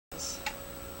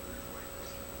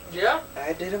Yeah?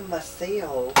 I did them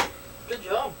myself. Good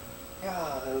job.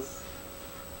 Yes.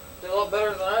 Did a lot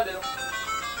better than I do.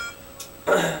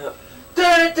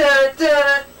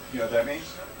 You know what that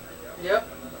means? Yep.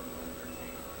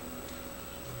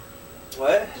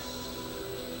 What?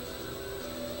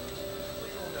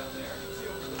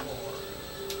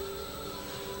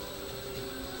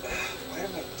 Why are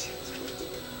my tits weird?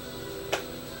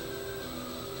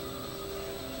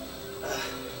 I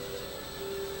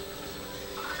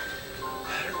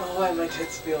don't know why my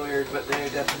tits feel weird, but they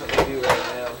definitely do right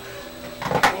now.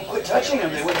 Quit touching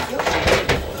them, they wouldn't feel so.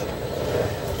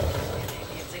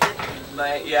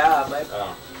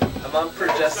 Oh. I'm on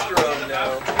progesterone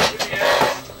now.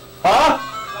 Huh?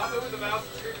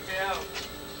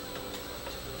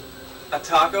 A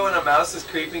taco and a mouse is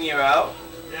creeping you out?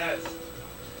 Yes.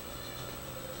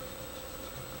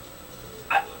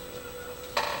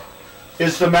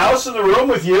 Is the mouse in the room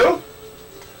with you?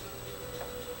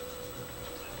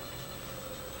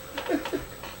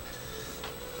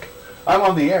 I'm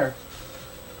on the air.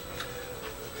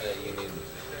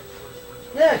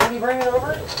 Yeah, can you bring it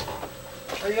over?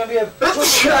 Are you gonna be a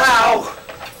Chow!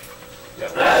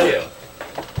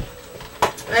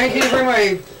 And can you bring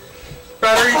my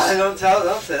batteries?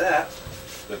 Don't say that.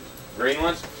 The green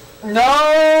ones?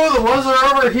 No, the ones that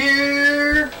are over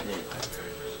here.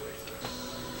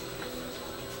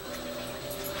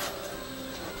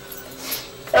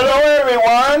 Hello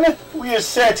everyone, we are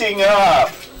setting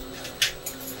up.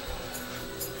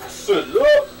 Hello.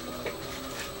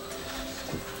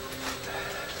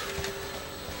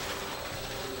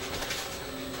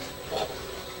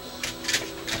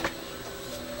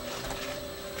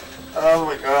 Oh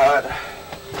my god.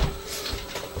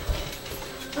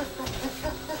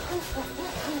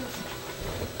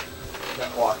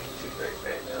 Not walking too great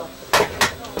right now.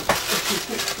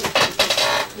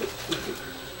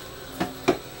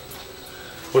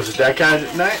 Was it that kind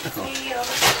of night?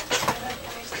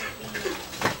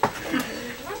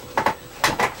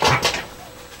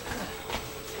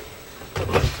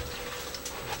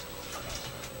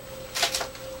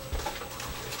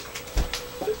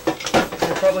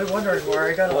 You're probably wondering where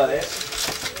I got all this.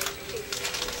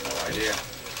 No idea.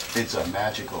 It's a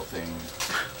magical thing.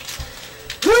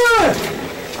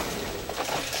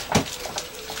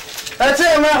 That's it,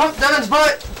 I'm gonna hump Devin's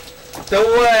butt. The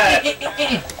what?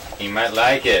 He might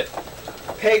like it.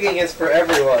 Pegging is for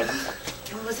everyone.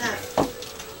 What was that?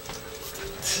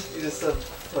 You just said,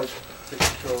 like, the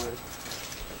controller.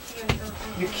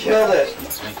 You killed it.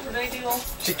 What did I do?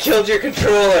 She killed your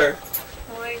controller.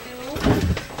 What did I do?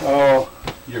 Oh,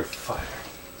 you're fired.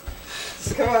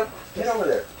 Just come on. Get over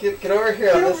there. Get over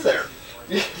here on this side.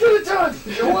 Get it done.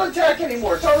 You don't want to attack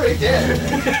anymore. It's already dead.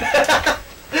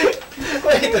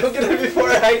 Wait, don't get it before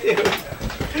I do.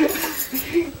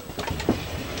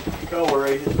 Don't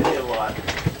worry, it's been hit a lot.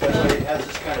 That's why it has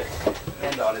this kind of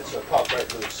end on it, so it pops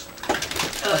right loose.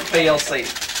 Fail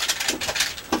safe.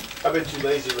 I've been too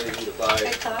lazy lately to I buy.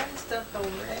 thought I stepped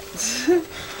over it.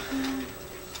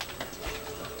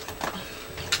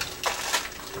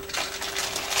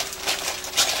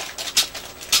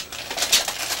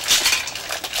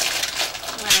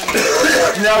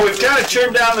 Now we've kind of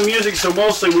trimmed down the music, so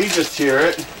mostly we just hear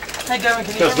it. Hey Devin,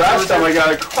 can you Because last time I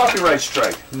got a copyright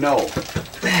strike. No.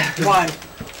 Why?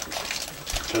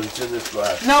 Because it's in this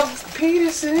glass. Nope.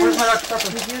 Penises. Where's my Dr. Pepper?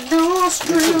 It's in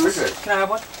the refrigerator. Can I have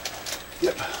one?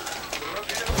 Yep.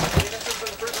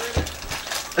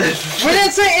 We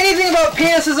didn't say anything about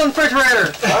penises on the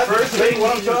refrigerator. First thing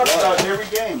one talks about in every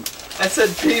game. I said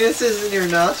penises in your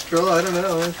nostril. I don't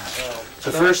know. It's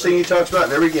the first thing he talks about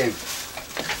in every game.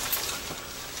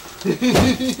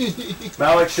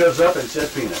 Malik shows up and says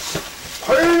penis.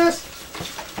 Penis!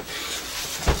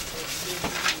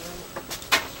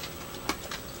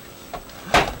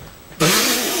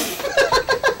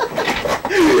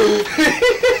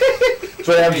 That's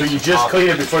what happens when you just clean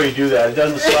it before you do that. It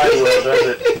doesn't slide well, does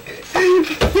it?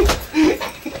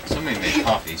 Somebody made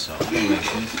coffee, so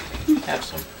have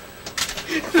some.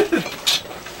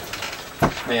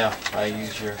 Yeah, I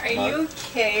use your Are you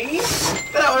okay?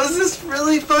 That was just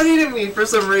really funny to me for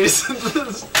some reason.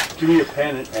 Give me a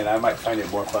pen and I might find it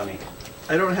more funny.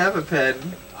 I don't have a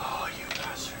pen. Oh, you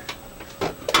bastard.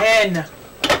 Pen.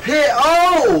 Pen.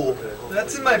 Oh!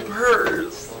 That's in my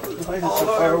purse. Why is it so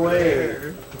far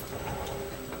away?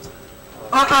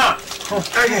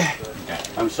 Okay.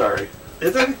 I'm sorry.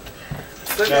 It's okay.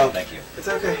 It's okay. No. Thank you. It's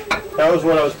okay. That was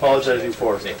what I was apologizing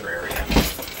for. Safer area.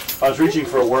 I was reaching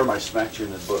for a worm, I smacked you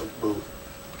in the boob.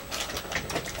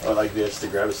 Or like this to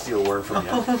grab a steel worm from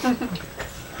you.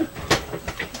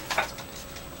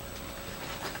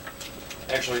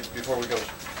 Actually, before we go,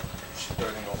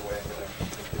 starting all the way over there.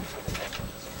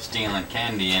 Stealing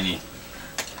candy and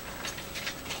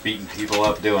beating people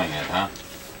up doing it, huh?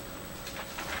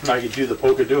 I can do the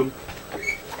poke of doom.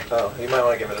 Oh, you might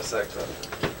want to give it a sec, though.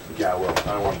 Yeah, well,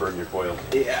 I don't want to burn your coil.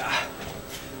 Yeah.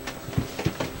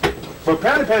 But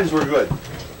pound pens were good.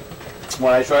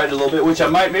 When I tried it a little bit, which I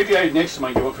might, maybe I next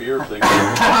might do it for your thing.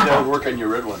 That would work on your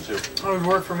red one too. That would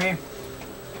work for me.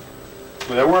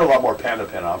 But there were a lot more panda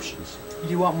pen options. Do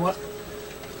you want what?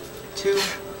 2?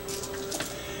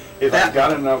 If I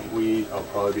got enough weed, I'll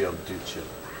probably be able to do chip.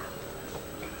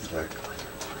 Okay.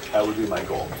 That would be my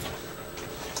goal.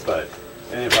 But,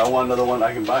 and if I want another one,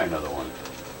 I can buy another one.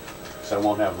 Because I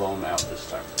won't have loan out this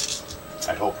time.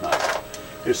 I hope not.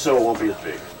 If so, it won't be as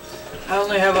big. I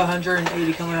only have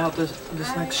 180 coming out this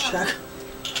next check.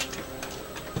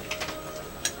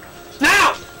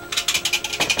 Now!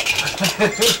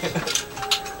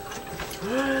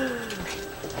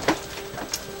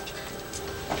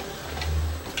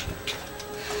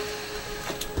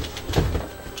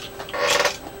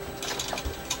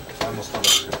 I almost thought I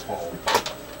was going to fall.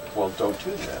 Well, don't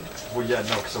do that. Well, yeah,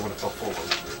 no, because I would have fell forward.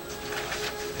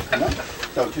 No,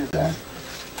 don't do that.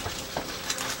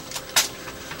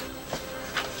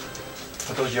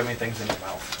 I told you how many things in your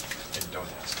mouth. And don't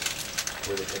ask.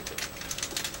 Where they take it.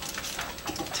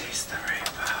 Taste the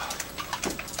rainbow.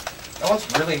 Oh,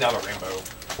 it's really not a rainbow.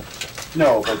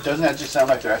 No, but doesn't that just sound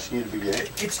like they're asking you to be gay?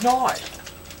 It's not.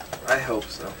 I hope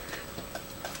so.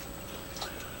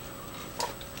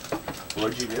 Roy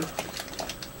G. Biv?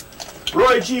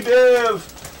 Roy G. Biv!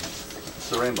 It's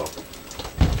the rainbow.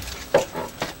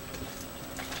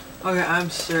 Okay, I'm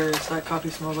serious. That coffee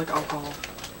smells like alcohol.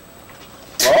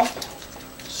 Well,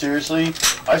 seriously,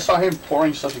 I saw him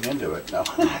pouring something into it. No.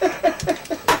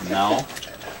 No.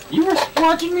 You were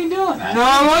watching me doing that. No,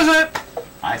 I wasn't!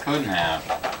 I couldn't have.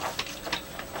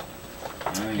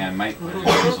 I think I might put in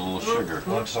just a little sugar.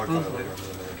 We'll have to talk about it later in the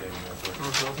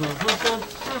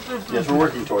game. Yes, we're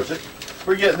working towards it.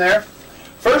 We're getting there.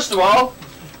 First of all,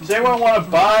 does anyone want to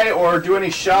buy or do any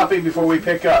shopping before we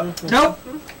pick up? Nope!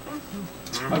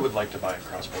 I would like to buy a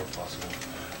crossbow if possible.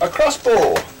 A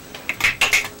crossbow.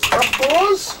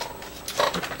 Crossbows?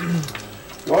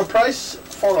 Your price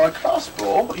for a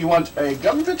crossbow? You want a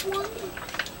government one?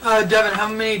 Devin, how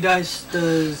many dice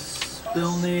does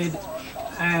Bill need?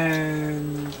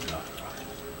 And...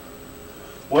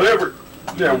 Whatever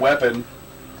their weapon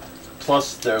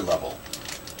plus their level.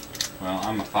 Well,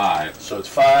 I'm a 5. So it's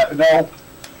 5. No,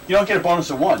 you don't get a bonus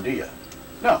of 1, do you?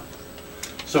 No.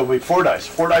 So it'll be 4 dice.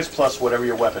 4 dice plus whatever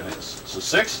your weapon is. So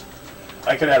 6?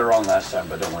 I could have it wrong last time,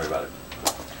 but don't worry about it.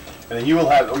 And then you will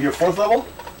have your 4th level?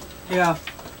 yeah.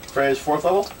 Freya's 4th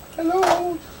level?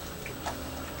 Hello.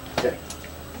 Okay.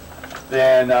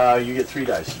 Then you get 3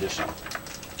 dice additional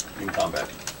in combat.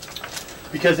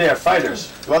 Because they are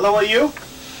fighters. What level are you?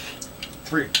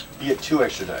 3. You get 2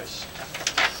 extra dice.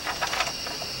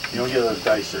 You don't get those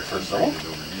dice at first level.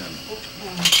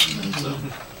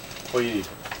 What do you need?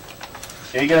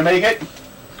 You ain't gonna make it?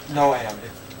 No, I am.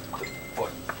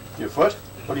 Foot. Your foot?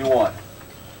 What do you want?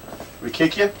 We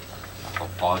kick you? How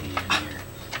foggy in here.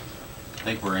 I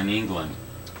think we're in England.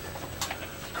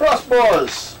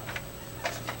 Crossbows!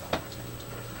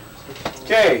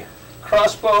 Okay,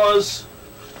 crossbows.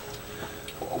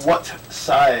 What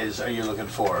size are you looking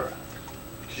for?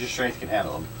 Because your strength can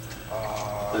handle them.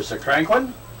 There's a crank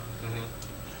one.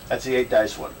 That's the 8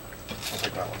 dice one. I'll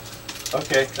take that one.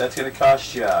 Okay, that's going to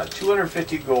cost you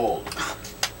 250 gold.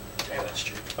 Okay, that's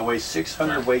cheap. And weighs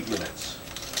 600 weight units.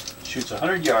 Shoots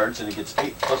 100 yards and it gets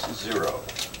 8 plus 0.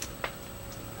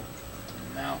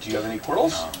 No. Do you have any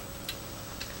quirls? No.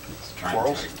 It's trying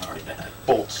Quarrels? to ignore that.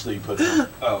 Bolts that you put in.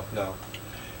 Oh, no.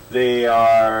 They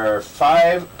are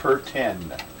 5 per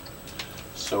 10.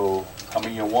 So, how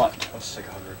many you want? Let's take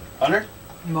 100. 100?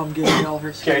 Mom gave me all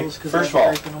her skills because first of all,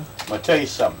 I'm going to tell you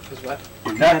something. Is what?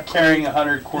 You're not carrying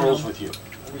 100 quirls with you.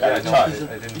 Yeah, At a time.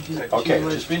 I didn't take Okay,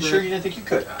 just being sure you didn't think you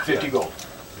could. 50 gold.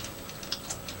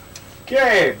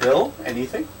 Okay, Bill,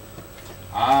 anything?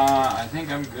 I think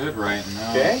I'm good right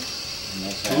now. Okay.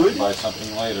 Unless I have to buy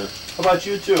something later. How about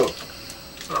you two?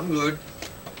 I'm good.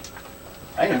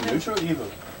 I am neutral evil.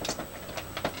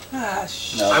 Ah,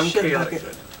 No. I'm shit chaotic bucket.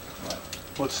 good.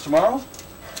 What's tomorrow?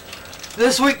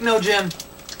 This week, no gym.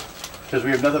 Because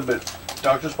we have nothing but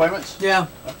doctor's appointments? Yeah.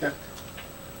 Okay.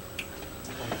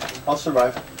 I'll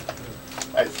survive.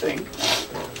 I think.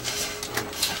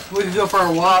 We could go for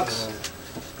our walks.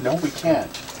 No, we can't.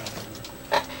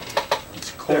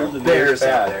 It's There are cold and bears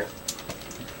very out bad. there.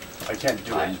 I can't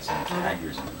do Find it. some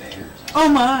tigers and bears. Oh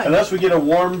my! Unless we get a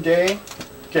warm day.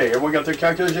 Okay, everyone got their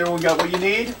calculators? Everyone got what you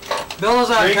need? Bill knows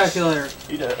how to Drinks? calculator.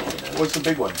 What's the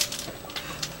big one?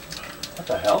 What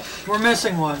the hell? We're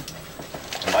missing one.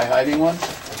 Am I hiding one?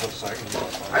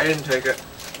 I didn't take it.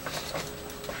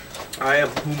 I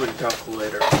am human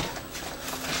calculator.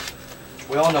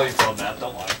 We all know you failed math,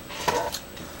 don't lie.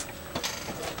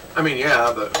 I mean,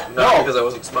 yeah, but not No. because I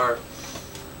wasn't smart.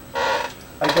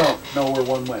 I don't know where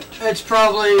one went. It's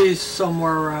probably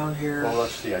somewhere around here. Well,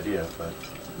 that's the idea, but...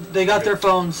 They got their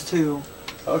phones too.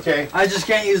 Okay. I just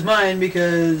can't use mine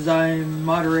because I'm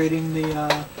moderating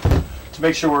the, To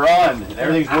make sure we're on and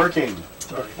everything's working.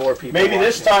 There are 4 people Maybe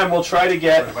this watching. time we'll try to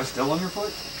get... Am I still on your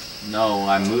foot? No,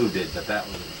 I moved it, but that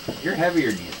was... You're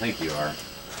heavier than you think you are.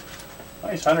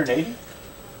 Nice, 180?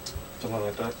 Something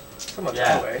like that. So much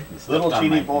Yeah. that way. It's Little left on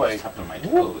teeny my- boy. it's up on my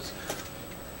toes.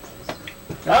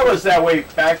 I was that way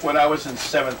back when I was in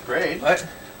 7th grade. What?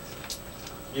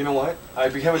 You know what? I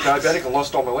became a diabetic and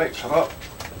lost all my weight. Shut up.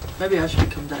 maybe I should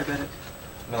become diabetic.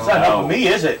 No. It's not helping me,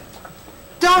 is it?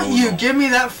 Don't No, you no. give me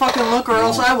that fucking look or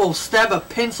else No. I will stab a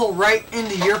pencil right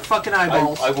into your fucking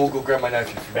eyeballs. I will go grab my knife.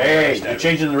 If you Hey, want. you're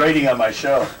changing the rating on my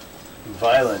show.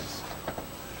 Violence.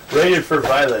 Rated for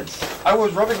violence. I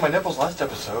was rubbing my nipples last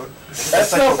episode.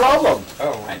 That's no problem.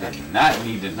 Oh. I did not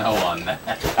need to know on that.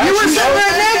 You were sitting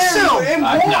right next to him!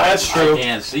 I'm not, That's true. I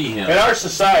can't see him. In our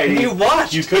society, You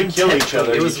watched you could kill each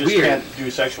other. intently. It You was just weird. can't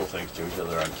do sexual things to each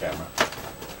other on camera.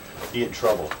 You get in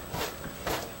trouble.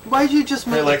 Why'd you just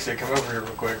Hey, move? Lexi, come over here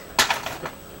real quick.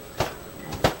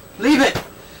 Leave it!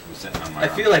 You're sitting on my I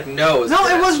feel like no. No,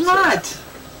 it was not!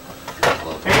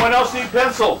 Anyone else need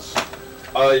pencils?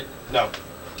 No.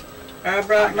 I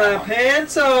brought I got my one. I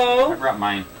pencil. brought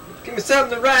mine. Give me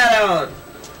something to write on.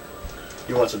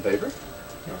 You want some paper?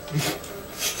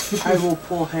 I will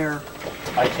pull hair.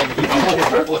 I can give you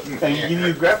paper. I can give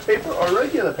you graph paper or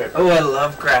regular paper. Oh, I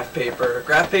love graph paper.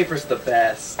 Graph paper's the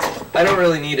best. I don't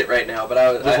really need it right now, but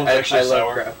This one's I actually love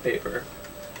sour. graph paper.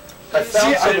 I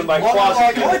found some in my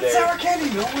closet the other day. sour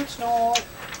candy? No, it's not.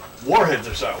 Warheads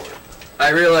are sour. I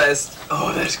realized,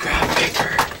 oh, there's graph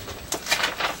paper.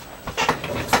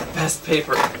 It's the best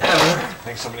paper ever. I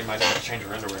think somebody might need to change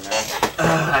their underwear now.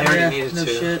 I already Yeah, needed no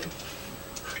to. shit.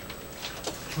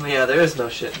 Yeah, there is no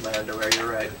shit in my underwear.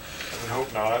 You're right. I would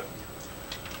hope not.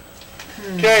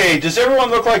 Okay, does everyone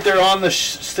look like they're on the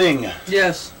thing?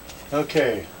 Yes.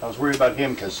 Okay, I was worried about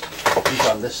him because he's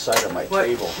on this side of my What?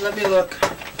 table. Let me look.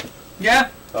 Yeah?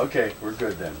 Okay, we're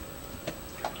good then.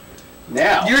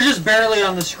 Now, You're just barely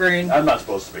on the screen. I'm not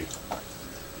supposed to be.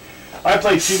 I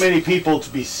play too many people to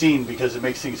be seen because it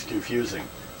makes things confusing.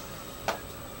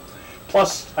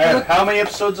 Plus, I have how many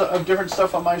episodes of different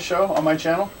stuff on my show, on my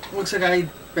channel? Looks like I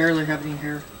barely have any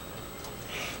hair.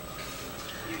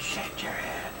 You shake your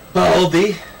head.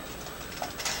 Baldy.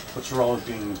 What's wrong with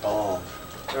being bald?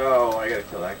 Oh, I gotta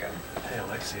kill that guy. Hey,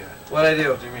 Alexia, What'd I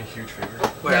do? do me a huge favor.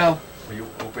 Where? No. Will you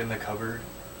open the cupboard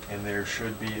and there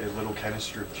should be a little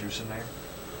canister of juice in there?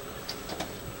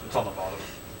 It's on the bottom.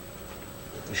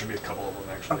 There should be a couple of them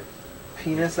actually.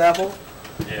 Penis apple?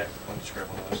 Yeah, why don't you grab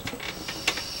one of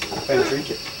those? And drink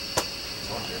it.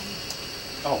 It's on there.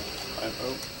 Oh,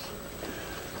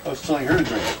 I was telling her to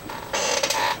drink it.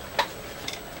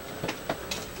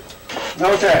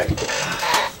 Okay.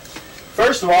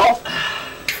 First of all,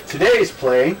 today's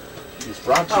play is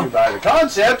brought to you by the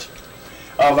concept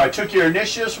of I took your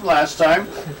initiatives from last time,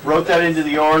 wrote that into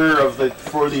the order of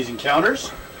for these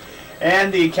encounters,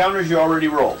 and the encounters you already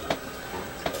rolled.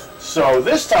 So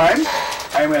this time,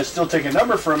 I'm going to still take a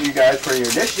number from you guys for your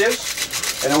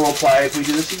initiatives, and it will apply if we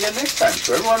do this again next time.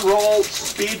 So everyone roll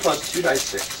speed plus 2 dice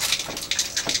 6.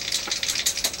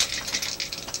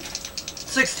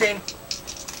 16.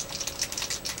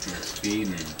 Speed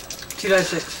and 2 dice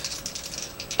 6.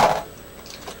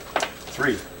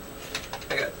 3.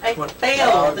 I What? Oh,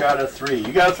 failed. got a 3.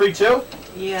 You got a 3 too?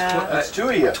 Yeah. That's 2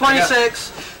 of you.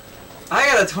 26 I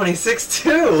got a 26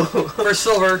 too. for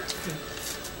silver.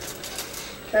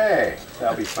 Okay.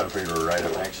 That'll be fun for you to write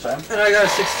up next time. And I got a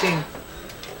 16.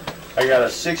 I got a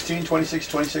 16, 26,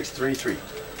 26, 3, 3.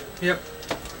 Yep.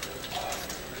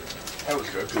 That was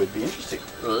good. Could be interesting.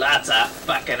 Lots of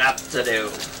fucking up to do.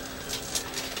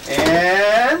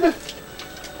 And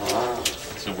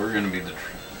so we're gonna be the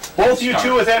both you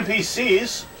two with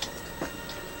NPCs,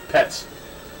 pets,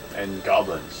 and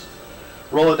goblins.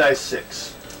 Roll a dice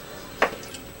 6.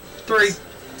 3. I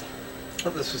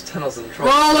thought this was Tunnels and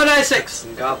Trolls. Roll a dice 6.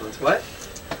 And goblins. What?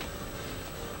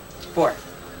 4.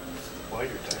 Why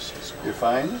your dice is small? You're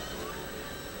fine.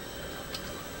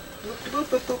 Boop,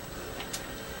 boop, boop.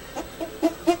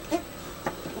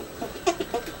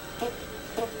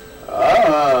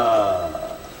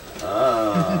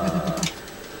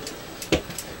 Pick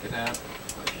it up,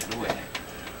 push it away.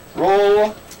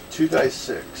 Roll 2 dice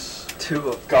 6. 2. two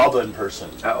of Goblin person.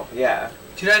 Oh, yeah.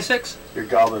 296. Your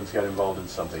goblins got involved in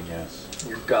something, yes.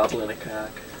 You're gobbling a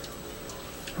cock.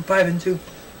 5 and 2.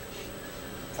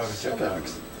 5 and 2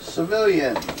 cocks.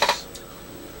 Civilians.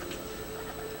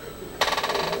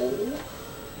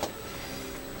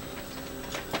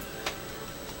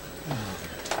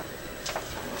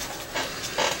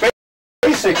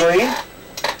 Basically,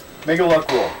 make a luck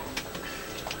roll.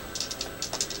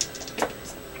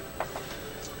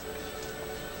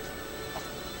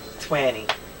 20.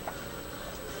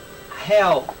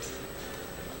 Help.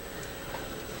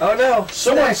 Oh no.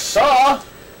 Someone saw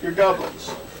your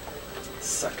goblins.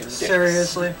 Sucking dicks.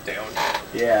 Seriously? Down.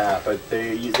 Yeah, but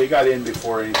they got in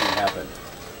before anything happened.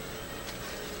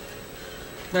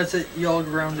 That's it. Y'all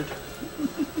grounded.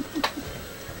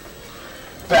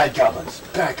 Bad goblins.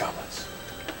 Bad goblins.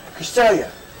 Cristelia,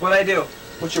 What'd I do?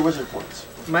 what's your wizard points?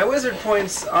 My wizard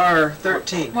points are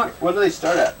 13. What? What do they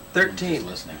start at? 13.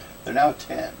 Listening. They're now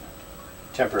 10.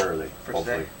 Temporarily, For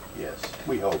hopefully. today? Yes,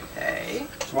 we hope. Hey.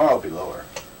 Tomorrow will be lower.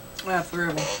 I have 3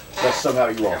 of them. Unless somehow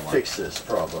you all Yeah, one. fix this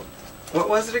problem. What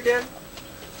was it again?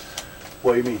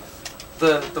 What do you mean?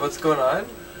 The what's going on?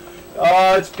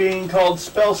 It's being called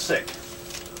spellsick.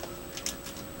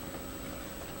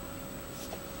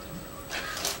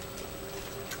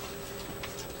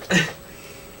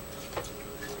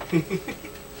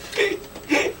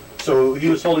 So she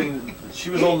was holding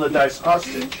the dice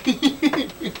hostage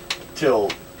till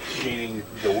gaining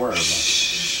the worm.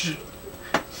 It's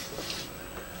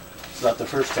not the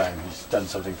first time he's done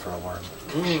something for a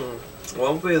worm.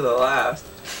 Won't be the last.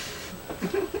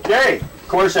 Okay, of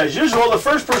course, as usual, the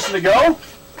first person to go.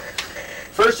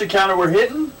 First encounter we're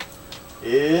hitting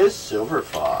is Silver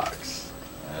Fox.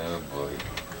 Oh boy.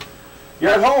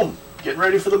 You're at home, getting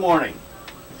ready for the morning,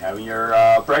 having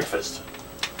your breakfast,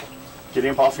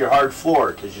 getting up off your hard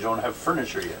floor because you don't have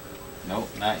furniture yet. Nope,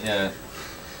 not yet.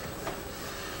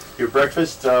 Your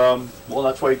breakfast, well,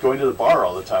 that's why you're going to the bar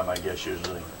all the time, I guess,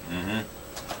 usually. Mm-hmm.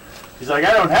 He's like,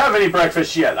 I don't have any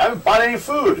breakfast yet. I haven't bought any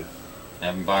food.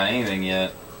 Haven't bought anything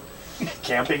yet.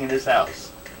 Camping in his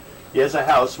house. He has a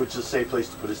house, which is a safe place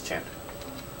to put his tent.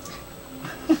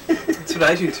 That's what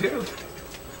I do too.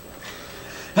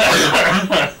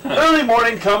 Early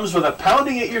morning comes with a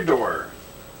pounding at your door.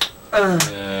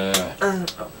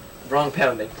 Wrong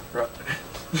pounding. Wrong.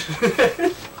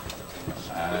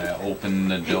 I open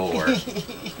the door.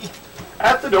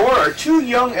 At the door are 2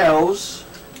 young elves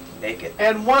Naked.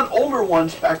 and 1 older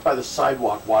one's back by the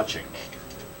sidewalk watching.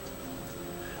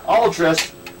 All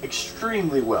dressed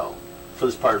extremely well for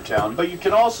this part of town, but you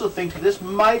can also think that this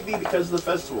might be because of the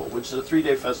festival, which is a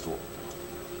 3-day festival.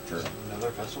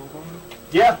 Another festival going on?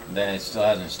 Yeah, That it still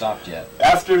hasn't stopped yet.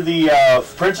 after the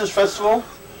Princess Festival,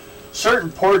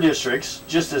 certain poor districts,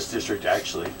 just this district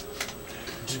actually,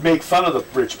 make fun of the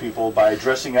rich people by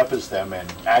dressing up as them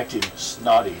and acting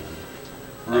snotty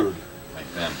and rude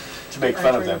Like them. to make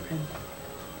fun of them.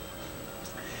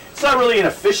 It's not really an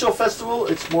official festival,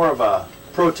 it's more of a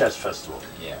protest festival.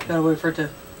 Yeah. Gotta wait for it to.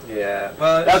 Yeah.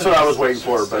 Well, That's what I was waiting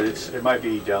for, but it might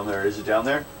be down there. Is it down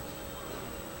there?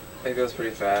 It goes pretty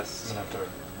I'm fast. gonna have to run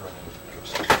and go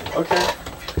upstairs. Okay.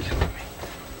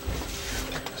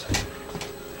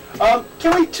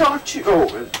 Can we talk to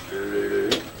you?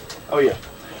 Oh yeah.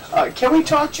 Can we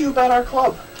talk to you about our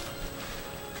club?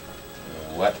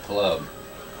 What club?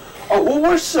 Oh, well,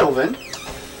 we're Sylvan,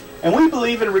 and we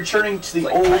believe in returning to the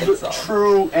Like old, Pine-Sol.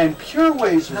 true, and pure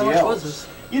ways of How the much elves. was this?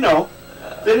 You know,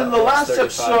 that in the last 35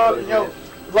 episode, you know,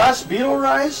 last Beetle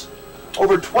Rise,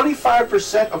 over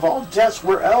 25% of all deaths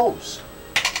were elves.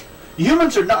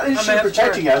 Humans are not interested in that's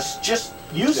protecting us, just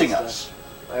using Just, us.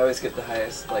 I always get the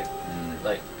highest like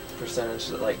percentage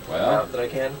Well. amount that I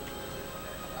can.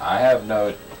 I have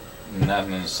nothing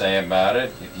to say about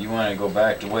it. If you want to go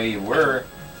back the way you were,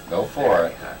 go for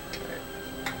it.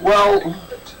 Well,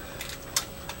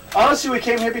 honestly, we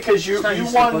came here because you It's not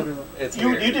used to won. butter, though. It's You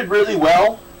weird. did really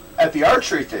well at the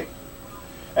archery thing,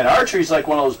 and archery's like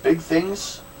one of those big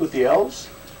things with the elves.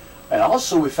 And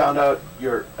also, we found out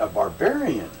you're a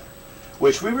barbarian,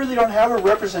 which we really don't have a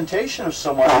representation of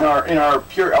someone in our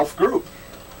pure elf group,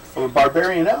 of a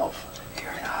barbarian elf.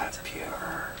 You're not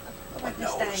pure. With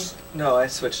this No, I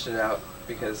switched it out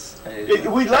because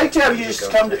We'd like to have you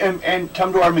just come to, and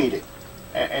come to our meeting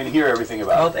and hear everything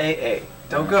about called AA.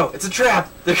 Don't go. It's a trap.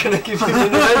 They're gonna give you an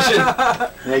intervention.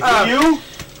 it. Thank you.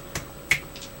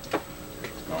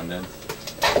 Going then.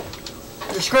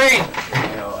 The screen!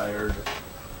 No, I heard.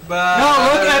 No,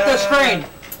 look at the screen!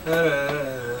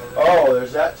 Oh,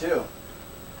 there's that too.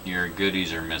 Your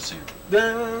goodies are missing.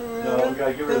 No, we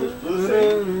gotta give her this blue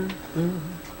thing.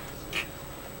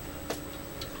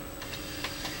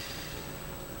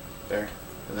 there.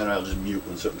 And then I'll just mute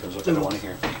when something comes up I don't want to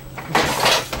hear. Kind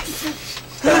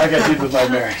of like I did with my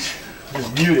marriage.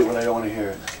 Just mute it when I don't want to hear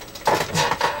it.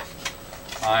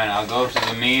 Fine, I'll go to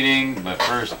the meeting, but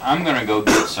first I'm gonna go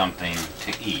get something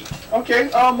to eat. Okay,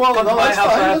 well, no, that's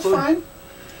fine, that's fine.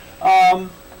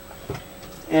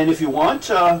 And if you want,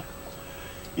 you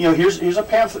know, here's a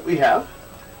pamphlet we have,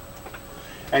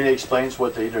 and it explains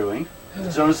what they're doing.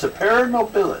 It's known as the Para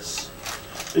Nobilis.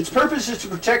 Its purpose is to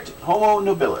protect Homo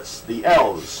Nobilis, the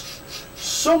elves,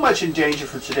 so much in danger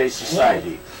for today's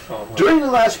society. During the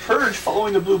last purge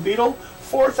following the Blue Beetle,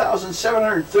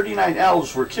 4,739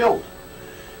 elves were killed.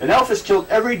 An elf is killed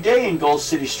every day in Gull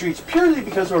City streets purely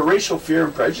because of a racial fear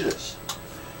and prejudice.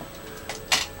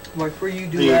 Why for you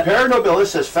do The that? Para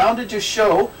Nobilis has founded to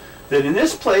show that in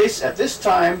this place, at this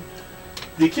time,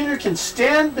 the kindred can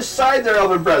stand beside their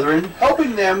elven brethren,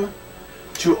 helping them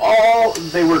to all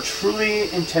they were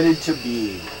truly intended to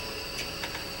be.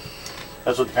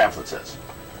 That's what the pamphlet says.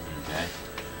 Okay.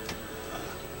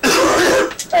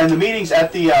 And the meeting's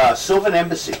at the Sylvan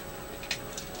Embassy.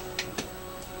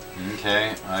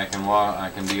 Okay, I can walk. I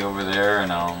can be over there,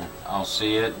 and I'll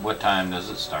see it. What time does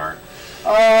it start?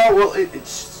 Well,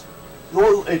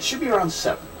 it should be around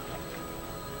 7.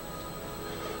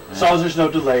 As long as there's no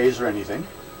delays or anything.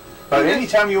 But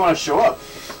anytime you want to show up.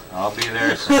 I'll be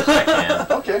there as soon as I can.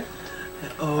 Okay.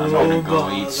 I'm gonna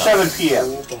go eat 7 something. p.m.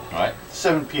 What?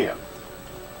 7 p.m.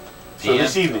 So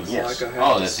this evening, yes.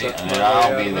 Oh, this evening. And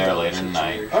I'll be there later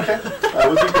tonight. Okay, that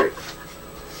would be great.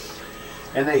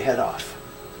 And they head off.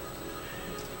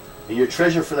 And your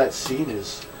treasure for that scene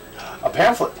is a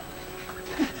pamphlet.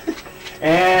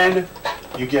 And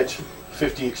you get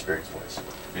 50 experience points.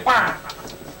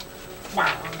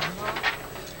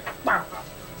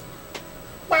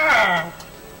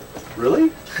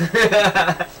 Really?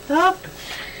 Stop.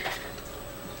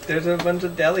 There's a bunch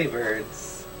of deli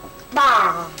birds.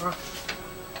 Baba?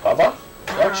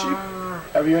 Black sheep?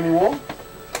 Have you any wool?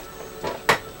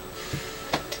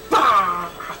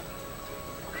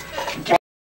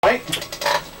 Right?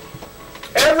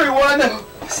 Everyone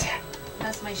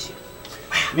That's my shoe.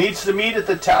 needs to meet at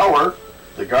the tower,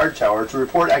 the guard tower, to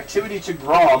report activity to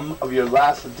Grom of your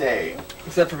last day.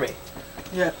 Except for me,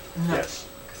 Yeah. No. Yes.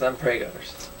 because I'm prey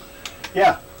gunners.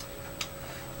 Yeah.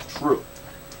 True.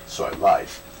 So I lied.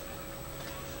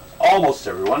 Almost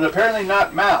everyone, apparently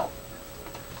not Mal.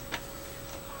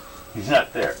 He's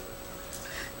not there.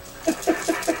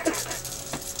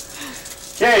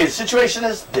 Okay, the situation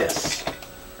is this.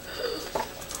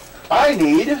 I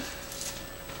need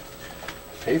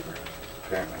paper,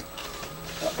 apparently.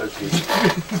 Oh, there's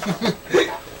paper.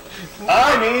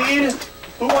 I need...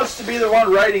 Who wants to be the one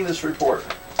writing this report?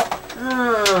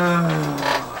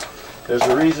 There's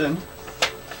a reason.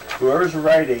 Whoever's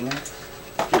writing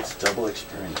gets double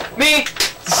experience points. Me!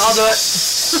 I'll do it.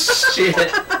 Shit.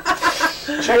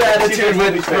 Check Your out attitude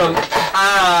went the from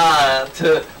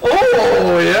to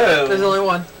oh yeah. There's only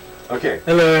one. Okay.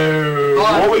 Hello. Hold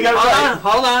on. What we gotta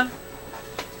Hold on.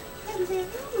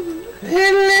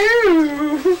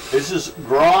 Hello. This is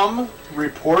Grom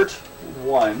Report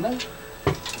 1.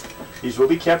 These will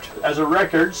be kept as a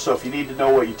record, so if you need to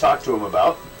know what you talked to him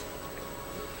about.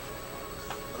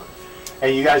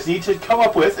 And you guys need to come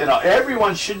up with, and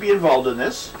everyone should be involved in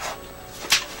this,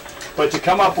 but to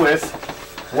come up with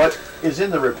what is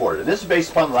in the report. And this is based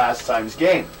upon last time's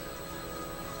game.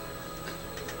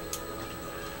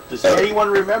 Does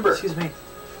anyone remember Excuse me.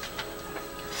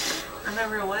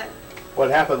 Remember what? what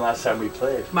happened last time we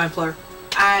played? Mind flare.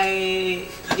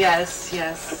 Yes.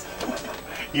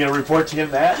 You gonna report to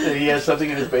him that he has something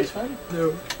in his basement?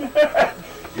 No.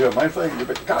 You have mind flare in your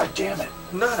basement? God damn it!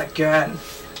 Not again.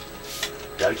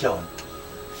 Gotta kill him.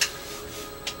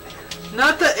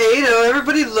 Not the Ado.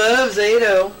 Everybody loves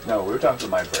Ado. No, we were talking to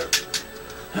mind flare.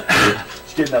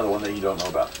 Just get another one that you don't know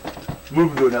about.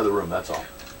 Move him to another room. That's all.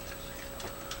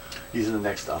 He's in the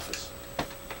next office.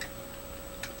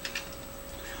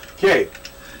 Okay.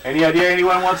 Any idea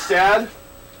anyone wants to add?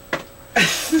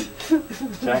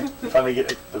 Can I finally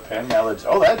get the pen now? That's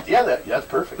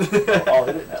perfect. I'll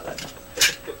hit it now then.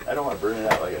 I don't want to burn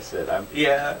it out like I said. I'm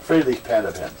afraid of these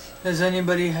panda pens. Does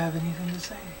anybody have anything to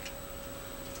say?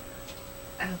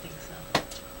 I don't think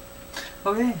so.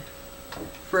 Okay.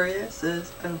 Freya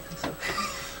says, I don't think so.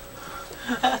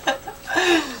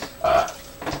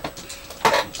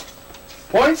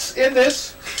 Points in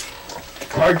this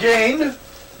are gained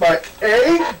by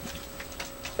A,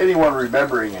 anyone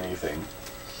remembering anything.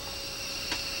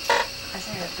 I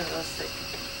say that for those sick.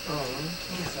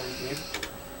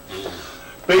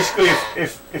 Basically,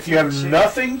 if you have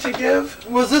nothing to give,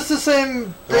 Was this the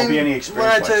same there won't thing be any when I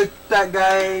experience points. took that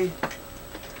guy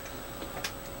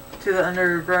To the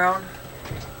underground?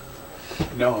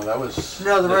 No, that was...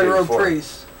 No, the day Red Road before.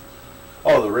 Priest.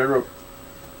 Oh, the Red Road...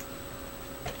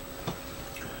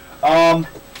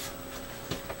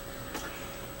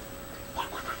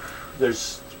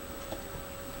 There's...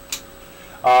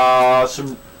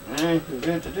 some...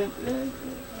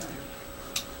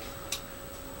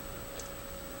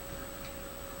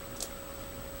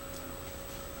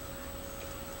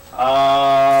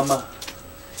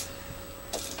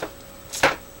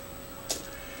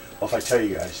 Well, if I tell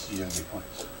you guys, you don't get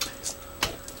points.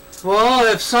 Well,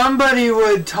 if somebody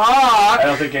would I talk...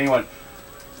 don't think anyone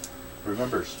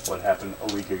remembers what happened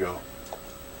a week ago.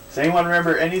 Does anyone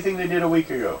remember anything they did a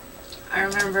week ago? I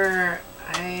remember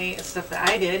stuff that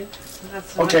I did.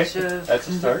 That's so Okay, much of. that's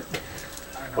a start.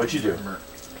 What'd you do?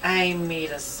 I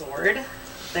made a sword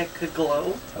that could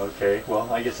glow. Okay,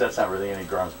 well, I guess that's not really any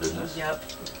Grom's business. Yep.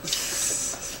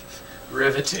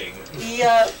 Riveting.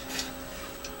 Yep.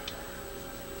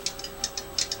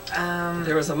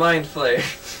 There was a mind flare.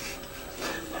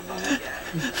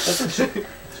 That's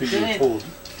what you were told.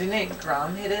 Didn't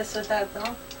Grom hit us with that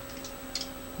though?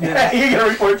 Yeah, you gotta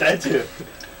report that too.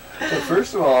 So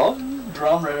first of all,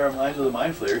 Grom read our minds with a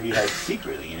mind flare he had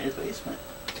secretly in his basement.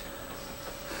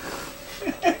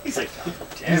 He's like,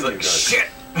 damn, He's like, shit!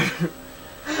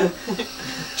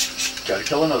 Gotta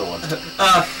kill another one.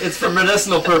 It's for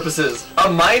medicinal purposes. A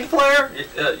mind flare?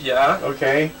 Yeah.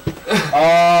 Okay.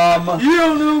 You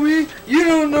don't know me! You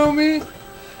don't know me!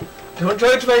 Don't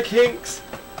judge my kinks.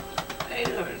 I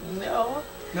don't know.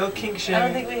 No kink I shaming.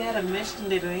 don't think we had a mission,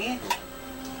 did we?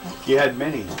 You had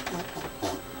many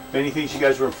things you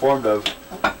guys were informed of.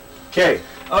 Okay.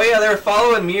 Oh yeah, they were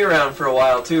following me around for a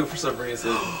while too, for some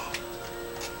reason.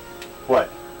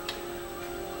 What?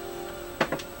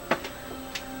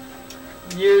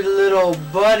 Your little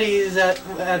buddies at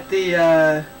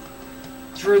the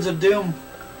Druids of Doom.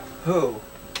 Who?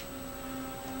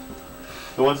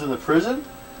 The ones in the prison?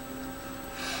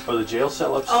 Or the jail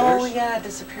cell upstairs? Oh yeah,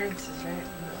 disappearances, right?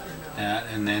 Or no?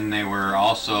 And then they were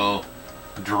also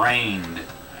drained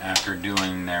after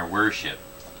doing their worship.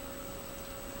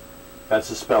 That's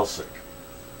a spell sick.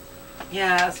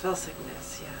 Yeah, spell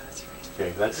sickness. Yeah, that's right.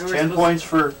 Okay, that's They were 10 supposed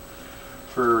points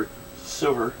for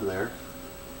silver there.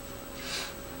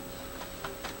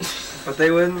 But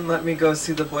they wouldn't let me go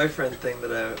see the boyfriend thing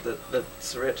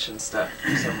that's rich and stuff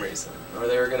for some reason. Or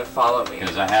they were gonna follow me.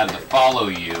 Because I had to follow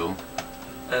you.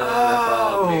 And then they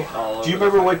followed me all over Do you the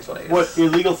remember fucking place. what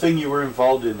illegal thing you were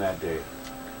involved in that day?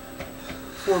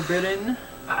 Forbidden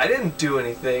I didn't do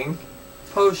anything.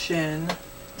 potion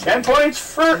 10 points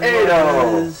for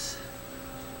Ado! was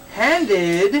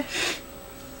handed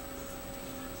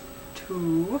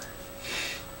to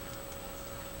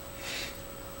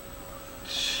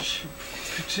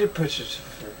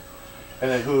And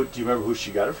then who, do you remember who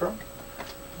she got it from?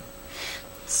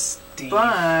 Steve.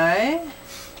 by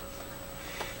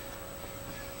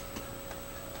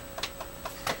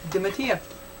Dematia.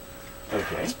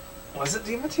 Okay. Was it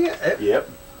Dematia? Yep.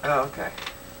 Oh, okay.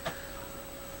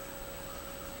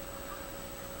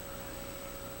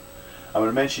 I'm going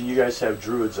to mention you guys have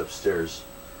druids upstairs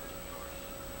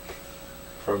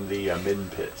from the midden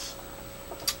pits.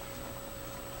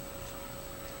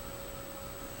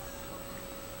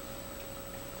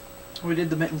 We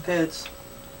did the Mitten Pits.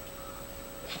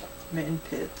 Mitten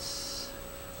Pits.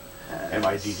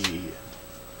 M-I-D-D-E.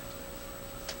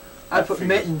 I put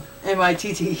Mitten,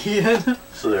 M-I-T-T-E-N.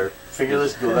 So they're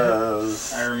fingerless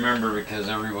gloves. I remember because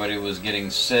everybody was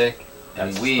getting sick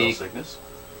and That's weak spell sickness.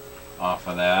 off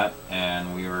of that,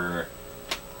 and we were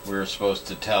supposed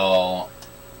to tell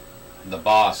the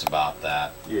boss about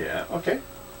that. Yeah, okay.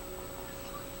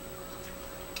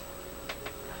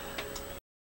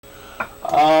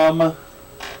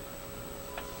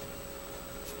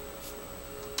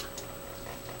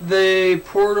 The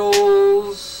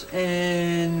portals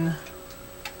in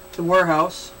the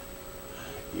warehouse.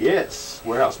 Yes,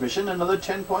 warehouse mission, another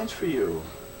 10 points for you.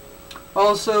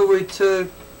 Also, we took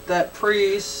that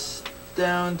priest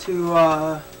down to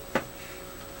the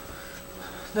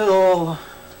little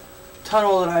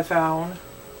tunnel that I found.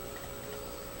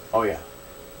 Oh yeah.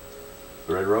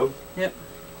 The Red Road? Yep.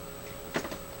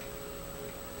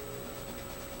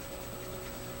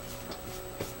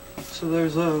 So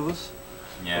there's those.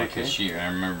 Yeah, because Okay. I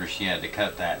remember she had to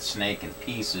cut that snake in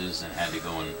pieces and had to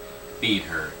go and feed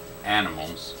her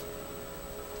animals.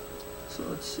 So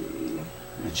let's see.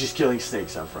 You're just killing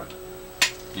snakes out front.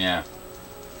 Yeah.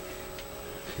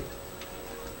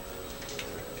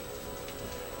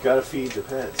 Gotta feed the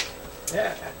pets.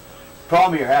 Yeah.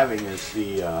 Problem you're having is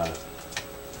the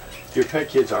your pet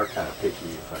kids are kind of picky,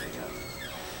 you're finding out.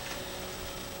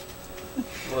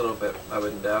 A little bit, I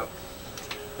wouldn't doubt.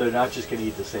 They're not just going to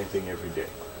eat the same thing every day.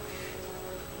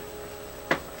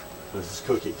 This is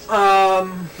cookies.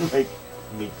 Like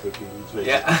meat cookies, veggie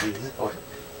Yeah. cookies. Oh.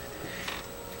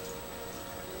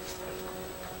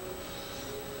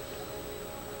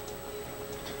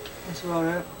 That's about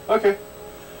it. Okay.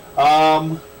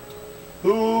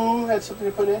 Who had something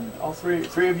to put in? All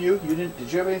three of you? You didn't?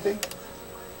 Did you have anything?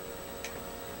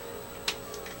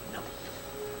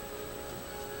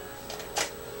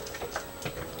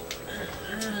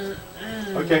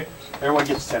 Okay. Everyone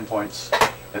gets 10 points,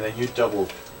 and then you double.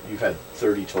 You've had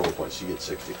 30 total points. You get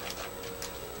 60.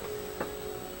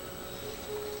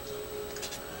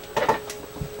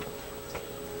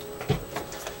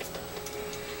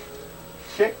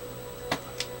 Okay.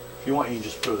 If you want, you can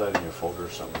just throw that in your folder or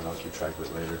something, and I'll keep track of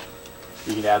it later.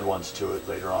 You can add ones to it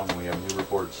later on when we have new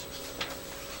reports.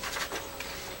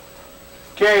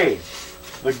 Okay.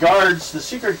 The guards, the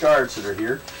secret guards that are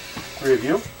here, 3 of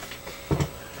you,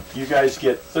 you guys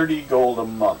get 30 gold a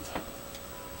month.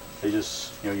 They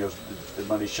just, the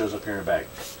money shows up here in a bag.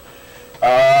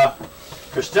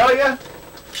 Cristelia,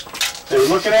 they were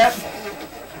looking at.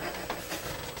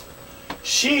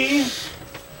 She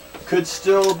could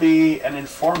still be an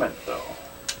informant, though.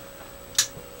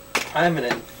 I'm an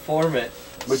informant.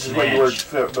 Which is what you were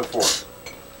before.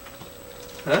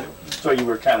 Huh? That's what you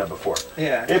were kind of before.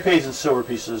 Yeah. It pays in silver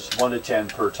pieces, 1 to 10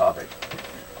 per topic.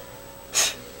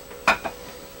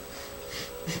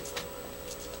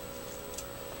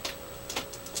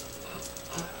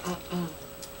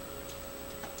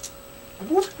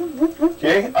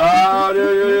 Okay,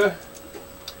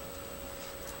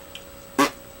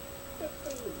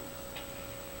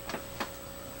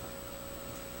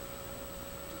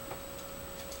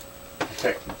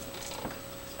 okay.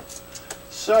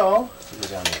 So, go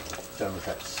down with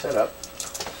that setup.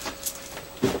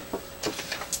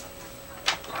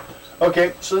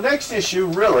 Okay, so the next issue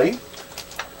really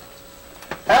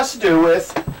has to do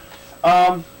with,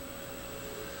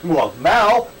 well,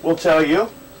 Mal will tell you,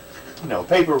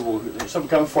 paper will, something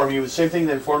come from you, the same thing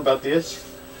they informed about this.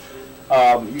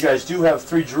 You guys do have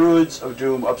 3 Druids of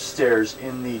Doom upstairs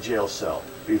in the jail cell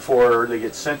before they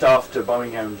get sent off to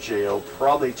Birmingham jail,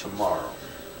 probably tomorrow.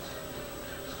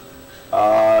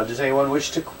 Does anyone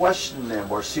wish to question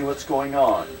them or see what's going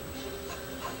on?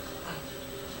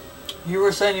 You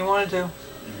were saying you wanted to.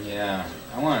 Yeah,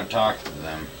 I want to talk to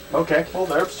them. Okay, well,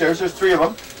 they're upstairs. There's 3 of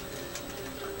them.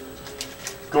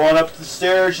 Going up the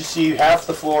stairs, you see half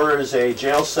the floor is a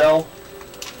jail cell.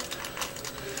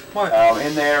 What?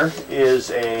 In there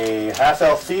is a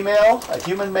half-elf female, a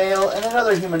human male, and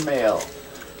another human male.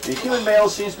 The human male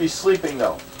seems to be sleeping,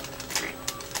 though.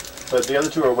 But the other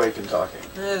 2 are awake and talking.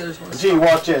 Yeah, there's one. Until you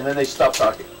walked in, then they stopped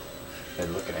talking.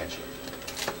 And looking at you.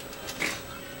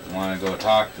 I want to go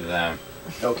talk to them.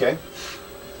 Okay.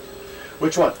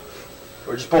 Which one?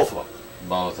 Or just both of them?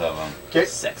 Both of them. Okay,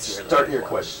 Sexier start than your one.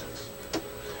 questions.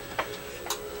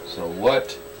 So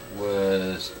what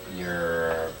was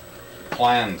your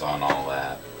plans on all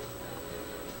that?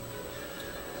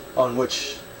 On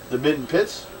which? The midden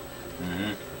pits?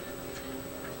 Mm-hmm.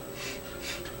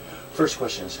 First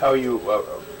question is, how you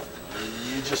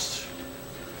just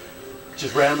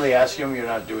randomly ask them, you're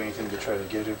not doing anything to try to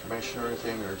get information or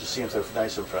anything, or just seeing if they're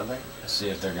nice and friendly? See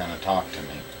if they're going to talk to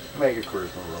me. Make a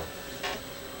charisma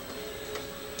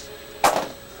roll.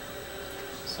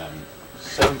 7.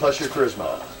 7 plus your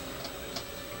charisma.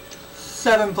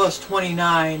 7 plus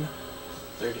 29.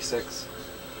 36.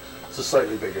 It's a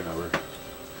slightly bigger number.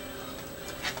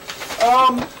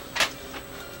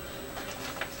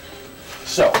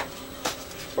 So,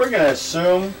 we're going to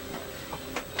assume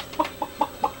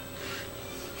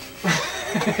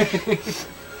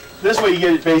this way you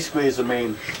get it basically as the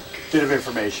main bit of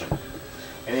information.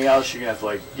 Anything else you're going to have to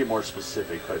like get more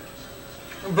specific, but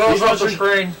Bill's off the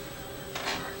screen.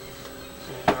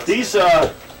 these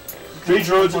 3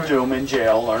 Druids of Doom in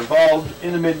jail are involved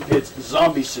in the Midden Pits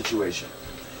zombie situation.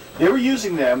 They were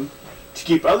using them to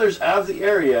keep others out of the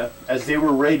area as they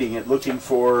were raiding it, looking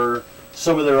for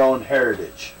some of their own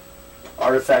heritage,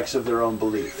 artifacts of their own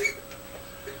belief.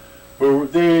 Where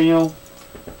they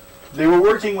were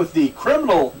working with the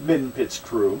criminal Midden Pits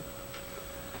crew,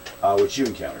 which you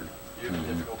encountered. You have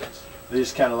difficulties. They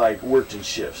just kind of like worked in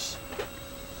shifts.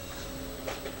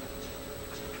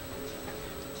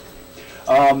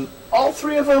 All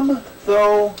 3 of them,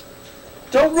 though,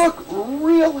 don't look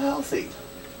real healthy.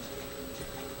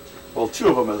 Well, 2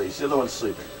 of them at least. The other one's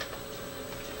sleeping.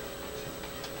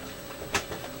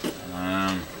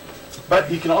 But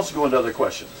you can also go into other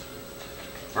questions.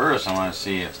 First, I want to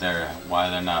see if why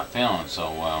they're not feeling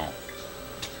so well.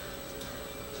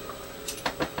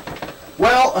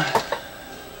 Well,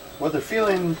 what they're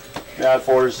feeling bad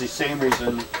for is the same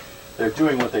reason they're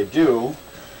doing what they do.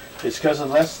 It's because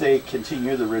unless they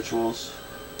continue the rituals,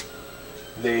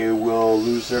 they will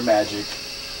lose their magic,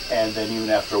 and then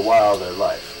even after a while, their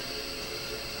life.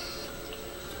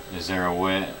 Is there a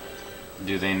way?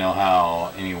 Do they know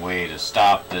how any way to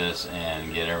stop this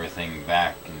and get everything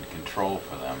back in control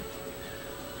for them?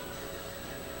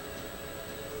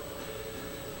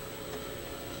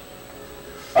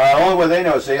 Only what they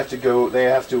know is they have to go. They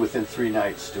have to within 3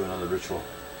 nights do another ritual.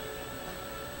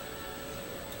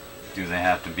 Do they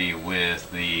have to be with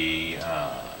the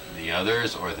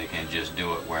others, or they can just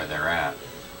do it where they're at?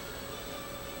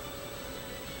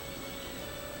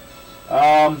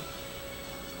 Well,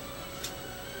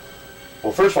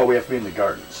 first of all, we have to be in the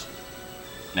gardens.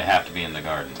 They have to be in the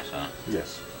gardens, huh?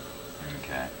 Yes.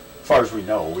 Okay. As far as we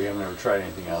know, we haven't ever tried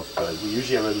anything else, but we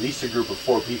usually have at least a group of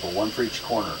 4 people, 1 for each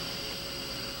corner.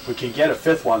 We can get a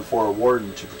 5th one for a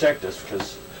warden to protect us,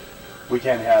 because we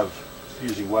can't have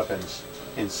using weapons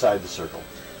inside the circle.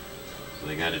 So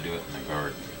they got to do it in the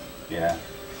garden. Yeah.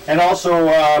 And also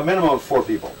a minimum of 4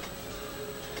 people.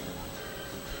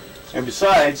 And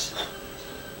besides,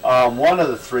 one of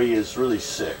the 3 is really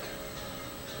sick.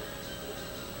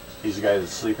 He's the guy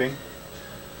that's sleeping.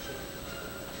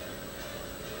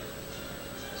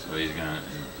 So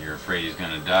you're afraid he's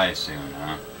gonna die soon,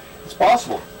 huh? It's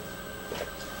possible.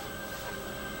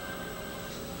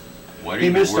 What are He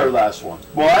you missed our worried- last one.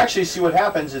 Well, actually, see what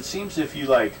happens. It seems if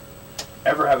you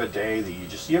ever have a day that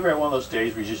you ever have one of those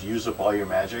days where you just use up all your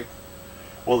magic.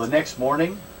 Well, the next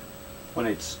morning, when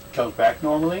it comes back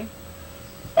normally,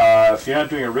 if you're not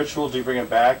doing a ritual to bring it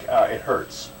back, it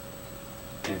hurts.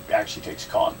 And it actually takes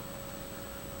con.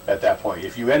 At that point,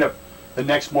 if you end up the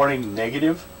next morning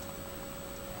negative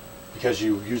because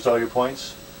you used all your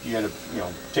points, you end up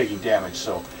taking damage.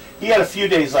 So he had a few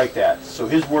days like that. So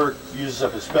his work uses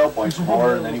up his spell points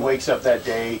more, and then he wakes up that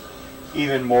day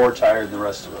even more tired than the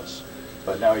rest of us.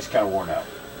 But now he's kind of worn out.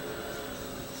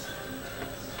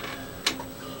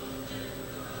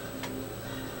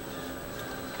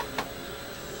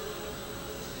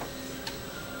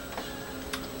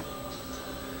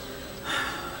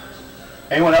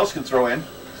 Anyone else can throw in.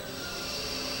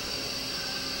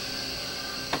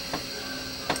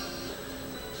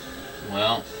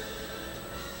 Well,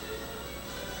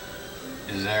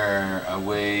 is there a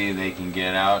way they can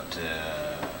get out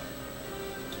to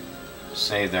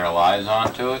save their lives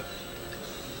onto it?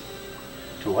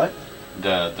 To what?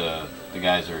 The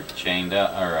guys are chained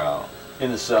up, or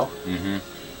In the cell. mm-hmm.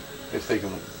 If they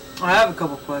can. I have a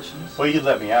couple questions. Well, you can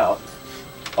let me out.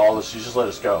 All this, you just let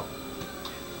us go.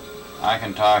 I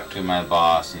can talk to my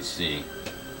boss and see.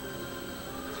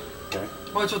 Okay.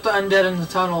 What's with the undead in the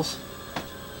tunnels?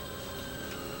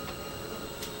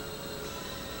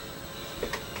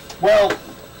 Well,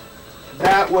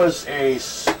 that was a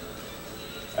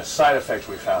side effect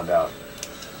we found out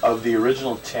of the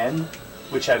original 10,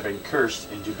 which had been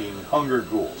cursed into being hunger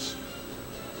ghouls.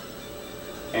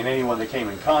 And anyone that came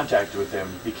in contact with them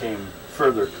became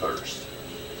further cursed.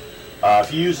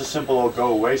 If you use a simple old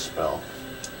go away spell,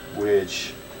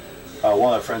 which one of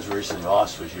our friends we recently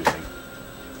lost was using.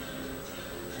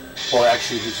 Well,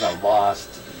 actually, he's not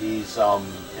lost. He's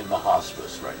in the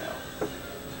hospice right now.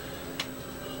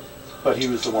 But he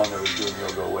was the one that was doing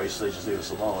the go away, so they just leave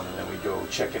us alone, and then we go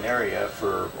check an area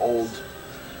for old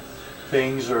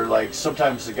things, or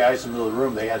sometimes the guys in the middle of the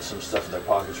room, they had some stuff in their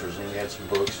pockets, or they had some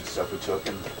books and stuff we took,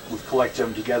 and we collect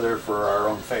them together for our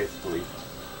own faith belief.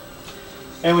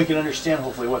 And we can understand,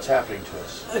 hopefully, what's happening to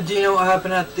us. Do you know what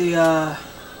happened at the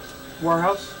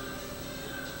warehouse?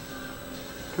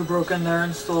 Who broke in there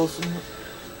and stole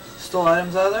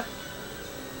items out of there?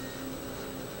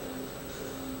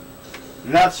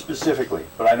 Not specifically,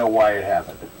 but I know why it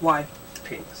happened. Why?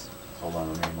 Penis. Hold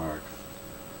on, let me mark.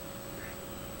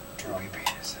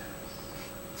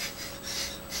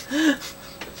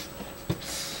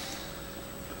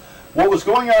 What was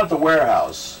going on at the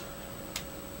warehouse,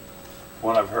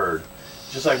 what I've heard,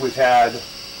 just like we've had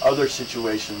other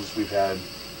situations we've been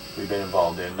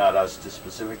involved in, not us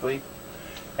specifically,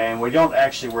 and we don't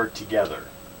actually work together.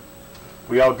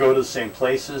 We all go to the same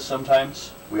places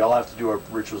sometimes. We all have to do our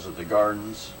rituals at the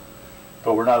gardens,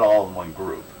 but we're not all in one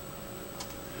group.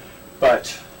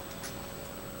 But,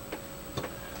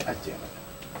 God damn it.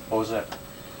 What was that?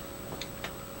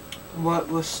 What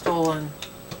was stolen?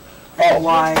 Oh,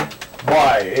 Why?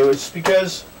 Why? It was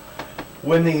because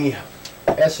when the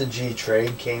S&G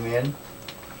trade came in,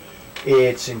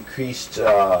 it's increased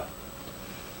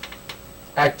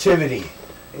activity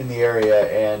in the area,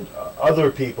 and other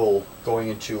people going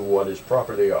into what is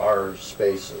properly our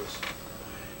spaces.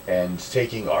 and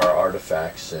taking our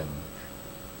artifacts and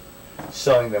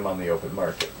selling them on the open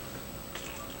market.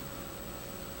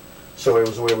 So it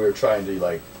was the way we were trying to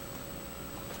like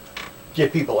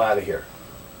get people out of here.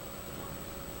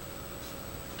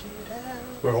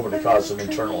 We're hoping to cause some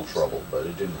internal trouble, but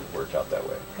it didn't work out that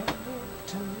way.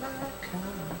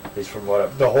 At least from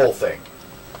what the whole thing.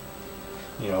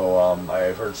 You know,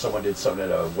 I heard someone did something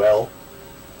at a well.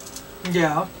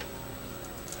 Yeah.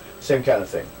 Same kind of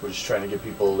thing. We're just trying to get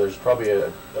people. There's probably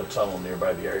a tunnel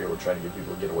nearby the area we're trying to get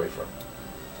people to get away from.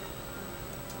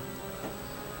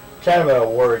 Kind of a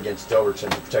war against Delverton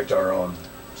to protect our own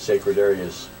sacred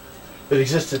areas that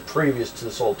existed previous to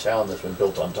this old town that's been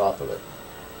built on top of it.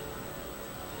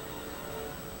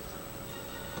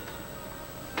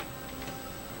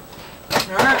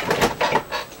 Alright.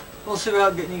 We'll see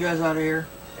about getting you guys out of here.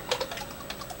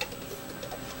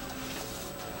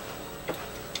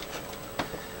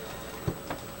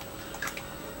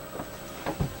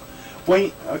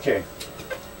 Wait, okay.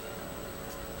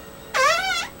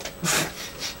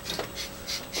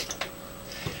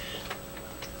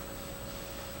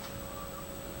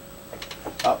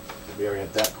 Oh, we already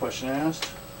had that question asked.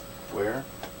 Where?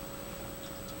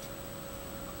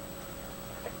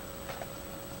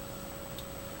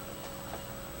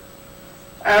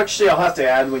 Actually, I'll have to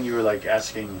add when you were like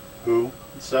asking who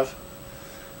and stuff.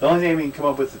 The only thing we can come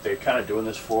up with that they're kind of doing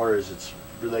this for is it's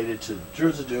related to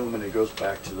Druids of Doom and it goes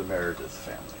back to the Meredith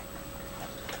family.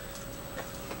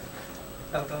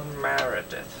 Oh, the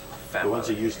Meredith family. The ones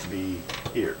that used to be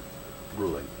here,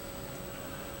 ruling.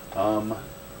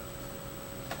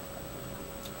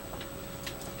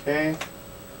 Okay.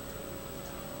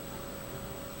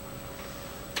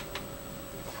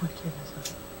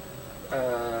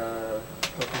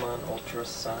 Pokemon Ultra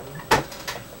Sun.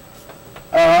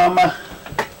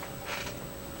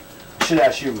 Should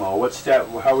ask you, Mo. What's that?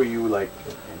 How are you like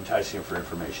enticing him for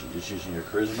information? Just using your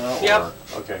charisma? Or, yep.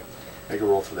 Okay. Make a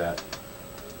roll for that.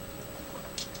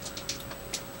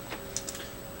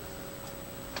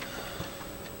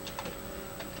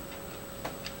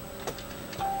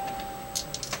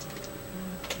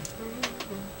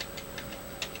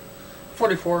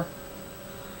 $44.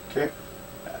 Okay,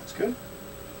 that's good.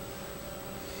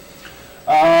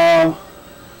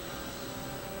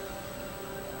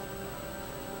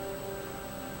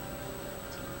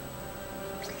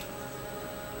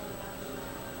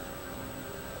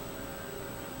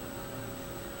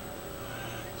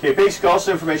 Okay, basically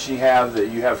also information you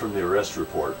have from the arrest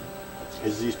report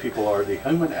is these people are the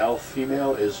human elf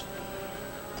female is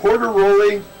Porter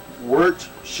Rowley Wirt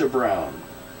Shabrown.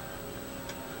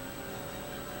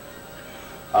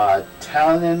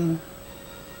 Talanin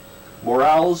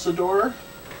Moralzador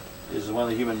is one of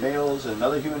the human males, and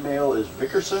another human male is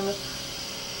Vickerson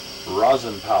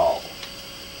Rosenpowell.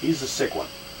 He's the sick one.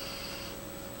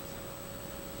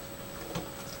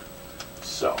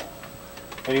 So,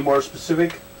 any more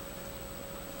specific?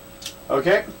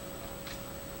 Okay.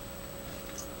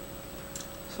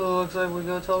 So it looks like we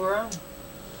go tell around.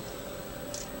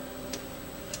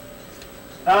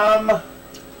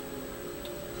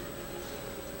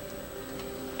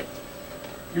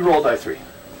 You roll die 3,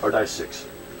 or die 6.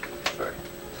 Sorry.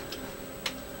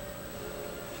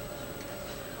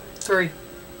 3.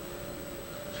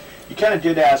 You kind of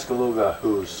did ask a little about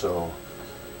who, so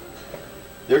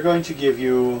they're going to give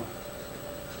you,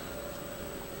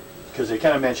 because they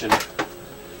kind of mentioned,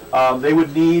 they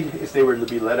would need, if they were to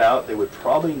be let out, they would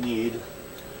probably need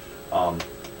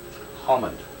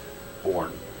Hammond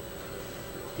born.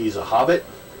 He's a hobbit,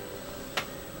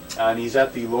 and he's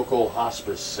at the local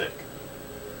hospice sick.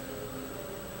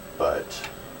 But,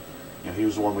 you know, he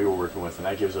was the one we were working with, and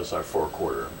that gives us our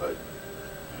 4-quarter, but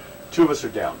 2 of us are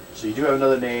down. So you do have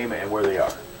another name and where they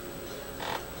are.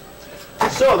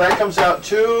 So that comes out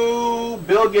to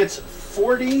Bill gets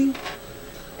 40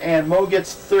 and Mo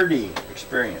gets 30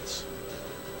 experience.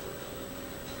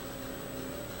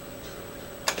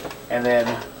 And then,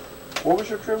 what was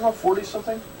your charisma? 40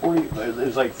 something? 40, it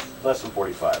was like less than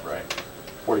 45, right?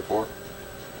 44?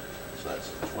 So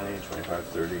that's 20, 25,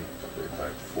 30,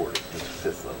 35, 40. That's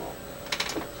 5th level.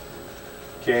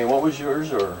 Okay, what was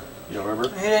yours, or you don't remember?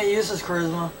 He didn't use his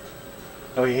charisma.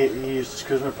 No, he used his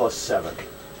charisma plus 7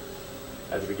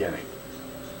 at the beginning.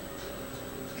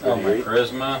 Oh, my 38?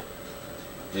 charisma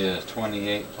is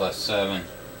 28 plus 7.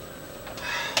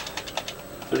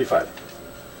 35.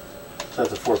 So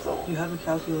that's a 4th level. You have a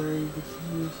calculator you could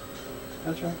use.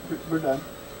 That's right. We're done.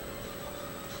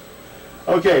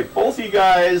 Okay, both you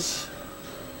guys.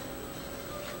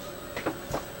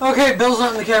 Okay, Bill's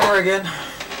not in the camera again.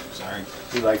 Sorry.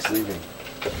 He likes leaving.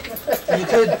 You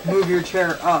could move your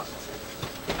chair up.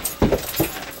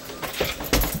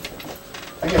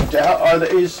 Again,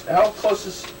 how close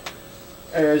is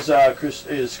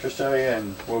Crystalia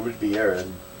and what would be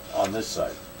Aaron on this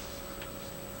side?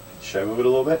 Should I move it a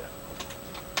little bit?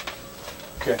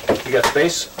 Okay, you got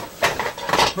space?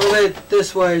 Move it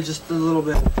this way just a little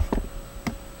bit.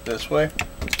 This way?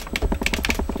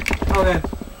 Okay.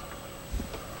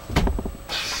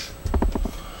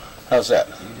 How's that?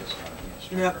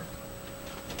 Yeah.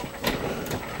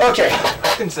 Okay.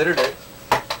 I considered it.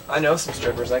 I know some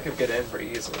strippers. I could get in pretty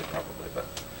easily, probably, but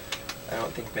I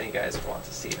don't think many guys would want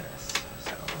to see this.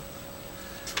 So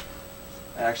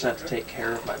I actually have to take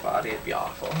care of my body. It'd be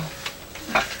awful.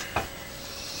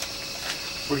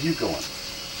 Where are you going?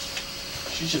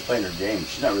 She's just playing her game.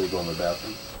 She's not really going to the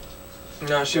bathroom.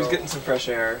 No, she was getting some fresh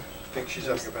air. I think she's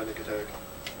having a panic attack.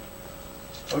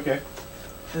 Okay.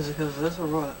 Is it because of this or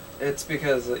what? It's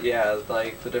because yeah,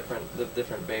 like the different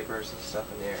vapors and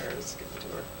stuff in the air is getting to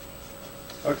her.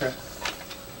 Okay.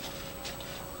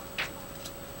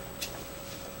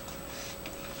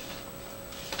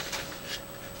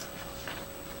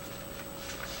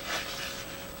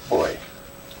 Boy.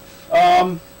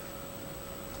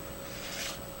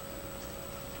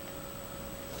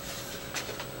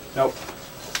 Nope.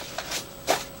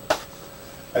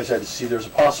 I just had to see there's a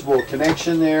possible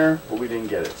connection there, but we didn't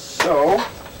get it. So,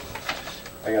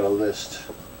 I got a list.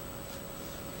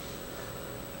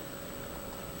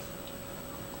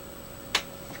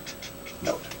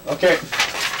 Note. Okay.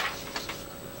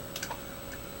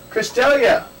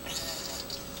 Crystalia,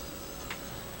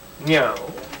 No.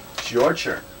 it's your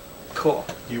turn. Cool.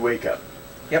 You wake up.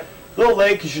 Yep. A little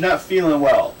late because you're not feeling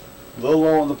well. A little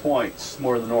low on the points,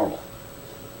 more than normal.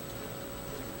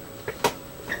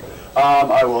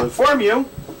 I will inform you,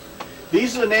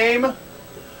 these are the name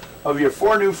of your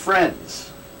 4 new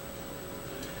friends.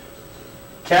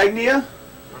 Cagnia,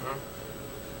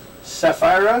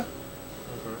 Sapphira,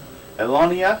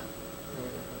 Elonia,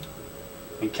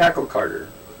 and Cackle Carter.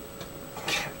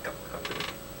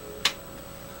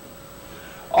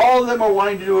 All of them are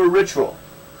wanting to do a ritual.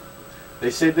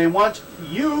 They said they want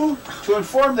you to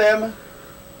inform them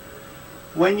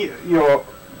when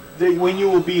when you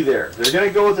will be there. They're going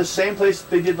to go to the same place that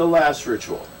they did the last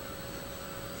ritual.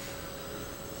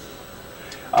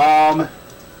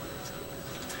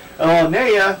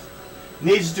 Elonea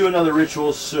needs to do another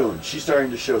ritual soon. She's starting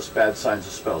to show bad signs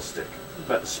of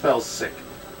spellsick.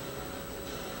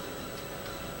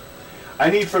 I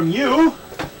need from you,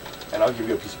 and I'll give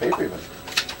you a piece of paper even.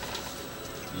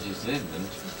 You just did, didn't you?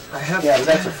 I have. Yeah, but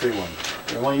that's a free one.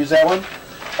 You want to use that one?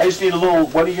 I just need a little,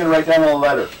 what are you going to write down on a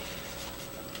letter?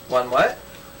 One what?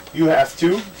 You have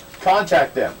to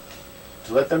contact them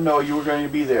to let them know you were going to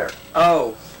be there.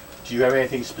 Oh. Do you have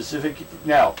anything specific?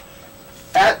 Now,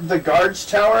 at the guards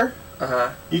tower,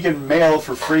 you can mail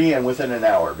for free and within an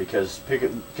hour because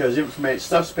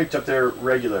stuff's picked up there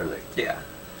regularly. Yeah.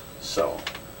 So,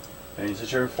 and since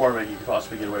you're informant, you can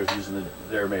possibly get away with using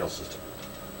their mail system.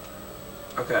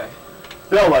 Okay.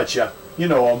 They'll let you. You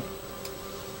know them.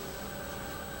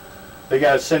 They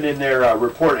got to send in their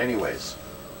report anyways.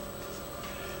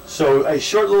 So a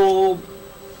short little,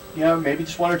 maybe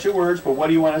just 1 or 2 words, but what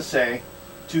do you want to say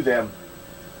to them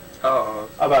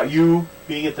about you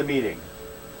being at the meeting?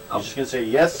 You're just going to say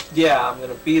yes? Yeah, I'm going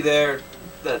to be there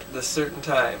at this certain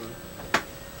time.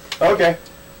 Okay.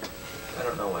 I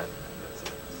don't know when.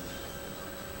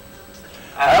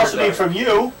 I also need from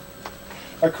you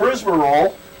a charisma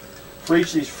roll for each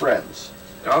of these friends.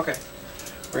 Okay.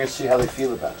 We're going to see how they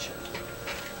feel about you.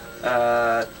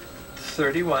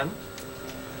 31.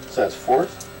 So that's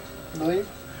 4th, I believe.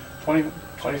 20,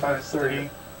 25, 30.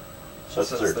 So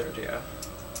that's 30. 30, yeah.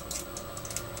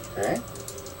 Okay.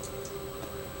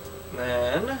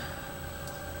 Then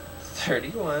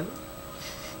 31.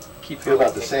 Keep Feel about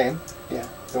going. the same. Yeah.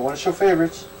 Don't want to show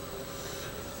favorites.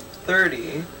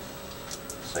 30.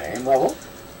 Same level.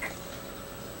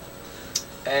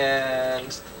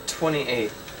 And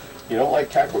 28. You don't like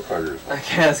Cackle Carters. I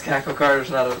guess Cackle Carter's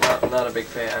not a big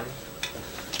fan.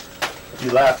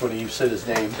 You laughed when you said his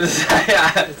name.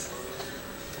 Yeah,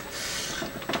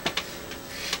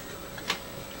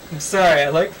 I'm sorry, I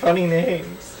like funny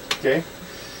names. Okay.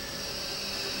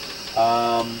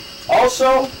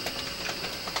 Also,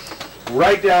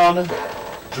 write down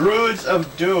Druids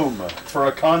of Doom for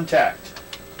a contact.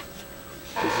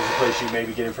 This is a place you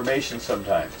maybe get information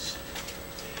sometimes.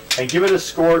 And give it a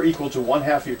score equal to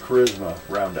 1/2 your charisma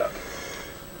roundup.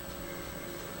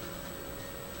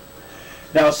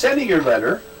 Now, sending your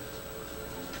letter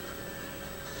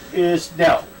is,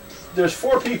 now, there's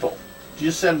 4 people. Do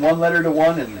you just send 1 letter to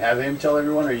one and have him tell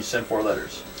everyone, or you send 4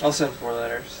 letters? I'll send 4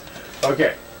 letters.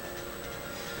 Okay.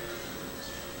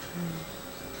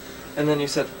 And then you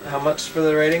said how much for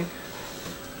the rating?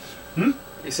 Hmm?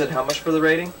 You said how much for the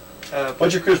rating?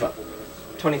 What's your charisma?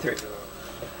 23.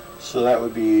 So that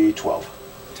would be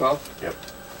 12. 12? Yep.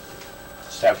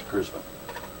 Just half the charisma.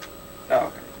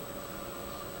 Oh,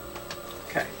 okay.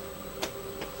 Okay.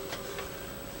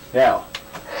 Now,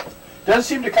 doesn't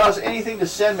seem to cost anything to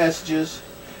send messages.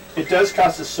 It does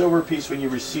cost a silver piece when you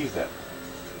receive them.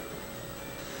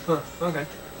 Huh, okay.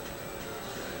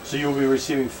 So you will be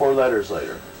receiving 4 letters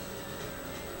later.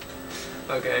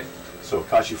 Okay. So it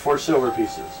costs you 4 silver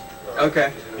pieces.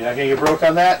 Okay. You're not going to get broke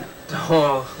on that?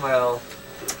 Oh, well,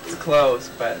 it's close,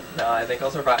 but no, I think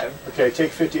I'll survive. Okay,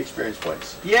 take 50 experience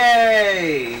points.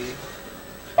 Yay!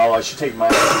 Oh, I should take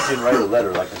mine. I didn't write a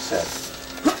letter like I said.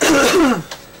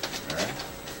 Alright.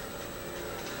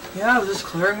 Yeah, I was just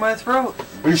clearing my throat.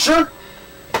 Are you sure?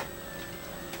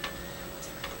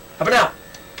 How about now?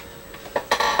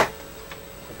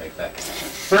 Like that.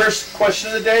 First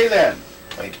question of the day then.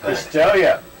 Like that.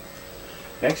 Cristelia.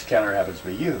 Next counter happens to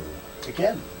be you.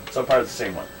 Again. Some part of the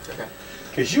same one. Okay.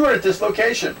 Because you are at this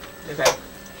location. Okay.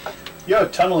 You have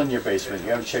a tunnel in your basement you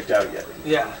haven't checked out yet.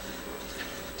 Yeah.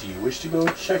 Do you wish to go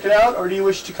check it out, or do you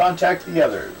wish to contact the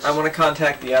others? I want to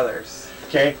contact the others.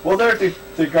 Okay, well they're at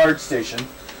the guard station,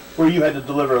 where you had to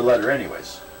deliver a letter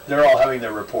anyways. They're all having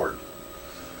their report.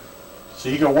 So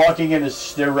you go walking in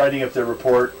as they're writing up their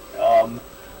report, trying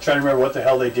to remember what the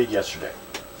hell they did yesterday.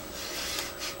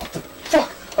 What the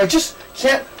fuck? I just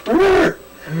can't remember!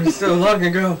 It was so long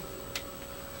ago.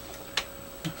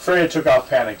 Freya took off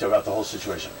panicked about the whole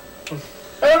situation.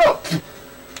 I don't know!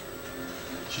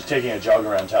 She's taking a jog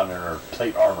around town in her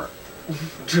plate armor.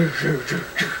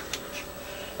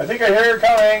 I think I hear her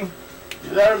coming.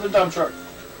 Either that or the dump truck.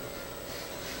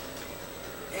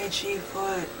 Itchy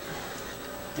foot.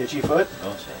 Itchy foot?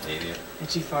 Don't say idiot.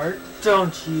 Itchy fart?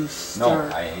 Don't you No,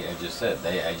 start. I just said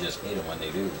I just hate them when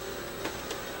they do.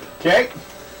 Okay.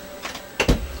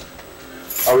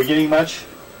 Are we getting much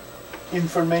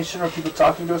information or people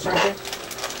talking to us or anything?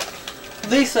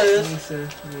 Lisa is. Lisa,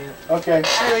 yeah. Okay.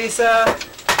 Hey, Lisa!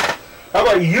 How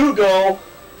about you go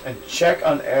and check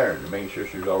on Erin to make sure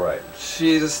she's alright?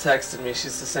 She just texted me.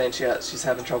 She's just saying she's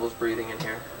having troubles breathing in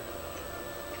here.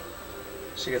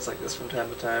 She gets like this from time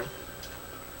to time.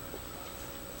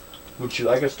 Would you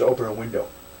like us to open a window?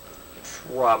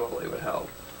 Probably would help.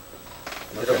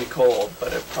 It'll Okay. be cold,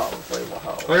 but it probably will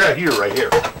help. I got here, right here.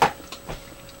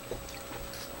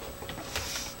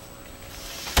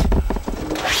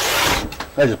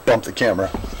 I just bumped the camera.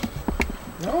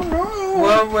 No, no!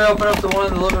 Well, we open up the one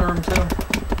in the living room too.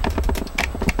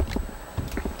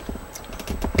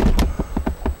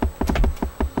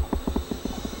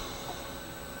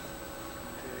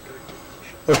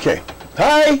 Okay.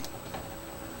 Hi!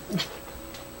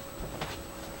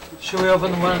 Should we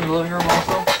open the one in the living room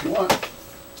also? You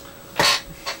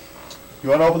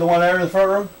want to open the one there in the front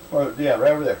room? Or, yeah,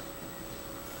 right over there.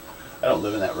 I don't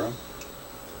live in that room.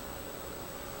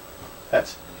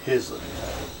 That's his living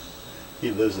room.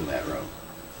 He lives in that room.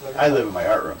 I live in my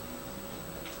art room.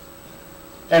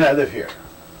 And I live here.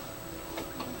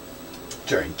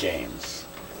 During games.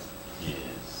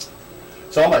 Yes.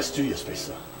 It's all my studio space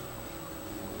though.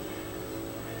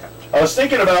 I was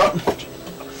thinking about,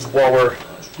 while we're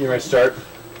getting ready to start,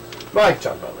 well, I can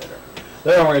talk about it later.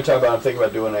 Then we're going to talk about, I'm thinking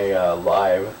about doing a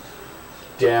live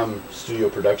damn studio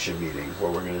production meeting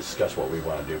where we're going to discuss what we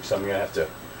want to do. Because I'm going to have to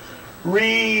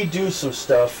redo some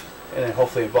stuff and then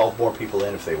hopefully involve more people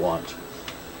in if they want.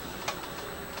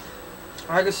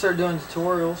 I could start doing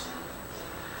tutorials.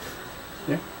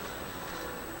 Yeah.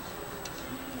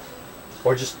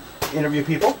 Or just interview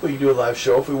people. We can do a live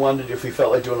show if we wanted to, if we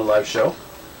felt like doing a live show.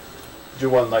 Do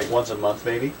one like once a month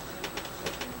maybe.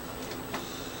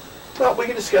 Well, we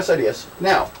can discuss ideas.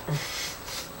 Now.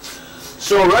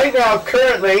 So right now,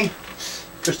 currently,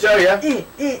 Cristelia,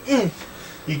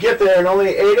 you get there and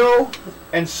only Ado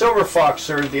and Silver Fox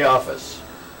are at the office.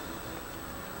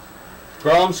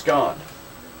 Grom's gone.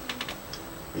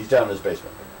 He's down in his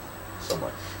basement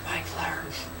somewhere. Mind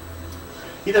flares.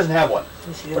 He doesn't have one.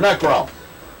 Yes, he We're does. not Grom.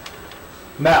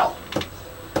 Mal.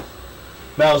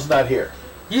 Mal's not here.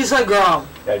 You said Grom.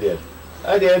 I did.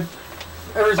 I did.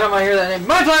 Every time I hear that name,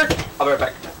 mind flare. I'll be right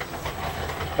back.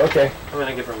 Okay. I'm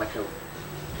gonna give her my coat.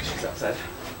 She's outside.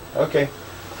 Okay.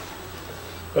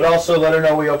 But also let her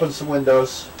know we opened some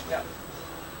windows. Yeah.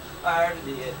 I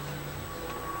already did.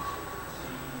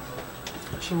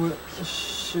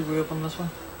 Should we open this one?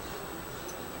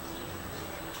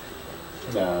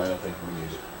 No, I don't think we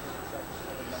need it.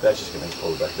 That's just going to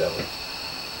pull it back that way.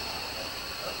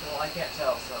 Well, I can't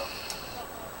tell, so.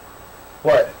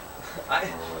 What?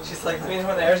 She's like, let me know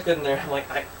when the air's good in there. I'm like,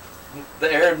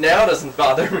 The air now doesn't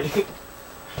bother me.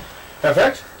 In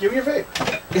fact, give me your vape.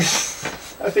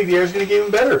 I think the air's gonna get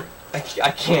even better. I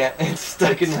can't. It's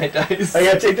stuck in my dice. I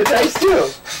gotta take the dice too.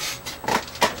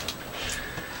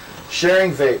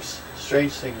 Sharing vapes.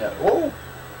 Strange thing that. Whoa!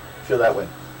 Feel that one.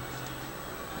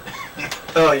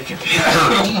 Oh, you can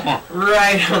feel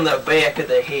right on the back of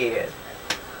the head.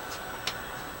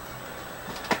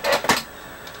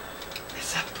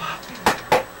 It's a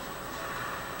popping.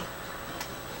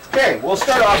 Okay, we'll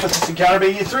start off with this encounter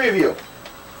being you three of you.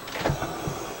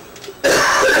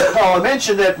 I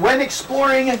mentioned that when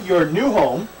exploring your new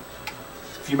home,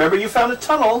 if you remember, you found a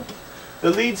tunnel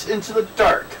that leads into the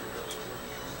dark.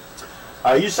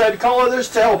 You decided to call others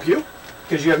to help you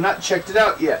because you have not checked it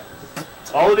out yet.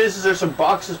 All it is there's some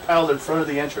boxes piled in front of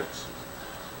the entrance.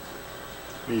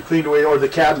 You cleaned away, or the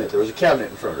cabinet. There was a cabinet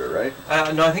in front of it, right?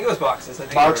 No, I think it was boxes. I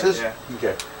think Boxes? Right, yeah.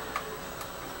 Okay.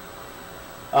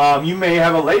 You may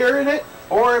have a layer in it,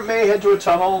 or it may head to a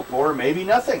tunnel, or maybe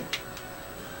nothing.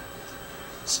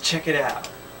 Let's check it out.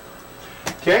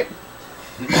 Okay.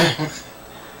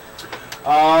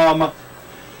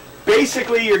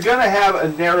 Basically, you're going to have a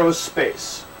narrow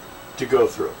space to go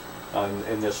through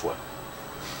in this one.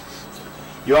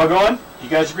 You all going? You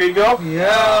guys agree to go?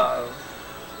 Yeah.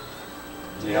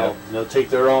 You know, they'll take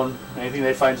their own, anything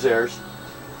they find is theirs.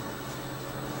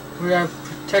 We gotta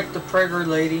protect the Prager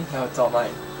lady. No, it's all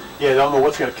mine. Yeah, they don't know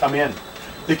what's going to come in.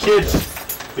 The kid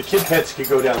pets could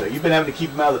go down there. You've been having to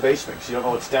keep them out of the basement because you don't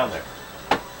know what's down there.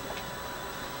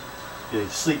 You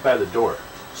sleep by the door.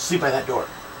 Sleep by that door.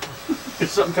 If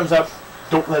something comes up,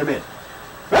 don't let them in.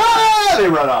 Ah! They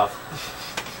run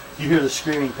off. You hear the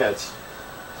screaming pets.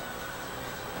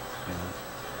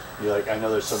 You're like, I know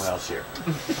there's someone else here.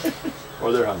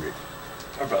 Or they're hungry.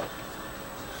 Or both.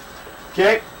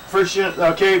 Okay,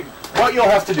 okay, what you'll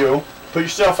have to do, put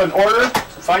yourself in order,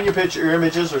 find your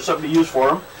images or something to use for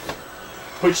them.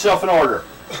 Put yourself in order.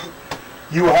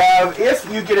 You have,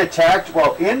 if you get attacked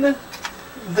while in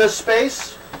the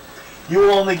space, you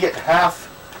will only get half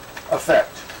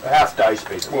effect. Half dice,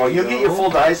 basically. Well, you'll get your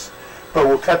full dice, but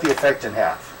we'll cut the effect in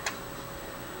half.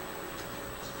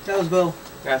 That was Bill.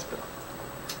 That's Bill.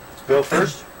 Bill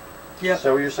first? Yep. Is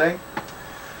that what you're saying?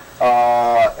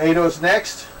 Ado's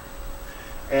next.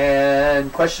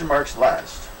 And question mark's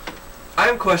last.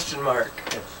 I'm question mark.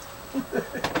 Yes.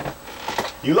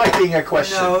 You like being a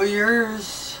question. No,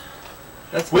 yours.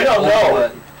 That's We my don't old know.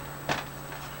 one.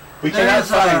 We cannot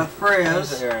find. There's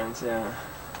Freya's. Aaron's, yeah.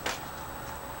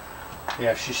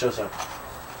 Yeah, she shows up.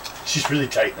 She's really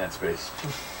tight in that space.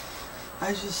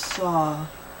 I just saw.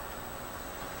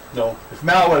 No, if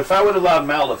I would have allowed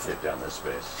Mal to fit down this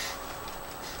space.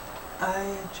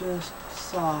 I just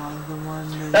saw the one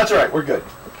that. That's all right. We're good.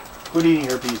 Quit eating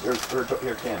her piece,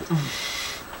 her candy.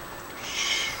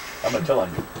 I'm gonna tell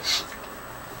on you.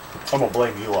 I'm gonna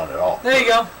blame you on it all. There you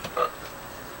go.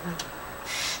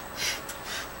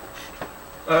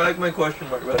 I like my question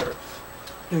mark better.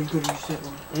 There you go. You said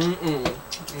one.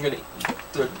 I'm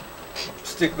gonna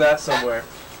stick that somewhere.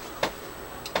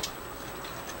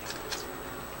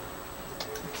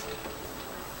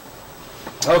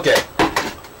 Okay.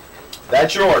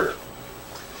 That's your order.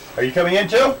 Are you coming in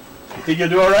too? You think you'll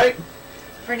do all right?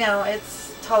 For now,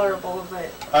 it's tolerable,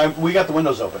 but We got the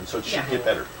windows open, so it should Yeah. get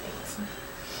better. thanks.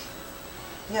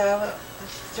 Yeah,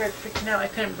 I started freaking out. I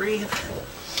couldn't breathe.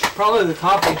 Probably the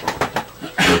coffee.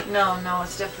 No,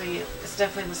 it's definitely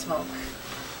the smoke.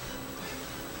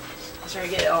 I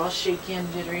started to get all shaky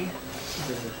and jittery.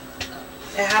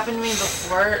 It happened to me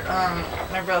before.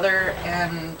 My brother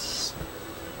and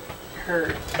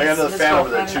her. I got another his fan over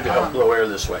there too girlfriend, to help blow air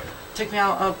this way. took me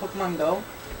out Pokemon Go,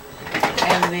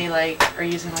 and they like are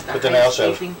using like But that then I ice also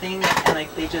have- shaping thing, and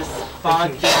like they just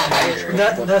fogged the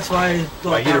entire. That's why I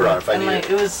don't My heater have on if I And need like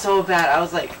it. it was so bad. I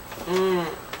was like,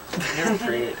 You're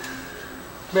great.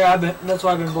 Yeah, that's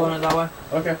why I've been blowing it that way.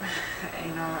 Okay. I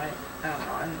don't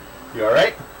know. You all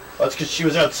right? Well, that's because she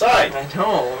was outside. I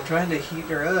know. I'm trying to heat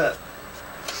her up.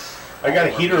 I got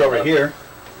a heater over here.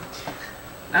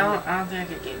 I don't think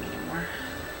I could game anymore.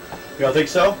 You don't think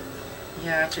so?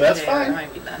 Yeah, after That's today, fine. I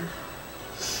might be done.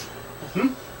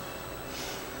 I'm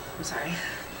sorry.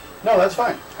 No, that's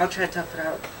fine. I'll try to tough it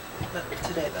out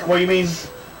today though. What do you mean?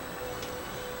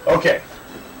 Okay.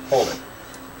 Hold it.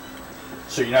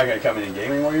 So you're not going to come in and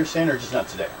game anymore, you're saying, or just not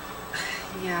today?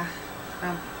 Yeah.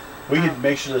 We can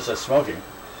make sure there's less smoking.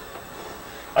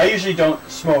 I usually don't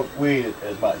smoke weed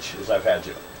as much as I've had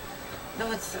to. No,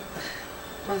 it's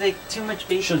like too much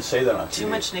You vape. shouldn't say that on TV. Too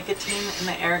much nicotine in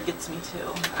the air gets me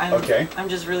too. Okay. I'm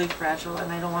just really fragile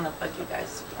and I don't want to bug you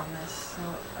guys on this. So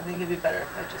I think it'd be better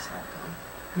if I just don't come.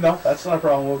 No, that's not a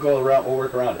problem. We'll go around. We'll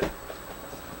work around it.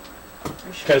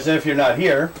 Because then if you're not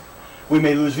here, we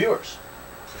may lose viewers.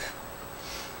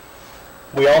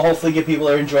 We all hopefully get people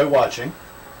that enjoy watching.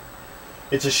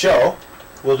 It's a show.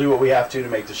 We'll do what we have to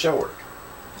make the show work.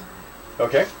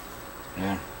 Okay?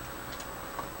 Yeah.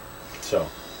 So,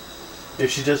 if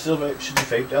she does still should be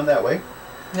fake down that way.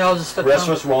 Yeah, I'll just The step rest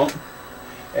down. of us won't.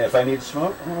 And if I need to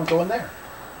smoke, I'll go in there.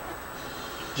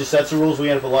 Just that's the rules we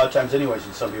end up a lot of times anyways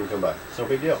when some people come by. It's no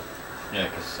big deal. Yeah,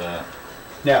 because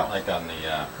Now, like on the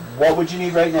what would you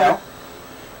need right now?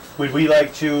 Would we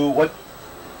like to, what?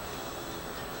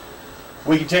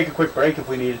 We could take a quick break if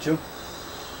we needed to.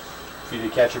 For you to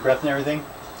catch your breath and everything.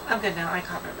 I'm good now. I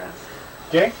caught my breath.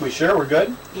 Okay, we sure? We're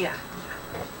good? Yeah.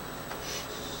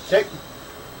 Okay.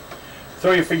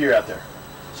 Throw your figure out there.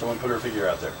 Someone put her figure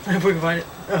out there. If we can find it.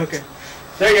 Okay.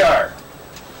 There you are.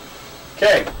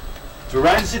 Okay. To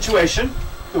remind the situation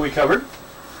that we covered,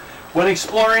 when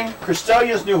exploring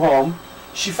Crystalia's new home,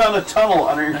 she found a tunnel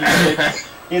underneath it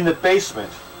in the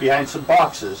basement behind some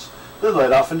boxes that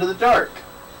led off into the dark.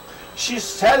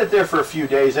 She's had it there for a few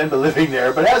days and been living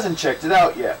there, but hasn't checked it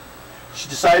out yet. She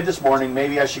decided this morning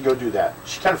maybe I should go do that.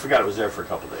 She kind of forgot it was there for a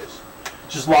couple days.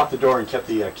 Just locked the door and kept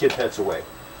the kid pets away.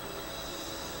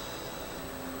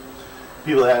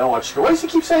 People that don't watch go, why does he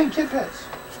keep saying kid pets?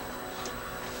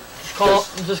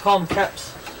 Just call them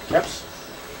caps. Caps?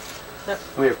 Yep.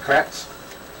 We have crats.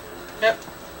 Yep.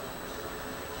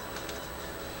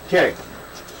 Okay.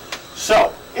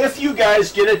 So, if you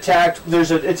guys get attacked,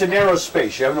 it's a narrow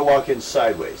space. You're having to walk in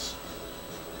sideways.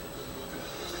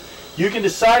 You can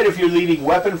decide if you're leading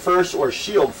weapon first or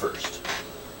shield first.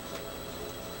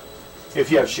 If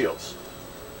you have shields.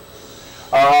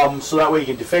 So that way you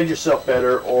can defend yourself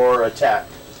better or attack.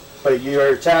 But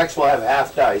your attacks will have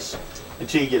half dice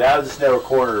until you get out of this narrow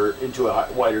corner into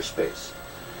a wider space.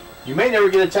 You may never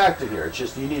get attacked in here. It's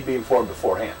just you need to be informed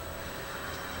beforehand.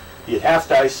 You get half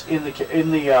dice in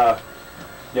the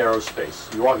narrow space.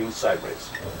 You're walking sideways.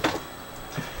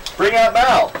 Bring out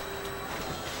Mal.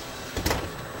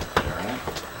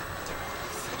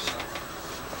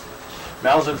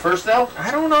 Mal's in first now?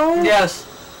 I don't know. Yes.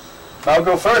 Mal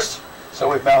go first. So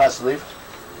wait, Mal has to leave.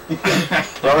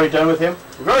 We're already done with him?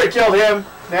 We've already killed him.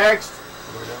 Next.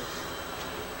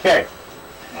 Okay.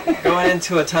 Going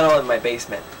into a tunnel in my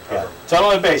basement. Yeah.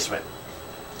 Tunnel and basement.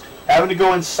 Having to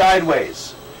go in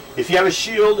sideways. If you have a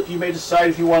shield, you may decide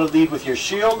if you want to lead with your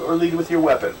shield or lead with your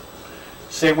weapon.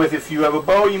 Same with if you have a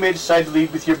bow, you may decide to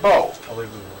lead with your bow. I'll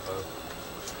leave with my bow.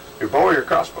 Your bow or your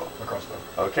crossbow? My crossbow.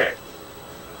 Okay.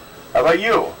 How about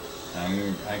you?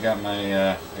 I got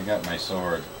my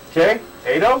sword. Okay.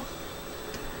 Ado?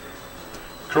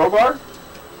 Crowbar?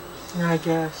 I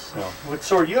guess. No. What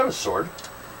sword? You have a sword.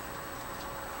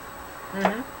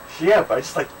 Mm-hmm. Yeah, but I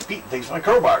just like beating things with my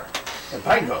crowbar and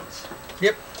pine cones.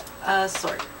 Yep.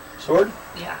 Sword. Sword?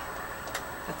 Yeah.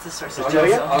 That's the sword. Just tell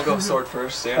you? I'll go sword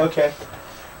first, yeah. Okay.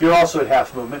 You're also at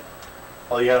half movement.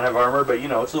 Well, you don't have armor, but you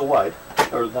know, it's a little wide.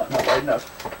 Or not wide enough.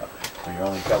 You're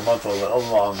only got a month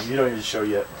long. You don't even show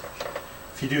yet.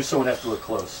 If you do, someone has to look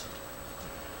close.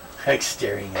 Like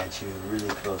staring at you really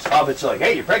close. Hobbits are like,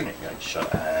 hey, you're pregnant. You're like,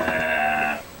 shut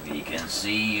up. We can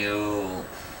see you.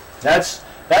 That's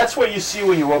what you see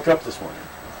when you woke up this morning.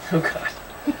 Oh god.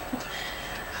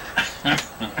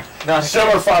 Not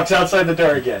Silver Fox outside the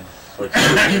door again.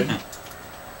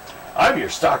 I'm your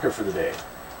stalker for the day.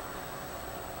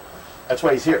 That's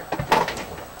why he's here.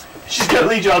 She's gonna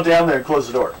lead you all down there and close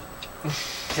the door.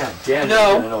 God damn it,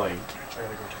 No. that's annoying. I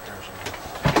gotta go take care of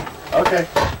something. Okay.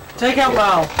 Take out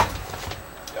Mal.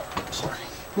 I'm sorry.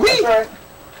 Whee! That's all right.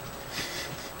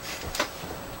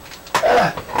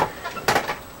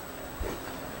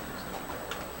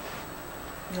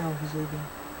 No, he's leaving.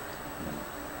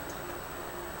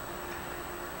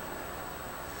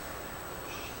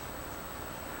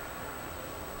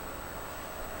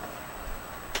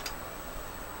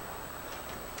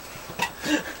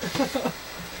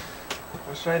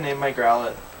 What should I name my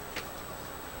growlet?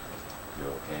 You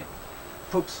okay?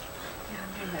 Poops. Yeah,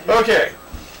 I'm doing better. Okay.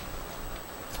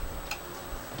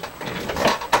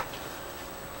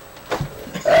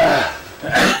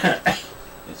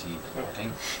 Is he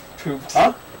voting? Pooped.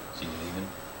 Huh? Is he leaving?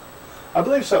 I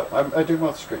believe so. I took him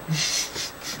off the screen.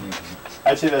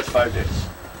 I'd say that's 5 days.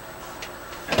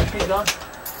 He's gone.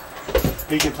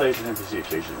 He can play as an NPC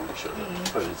occasionally when he shows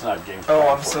up, but it's not game. Oh,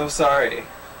 I'm for so him. sorry.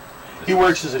 He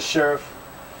works as a sheriff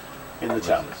in the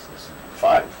town. What is this?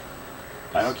 5.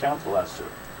 I don't count the last 2.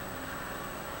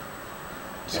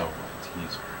 So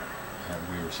he's.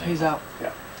 We were saying. He's out.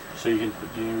 Yeah. So you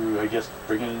can, I guess,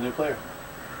 bring in a new player.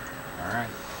 All right.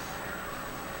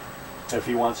 If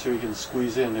he wants to, he can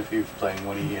squeeze in if he's playing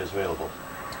when he is available.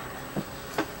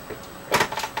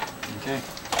 Okay.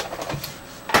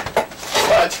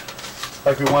 But,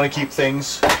 like, we want to keep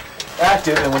things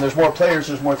active, and when there's more players,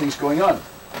 there's more things going on.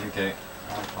 Okay.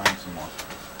 I'll find some more.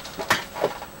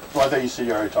 Well, I thought you said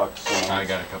you already talked to someone. I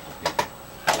got a couple people.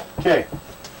 Okay.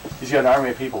 He's got an army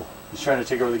of people. He's trying to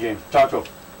take over the game. Talk to him.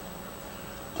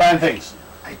 Plan things.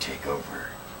 I take over.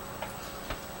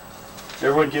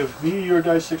 Everyone give me your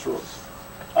dice 6 rolls.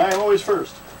 I am always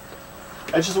first.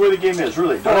 That's just the way the game is,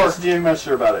 really. Don't ask the game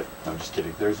master about it. No, I'm just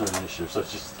kidding. There's no initiative, so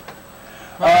it's just...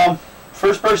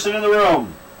 first person in the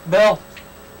room. Bill.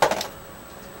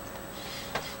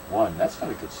 1. That's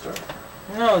not a good start.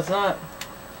 No, it's not.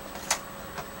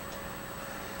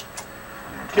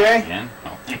 Okay. Again?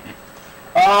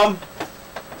 Oh.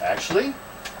 Actually,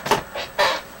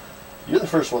 you're the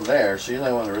first one there, so you're the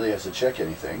only one that really has to check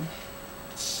anything.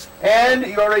 And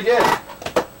you already did.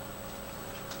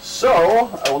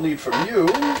 So, I will need from you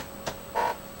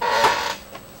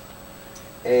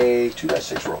a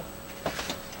 2d6 roll.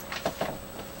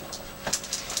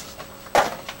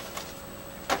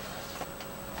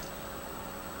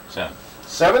 Seven.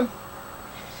 7?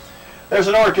 There's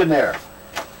an orc in there.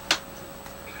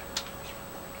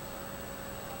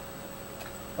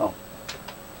 Oh.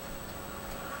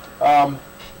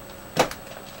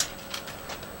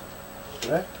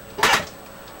 Did I?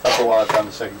 Thought for a while I found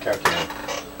the second calculator.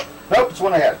 Nope, it's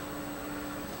one I had.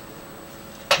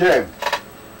 Okay.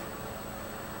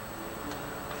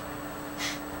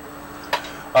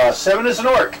 7 is an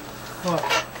orc.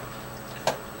 What?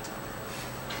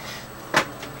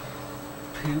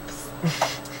 Poops.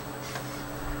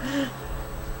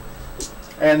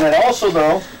 And then also,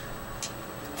 though,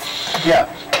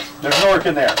 yeah, there's an orc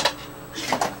in there.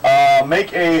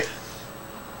 Make a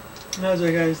That was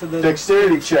the guy who said that.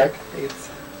 dexterity check It's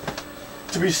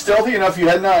to be stealthy enough you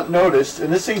had not noticed.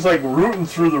 And this thing's like rooting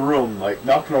through the room, like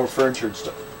knocking over furniture and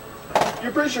stuff.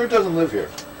 You're pretty sure it doesn't live here.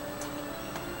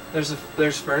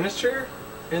 There's furniture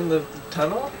in the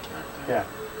tunnel? Yeah.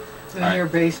 in your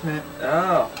basement.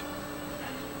 Oh.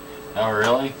 Oh,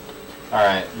 really?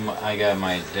 Alright, I got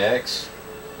my dex,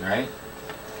 right?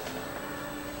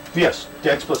 Yes,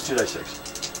 dex plus 2d6.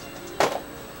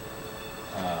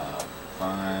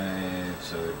 5,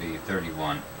 so it'd be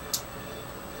 31.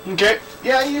 Okay.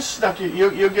 Yeah, you snuck it.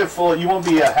 You'll get full. You won't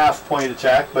be a half point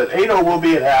attack, but Ado will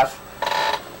be at half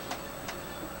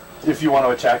if you want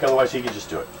to attack. Otherwise, he can just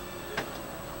do it.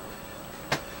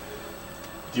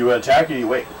 Do you attack or do you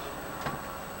wait?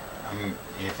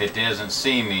 If it doesn't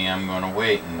see me, I'm going to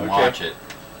wait and Okay. watch it.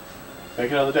 Make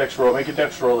another dex roll. Make a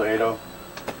dex roll, Ado.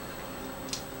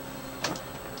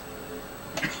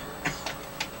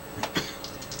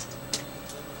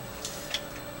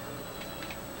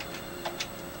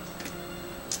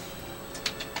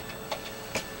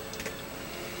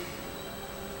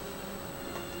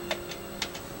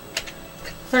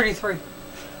 $33.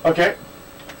 Okay.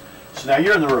 So now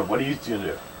you're in the room. What are you going to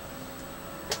do?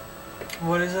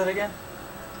 What is it again?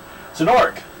 It's an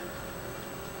orc.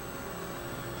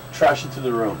 Trash into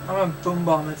the room. I'm gonna boom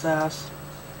bomb its ass.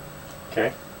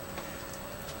 Okay.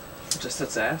 Just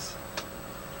its ass?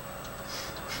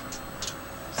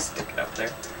 Stick it up there.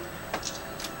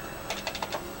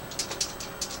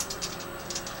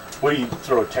 What do you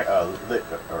throw?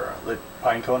 Lit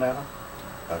pine cone at him?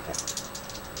 Okay.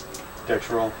 Dex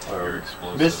roll You're or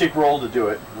explosive. mystic roll to do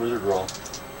it. Wizard roll.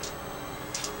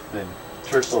 Then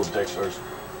first little dex roll.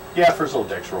 Yeah, first little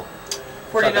dex roll. It's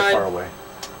not that 49 far away.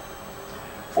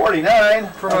 49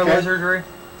 for my okay. wizardry.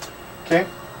 Okay.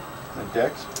 And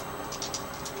dex.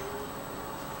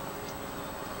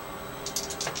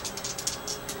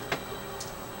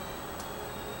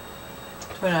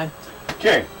 $29.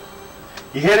 Okay.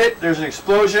 You hit it. There's an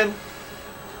explosion.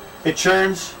 It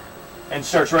churns and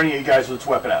starts running at you guys with its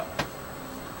weapon out.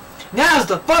 Now's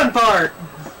the fun part!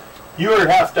 You are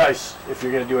half dice if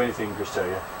you're going to do anything,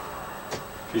 Cristelia.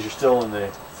 Because you're still in the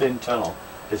thin tunnel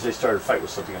as they started to fight with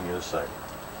something on the other side.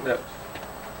 No.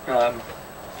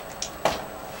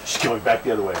 She's going back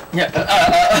the other way. Yeah.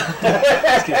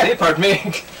 Excuse me, pardon me.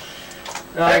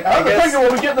 No, How the fuck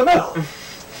will we get in the middle?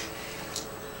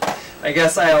 I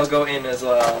guess I'll go in as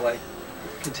well. Like,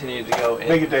 continue to go in.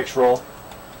 Make a dex roll.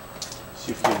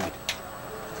 See if you can.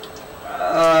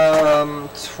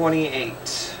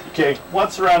 28. Okay,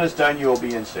 once the round is done, you will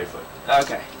be in safely.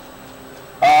 Okay.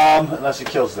 Unless it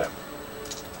kills them.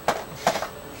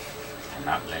 I'm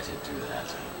not let it do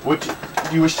that.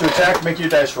 Do you wish to attack? Make your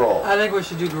dice roll. I think we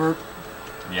should do group.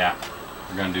 Yeah,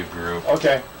 we're going to do group.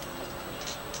 Okay.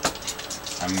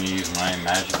 I'm going to use my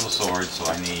magical sword, so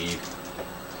I need...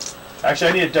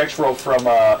 Actually, I need a dex roll from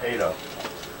Ado.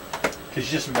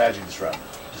 Because you just imagine this round.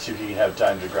 To see if you can have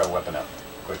time to grab a weapon out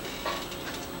quickly.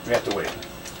 We have to wait.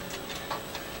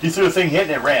 He threw the thing, hit,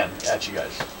 and it ran at you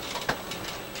guys.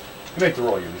 You make the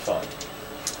roll, you'll be fine.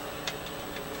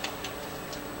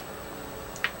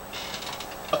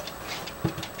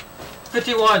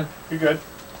 $51. You're good.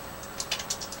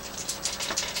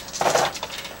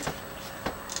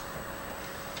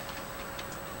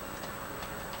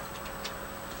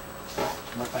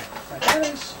 My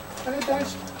dice. I had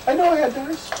dice. I know I had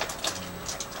dice.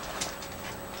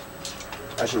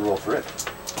 I should roll for it.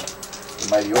 The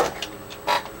mighty orc.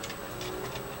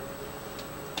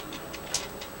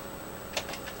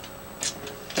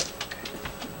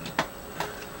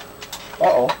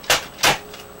 Uh-oh.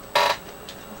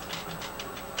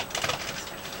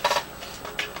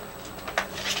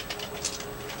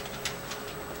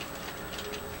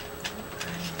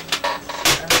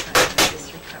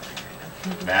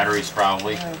 Batteries,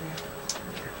 probably.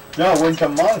 No, it wouldn't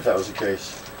come on if that was the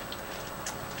case.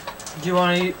 Do you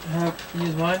want to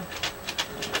use mine?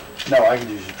 No, I can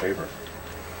use your paper.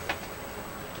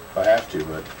 If I have to,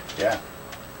 but yeah.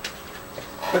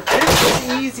 But this is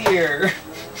easier.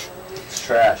 It's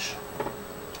trash.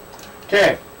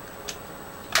 Okay.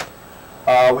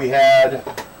 We had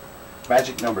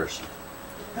magic numbers.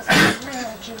 5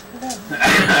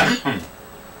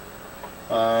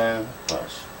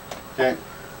 plus. Okay.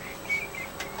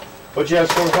 What'd you have,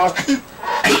 Silver Fox?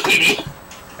 80.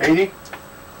 80?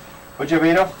 What'd you have,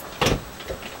 Eno?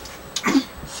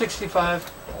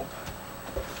 65.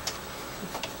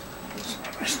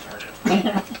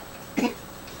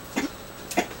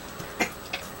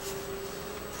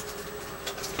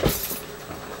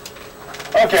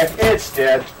 Okay, it's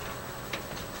dead.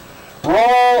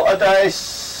 Roll a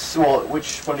dice. Well,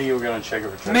 which one of you are going to check it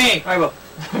for treasure? Me! I will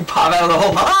pop out of the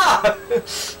hole. Ah!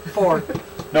 4.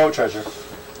 No treasure.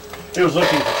 He was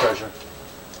looking for treasure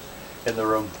in the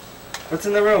room. What's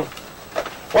in the room?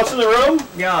 What's in the room?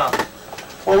 Yeah.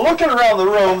 Well, looking around the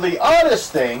room, the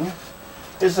oddest thing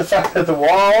is the fact that the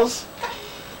walls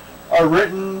are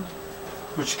written,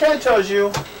 which kind of tells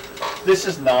you this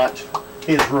is not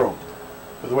his room,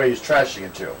 with the way he's trashing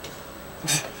it too.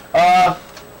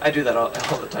 I do that all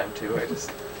the time too. I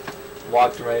just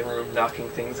walk through my room knocking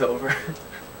things over.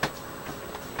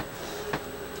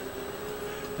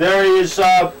 There is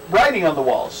writing on the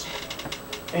walls,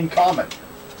 in common.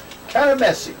 Kind of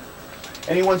messy.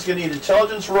 Anyone's going to need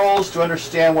intelligence rolls to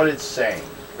understand what it's saying.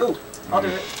 Ooh, I'll do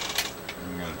it.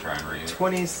 I'm going to try and read it.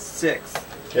 26.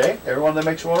 Okay, everyone that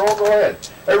makes one roll, go ahead.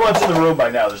 Everyone's in the room by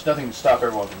now. There's nothing to stop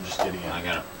everyone from just getting in. I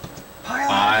got a Pile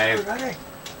 5. everybody.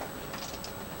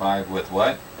 5 with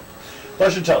what?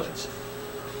 Plus intelligence.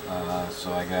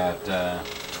 So I got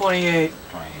 28.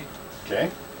 28. Okay,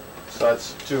 so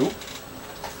that's 2.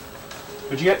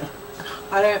 What'd you get?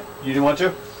 I didn't. You didn't want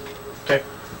to? Okay.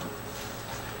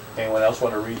 Anyone else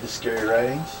want to read the scary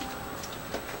writings?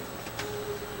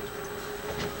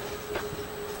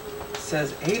 It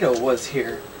says Ada was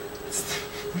here. It's the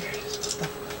weirdest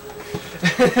stuff.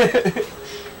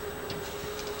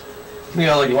 We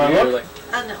all You wanna look?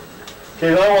 like, No. Okay,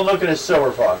 the only one looking is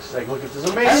Silver Fox. Take a look at this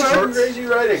amazing, I looked. crazy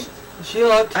writing. She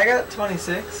looked. I got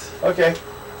 26. Okay.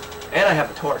 And I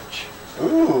have a torch.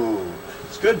 Ooh,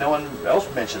 it's good. No one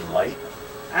else mentioned light.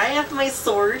 I have my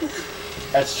sword.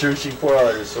 That's true. She can pour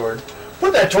out her sword.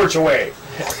 Put that torch away.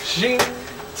 Shing.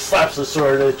 Slaps the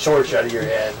sword and the torch out of your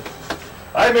hand.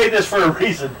 I made this for a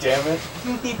reason, damn it.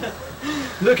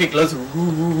 Look, it glows.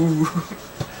 Ooh.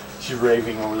 She's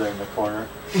raving over there in the corner.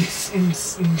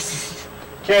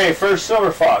 Okay, first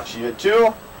Silver Fox, you had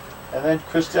 2, and then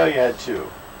Christelle, you had 2.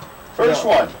 First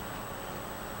one.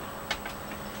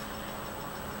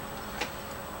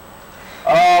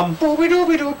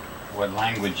 What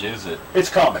language is it? It's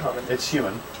common. Common. It's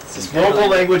human. It's It's human local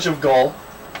language. language of Gull.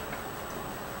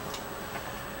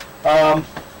 Trying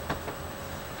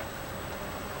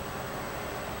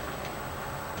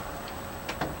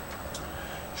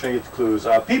to get the clues.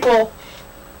 People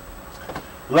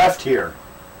left here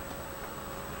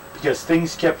because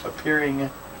things kept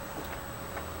appearing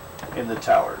in the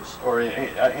towers or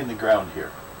in the ground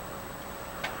here.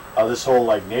 This whole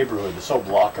neighborhood, this whole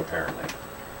block apparently.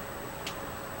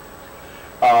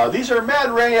 These are mad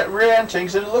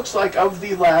rantings, and it looks like of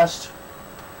the last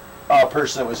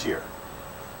person that was here.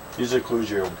 These are clues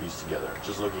you're able to piece together,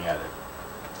 just looking at it.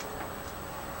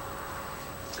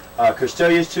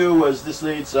 Christelia's too was this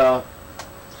lady's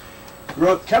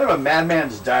wrote kind of a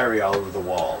madman's diary all over the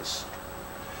walls.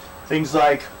 Things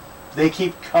like, they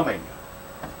keep coming.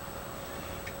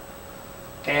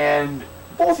 And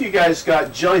both of you guys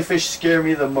got jellyfish scare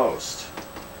me the most.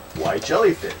 Why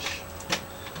jellyfish?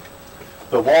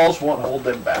 The walls won't hold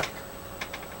them back.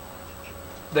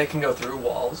 They can go through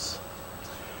walls.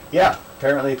 Yeah,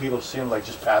 apparently people see them like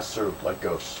just pass through like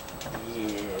ghosts.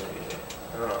 Yeah.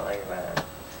 I don't like that.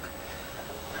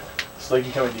 It's like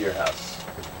you come into your house.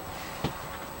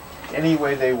 Any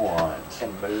way they want.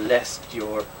 And molest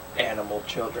your animal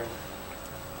children.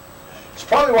 It's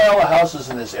probably why all the houses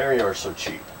in this area are so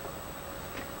cheap.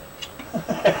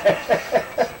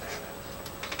 I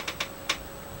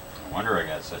wonder I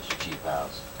got such a cheap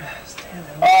house.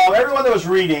 Everyone that was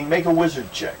reading, make a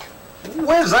wizard check.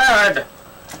 Wizard!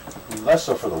 Less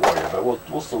so for the warrior, but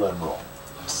we'll still let him roll.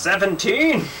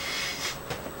 17!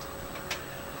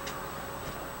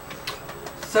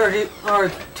 30 or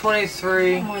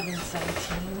 23. More than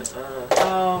 17.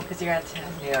 Oh, because you're at 10.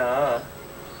 Yeah.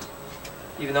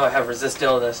 Even though I have resist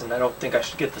illness and I don't think I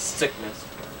should get the sickness.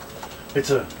 It's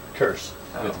a curse.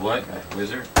 With what?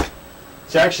 Wizard?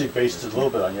 It's actually based a little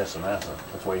bit on Yesamasa.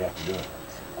 That's why you have to do it.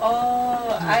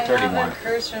 Oh, I 31. have a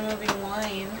curse removing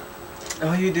wine.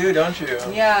 Oh, you do, don't you?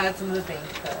 Yeah, it's in the bank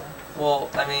though. Well,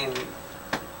 I mean,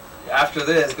 after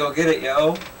this, go get it,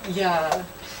 yo. Yeah.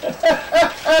 Don't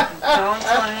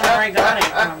tell him where I got it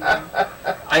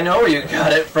from. I know where you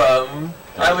got it from.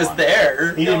 I was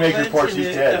there. He didn't make Don't reports, he's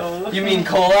mention it, dead. though. You mean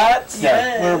Colat's?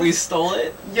 Yes. Where we stole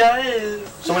it? Yes.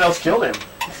 Someone else killed him.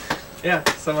 Yeah,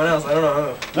 someone else. I don't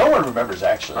know who. No one remembers,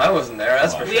 actually. I wasn't there,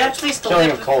 that's for We sure. actually stole Killing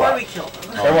it a before Kolat. we killed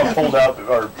him. Everyone pulled out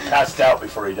or passed out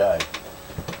before he died.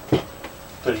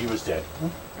 But he was dead.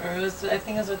 Or it was, I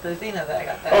think it was with Athena that I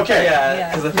got that. Okay. Yeah,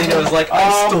 because I think it was like,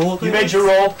 I stole You this. made your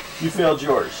roll, you failed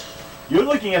yours. You're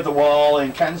looking at the wall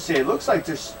and kind of say, it looks like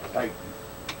there's, like...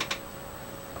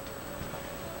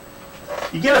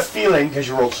 You get a feeling, because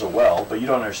you rolled so well, but you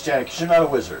don't understand it, because you're not a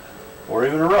wizard. Or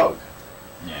even a rogue.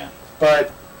 Yeah.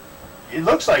 But it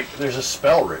looks like there's a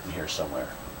spell written here somewhere.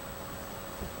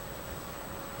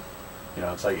 You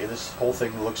know, it's like this whole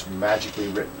thing looks magically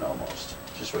written almost.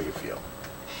 Just what you feel.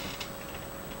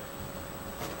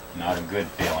 Not a good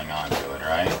feeling onto it,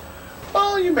 right?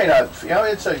 Well, you may not. You know,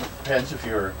 it depends if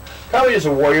you're. Probably as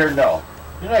a warrior, no.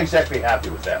 You're not exactly happy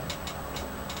with that.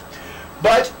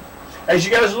 But as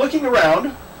you guys are looking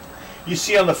around, you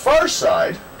see on the far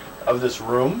side of this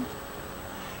room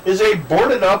is a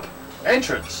boarded up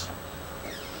entrance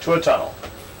to a tunnel.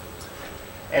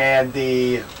 And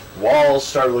the walls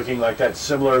start looking like that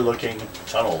similar looking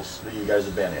tunnels that you guys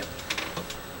have been in.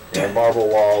 You know, marble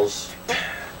walls.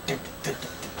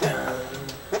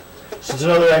 So it's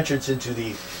another entrance into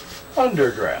the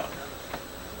underground.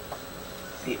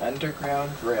 The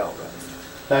Underground Railroad.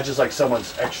 Not just like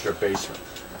someone's extra basement.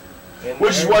 In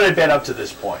Which is there, what it had been up to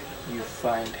this point. you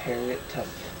find Harriet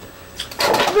Tubman.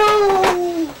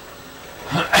 No!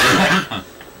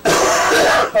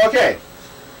 Okay.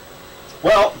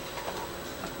 Well,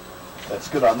 that's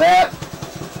good on that.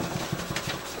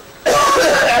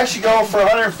 Actually go for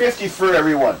 150 for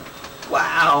everyone.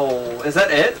 Wow. Is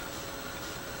that it?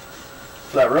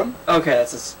 For that room? Okay,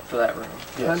 that's just for that room.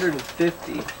 Yes.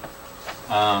 150.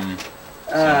 Um,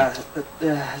 Well,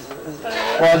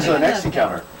 it's the next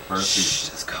encounter. first we Shh,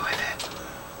 just go with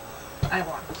it. I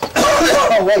want.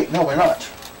 Oh, wait, no, we're not.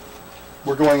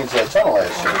 We're going into that tunnel, I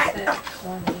assume. What is it?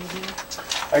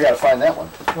 180. I gotta find that one.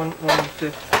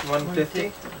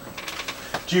 150?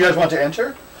 Do you guys want to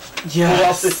enter? Who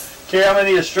else is- Okay, I'm gonna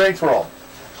need a strength roll.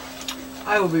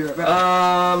 I will be right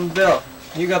back. Bill,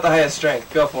 you got the highest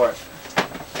strength. Go for it.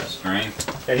 strength.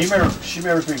 Yeah, she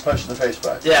remembers being punched in the face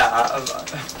by it. Yeah,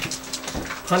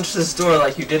 punch this door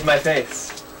like you did my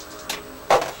face.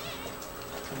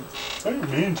 I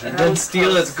didn't mean to. And then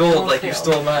steal its gold like you Don't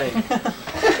stole mine. So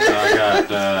I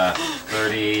got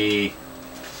 30.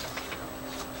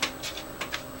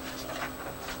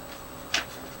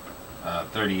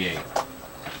 38.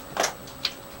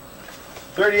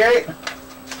 38.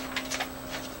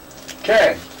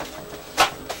 Okay.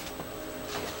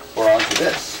 We're on to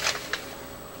this.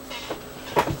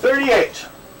 38.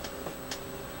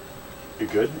 You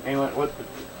good? Anyone? What?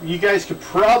 You guys could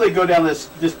probably go down this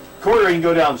corridor. You can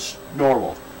go down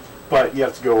normal, but you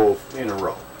have to go in a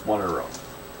row, one in a row.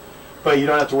 But you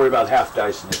don't have to worry about half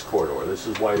dice in this corridor. This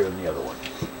is wider than the other one.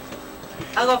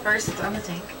 I'll go first. I'm the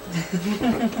tank.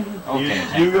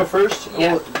 Okay. You go first.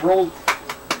 Yeah. Roll.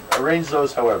 Arrange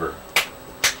those, however.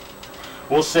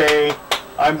 We'll say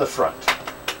I'm the front.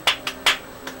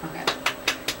 Okay.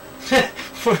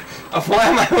 Why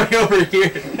am I way over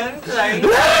here? I'm sorry.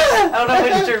 I don't know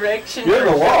which direction You're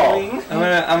the wall. going. I'm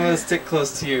gonna stick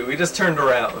close to you. We just turned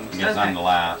around. I guess I'm the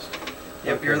last.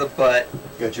 Yep, you're the butt.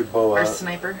 Got your bow Our out.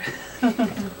 sniper.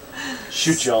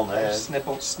 Shoot you all in the head.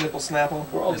 Snipple, snapple.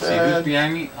 We're all Let's see who's dead.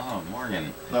 behind me. Oh,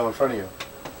 Morgan. No, in front of you.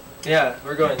 Yeah,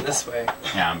 we're going this way.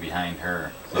 Yeah, I'm behind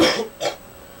her. So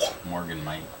Morgan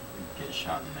might get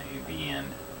shot in the end.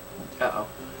 Uh-oh.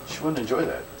 She wouldn't enjoy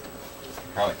that.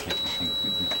 Probably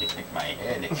kick my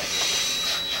head in.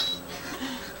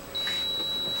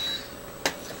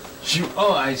 Shoot.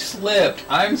 Oh, I slipped.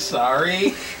 I'm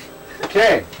sorry.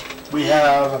 Okay, we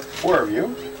have 4 of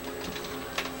you.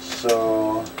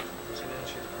 So,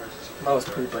 I was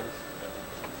pooping.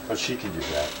 but she can do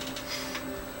that.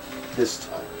 This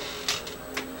time.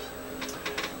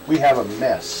 We have a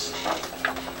mess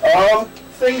of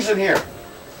things in here.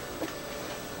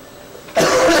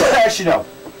 Actually, no.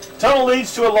 Tunnel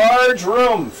leads to a large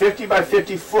room, 50 by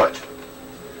 50 foot,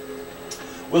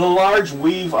 with a large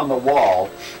weave on the wall,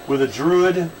 with a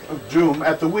druid of doom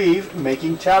at the weave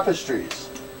making tapestries.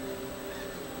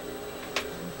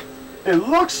 It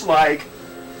looks like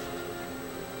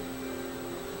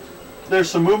there's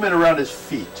some movement around his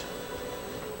feet.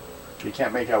 You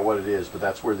can't make out what it is, but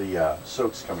that's where the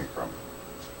soak's coming from.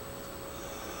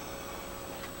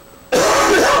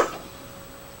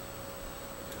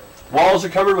 Walls are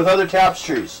covered with other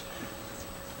tapestries.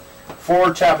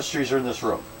 4 tapestries are in this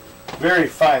room. Very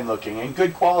fine looking and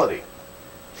good quality.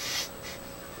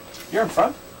 You're in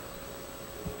front?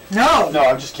 No! No,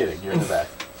 I'm just kidding. You're in the back.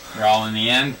 You're all in the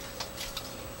end.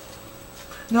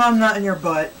 No, I'm not in your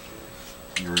butt.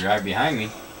 You're right behind me.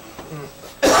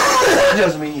 It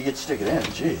doesn't mean you get to stick it in.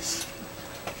 Jeez.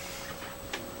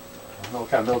 I don't know what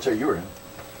kind of military you were in.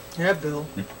 Yeah, Bill.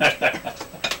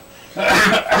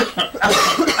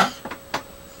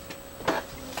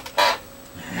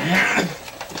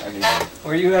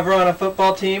 Were you ever on a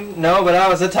football team? No, but I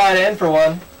was a tight end for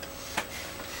one.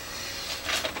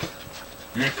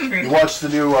 You watched the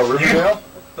new Riverdale?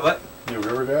 The what? New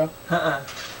Riverdale?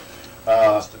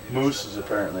 Uh-uh. Moose is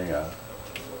apparently a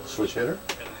switch hitter.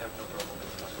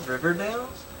 Riverdale?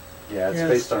 Yeah, it's Yes.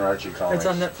 based on Archie comics. It's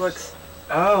on Netflix.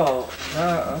 Oh,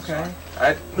 okay.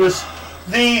 The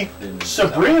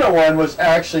Sabrina one was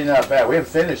actually not bad. We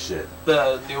haven't finished it.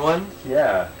 The new one?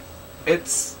 Yeah,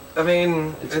 It's, I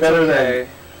mean, It's better than- okay.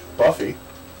 Buffy.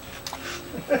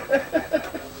 I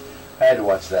had to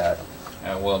watch that.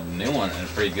 Well, the new one, and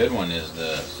a pretty good one, is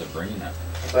the Sabrina.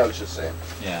 I was just saying.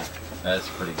 Yeah, that's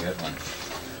a pretty good one.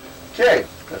 Okay,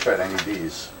 that's right. I need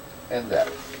these and that.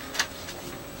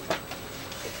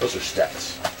 Those are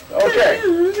stats. Okay.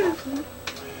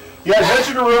 You guys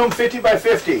entered a room 50 by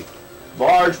 50.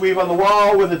 Large weave on the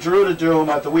wall with a druid of doom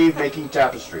at the weave making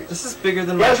tapestries. This is bigger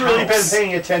than He my hasn't really been house.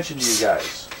 paying attention to you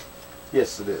guys.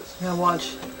 Yes, it is. Yeah,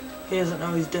 watch. He doesn't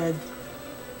know he's dead.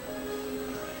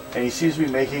 And he seems to be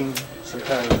making some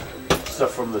kind of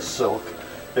stuff from the silk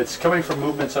that's coming from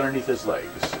movements underneath his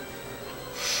legs.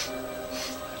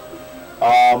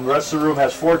 The rest of the room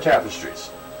has 4 tapestries.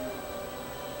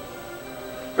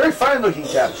 Very fine looking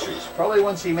tapestries. Probably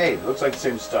ones he made. Looks like the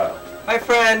same style. My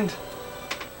friend!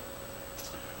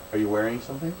 Are you wearing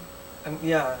something?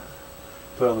 Yeah.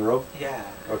 Put on the robe? Yeah.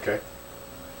 Okay.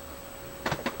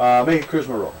 Make a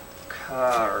charisma roll.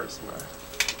 Charisma.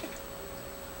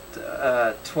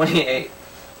 28.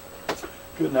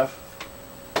 Good enough.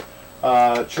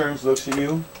 Churns looks at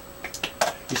you.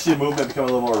 You see the movement become a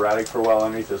little more erratic for a while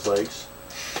underneath his legs.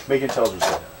 Make an intelligence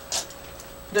roll.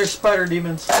 They're spider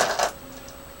demons.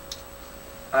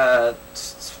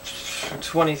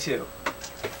 22.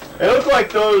 They look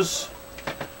like those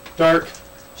dark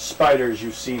spiders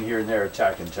you've seen here and there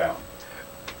attacking town.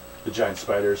 The giant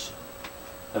spiders.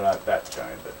 They're not that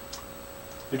giant, but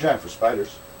they're giant for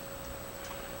spiders.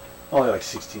 Only like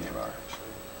 16 of them are, actually.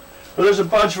 But there's a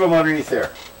bunch of them underneath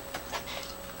there.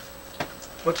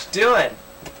 What you doing?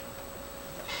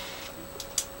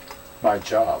 My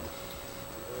job.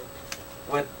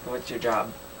 What's your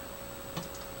job?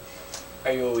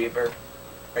 Are you a weaver?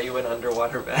 Are you an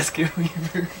underwater basket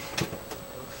weaver?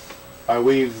 I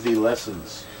weave the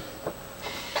lessons.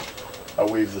 I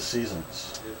weave the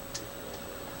seasons.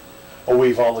 I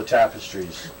weave all the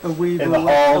tapestries A weave in the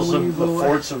away, halls a of weave the away.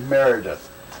 forts of Meredith.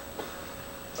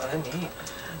 Neat.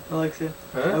 Alexia.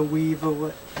 Huh? A weave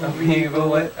away. A weave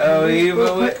away, a weave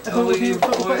away, a weave away, a weave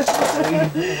away.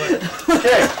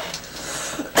 Okay.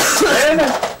 Then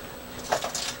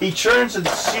he turns and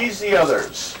sees the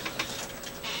others.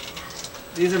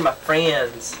 These are my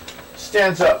friends.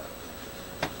 Stands up.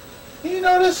 You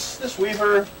notice this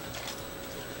weaver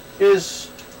is...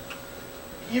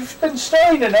 You've been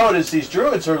starting to notice these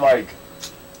druids are like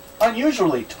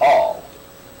unusually tall.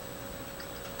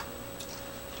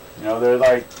 You know, they're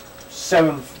like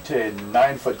 7 to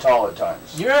 9 foot tall at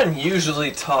times. You're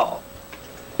unusually tall.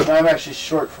 And I'm actually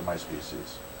short for my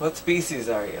species. What species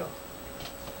are you?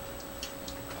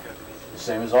 The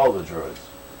same as all the druids.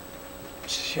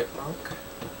 Chipmunk?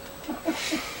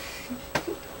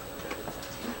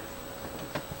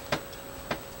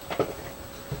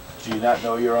 Do Do you not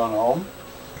know your own home?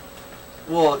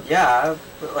 Well, yeah,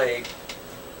 but like,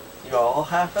 you all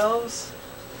half elves?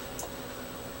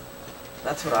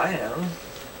 That's what I am.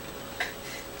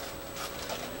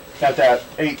 Got that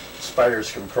 8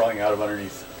 spiders come crawling out of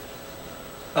underneath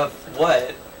Of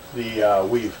what? the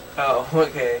weave. Oh,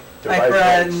 okay. They're Hi, spiders.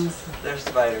 friends. They're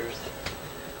spiders.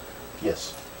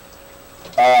 Yes.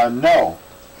 No.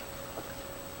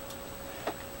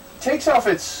 Takes off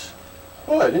its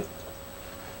hood,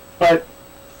 but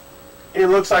it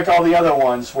looks like all the other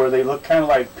ones where they look kind of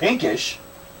like pinkish.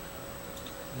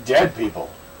 Dead people.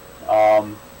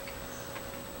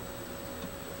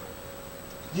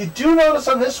 You do notice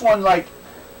on this one, like,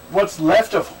 what's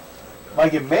left of,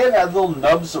 like it may have had little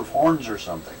nubs of horns or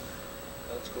something.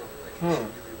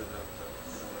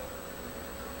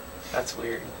 That's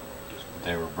weird.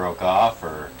 They were broke off,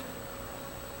 or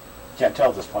Can't tell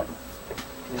at this point.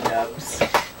 Nubs.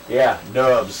 Yeah,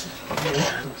 nubs.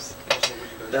 Nubs.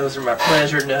 Those are my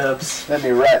pleasure nubs. Let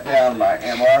me write down my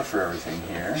MR for everything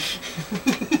here.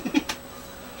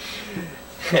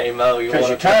 Hey Mo, you 'Cause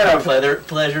want you to kind of-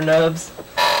 pleasure nubs?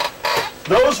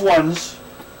 Those ones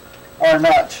are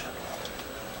not.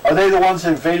 Are they the ones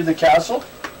that invaded the castle?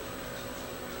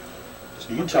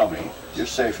 You can tell me. You're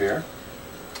safe here.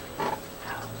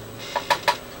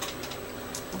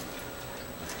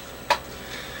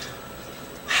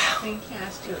 I can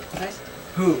ask you a question.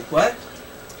 Who? What?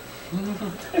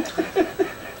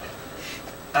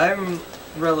 I'm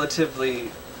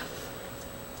relatively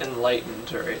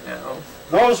enlightened right now.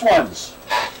 Those ones.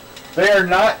 They are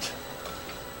not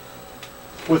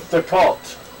with the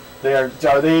cult. They are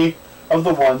they of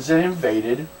the ones that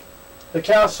invaded the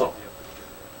castle.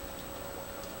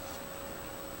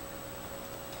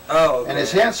 Oh, okay. And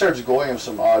his hand starts glowing with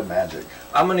some odd magic.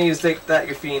 I'm gonna use Take That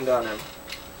Your Fiend on him.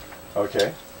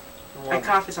 Okay. I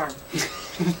cough his arm.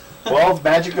 Well,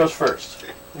 magic goes first.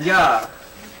 Yeah.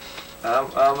 I'm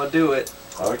gonna do it.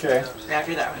 Okay.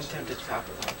 After that, I'm tempted to cough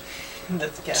his arm.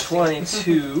 That's a guess.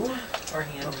 22 Or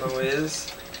hand. on the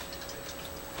whiz.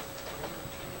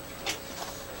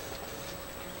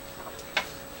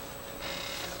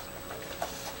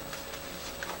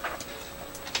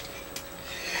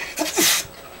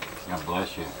 God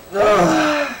bless you.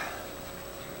 Ugh.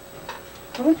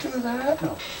 Don't do that.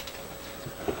 No.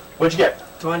 What'd you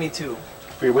get? 22.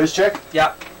 For your whiz check?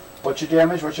 Yeah. What's your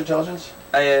damage? What's your intelligence?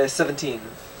 17.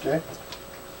 Okay.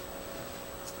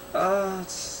 I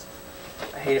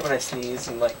hate it when I sneeze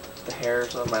and like the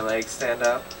hairs on my legs stand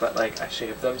up, but like I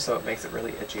shave them so it makes it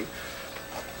really itchy.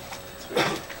 It's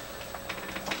weird.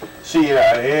 See,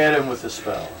 yeah, I hit him with the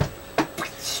spell.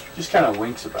 Just kind of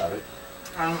winks about it.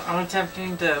 I'm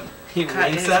attempting to He cut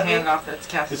winks his at me? hand off that's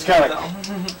casting. It's kinda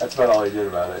spell. That's about all he did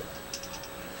about it.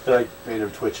 It like made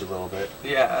him twitch a little bit.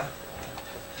 Yeah.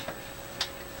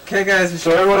 Okay, guys. We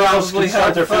So should everyone else probably can start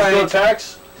have their a fight. physical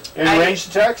attacks and I- ranged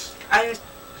attacks. I'm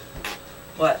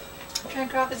What? trying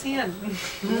to cut off his hand.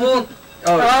 Well,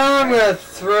 Oh, I'm gonna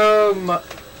throw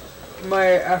my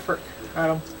effort at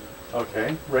him.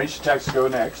 Okay, ranged attacks go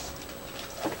next.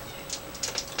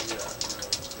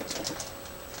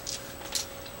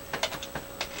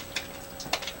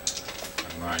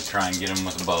 I'm going to try and get him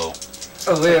with a bow.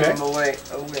 oh him Okay. away.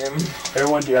 Oh him.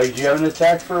 Everyone, do you have an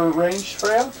attack for range for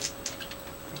him?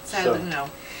 Sadly, no.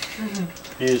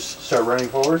 You just start running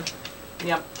forward.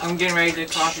 Yep, I'm getting ready to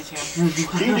cut off his hand. You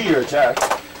can do your attack.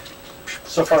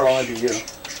 So far, it'll only be you.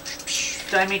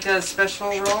 Do I make a special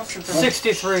roll since I'm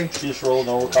 63. You just roll a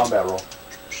normal combat roll.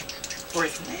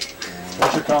 14?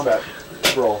 What's your combat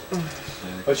roll?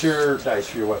 What's your dice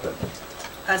for your weapon?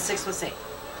 6 plus 8.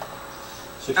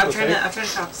 6 I'm plus trying 8? to cut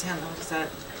off his hand though. Is that?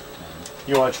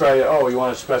 You want to try it? Oh, you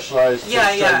want to specialize? Yeah,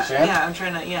 to start his hand? yeah. I'm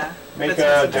trying to, yeah. Make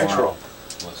That's a dex roll.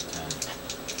 Plus 10.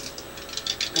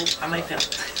 I might fail.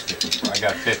 54. I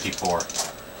got 54.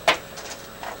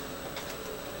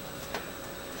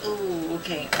 Ooh,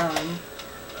 okay.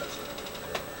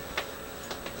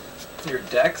 Your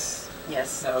dex?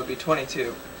 Yes. That would be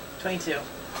 22. 22.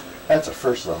 That's a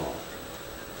first level.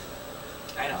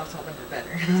 I know, I was hoping for better.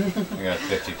 I got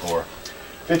 54.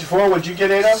 54, what'd you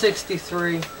get, Ada?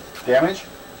 63. Damage?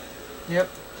 Yep.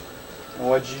 And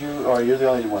what'd you... Oh, you're the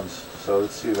only ones. So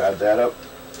let's see, add that up.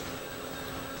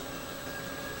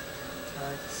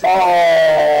 In the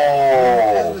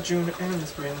Oh! June and the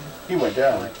spring. He went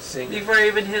down. Sing. Before I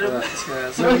even hit him.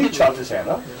 No, he chopped his hand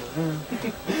off.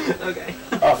 Okay.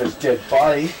 Off his dead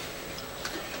body.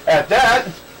 At that,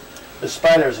 the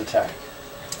spiders attack.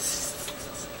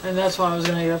 And that's why I was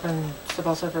gonna get up and step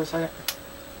outside for a second.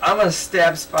 I'm gonna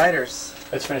stab spiders.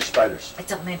 Let's finish spiders.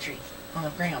 It's elementary. on the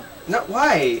ground. No,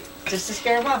 why? Just to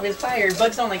scare him off. It's fire.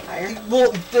 Bugs don't like fire.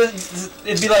 Well,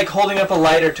 it'd be like holding up a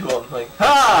lighter to them, like,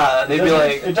 ha! They'd be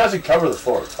like, it doesn't cover the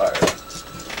floor with fire.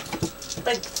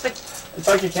 Like It's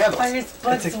like a candle. fire's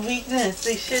bugs' weakness.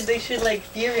 They should like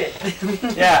fear it.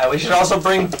 yeah, we should also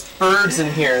bring birds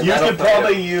in here. You That'll could bring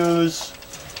probably them. use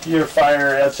your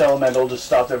fire as elemental to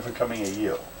stop them from coming at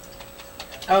you.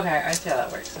 Okay, I see how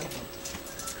that works.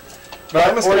 But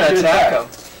I'm just Or gonna you attack them.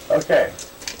 Okay.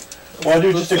 Want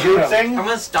to do just a group thing? I'm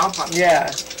gonna stomp on them.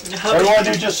 Yeah. Or you want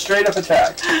to do just straight up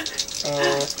attack?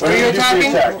 What are you do do for your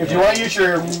attacking? attack? If you want to use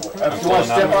your, if you want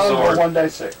to step on them, roll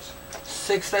 1d6.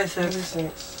 6 dice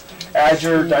 6. Add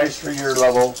your dice for your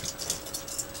level.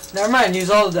 Never mind, use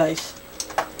all the dice.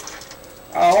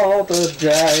 All the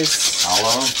dice. All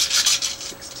of them?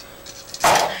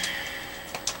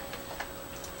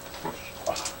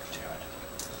 Oh, damn it.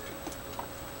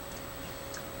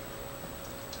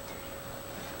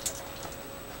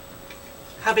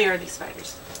 How big are these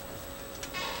spiders?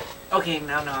 Okay,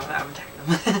 no, I'm attacking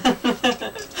them.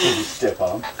 Did you step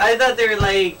on them? I thought they were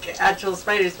like actual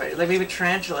spiders, like maybe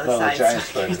tarantula No, size giant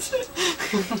spiders.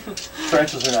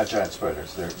 Tarantulas are not giant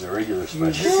spiders. They're regular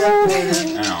spiders. I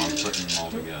know, I'm putting them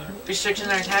all together. Restriction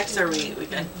our attacks, or we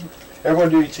good? Everyone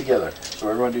do it together. So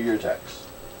everyone do your attacks.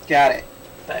 Got it.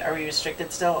 But are we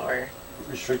restricted still, or?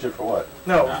 Restricted for what?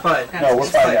 No, Nah. fine. Okay. No, we're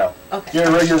fine now. Okay. You're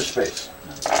in regular space.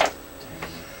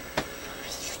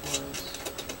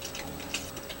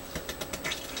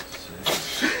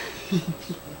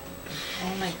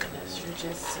 Oh my goodness, you're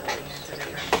just so into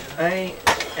it right now. I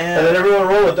And then am everyone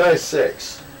roll a dice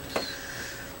 6.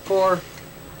 4,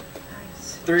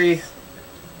 3.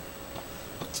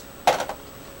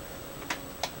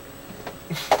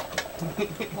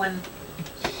 One.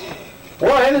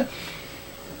 1.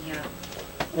 Yeah.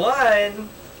 1.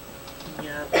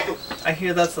 Yeah. I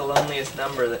hear that's the loneliest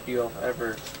number that you'll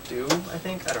ever do, I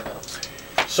think. I don't know.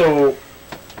 So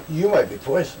you might be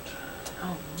poisoned.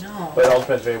 Oh no. But it all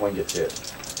depends if anyone gets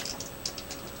hit.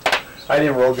 I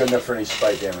didn't roll good enough for any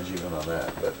spike damage even on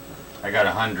that, but I got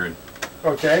 100,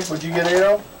 okay. What'd you get,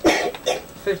 Ado?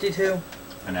 52.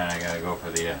 and then I gotta go for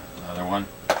the other one.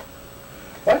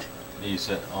 What? You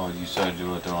said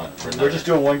do it on. For We're another. just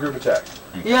doing one group attack.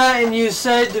 Yeah, and you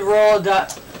said to roll a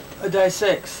die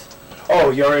 6. Oh,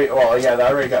 you already, well, yeah, I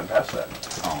already gotten past that.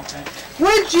 Oh, okay.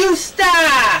 Would you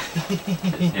stop?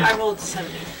 I rolled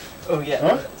 70. Oh, yeah.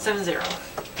 Huh? 70.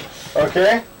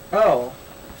 Okay. Oh.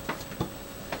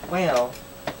 Wow.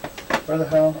 Where the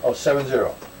hell? Oh,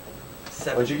 7-0.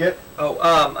 7. What'd you get? Oh,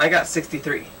 I got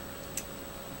 63.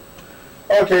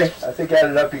 Okay, I think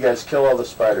added up, you guys kill all the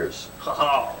spiders.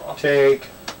 Oh. Take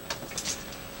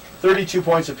 32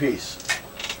 points apiece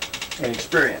in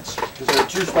experience. Because there are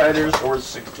 2 spiders or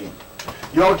 16.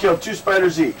 You all killed 2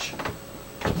 spiders each.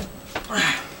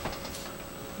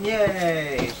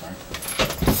 Yay. So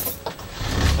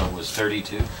it was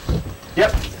 32.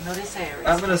 Yep. Notice I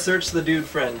I'm gonna search the dude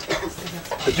friend.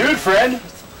 The dude friend.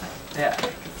 Yeah.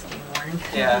 It's being worn.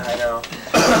 Yeah, I know.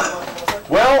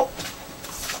 Well,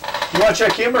 you want to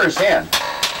check him or his hand?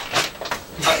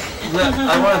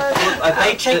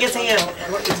 I check his hand.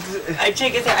 I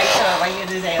check his hand. I show up. I get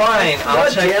his hand. Fine, I'll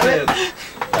God check damn it. his.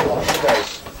 Oh,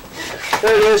 guys.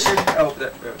 There it is. Oh,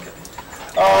 okay.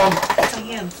 It's my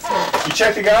hand. You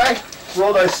check the guy.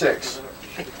 Roll dice 6.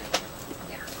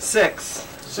 6.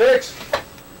 6.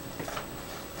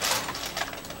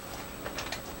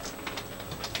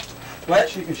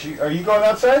 What? Are you going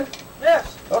outside? Yeah.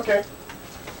 Okay.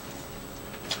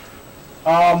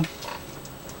 What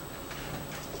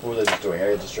was I just doing?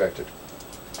 I got distracted.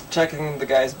 Checking the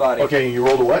guy's body. Okay, you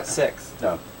rolled a what? 6.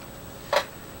 No.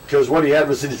 Because what he had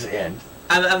was in his hand.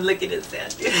 I'm licking his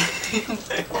hand.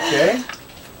 Okay?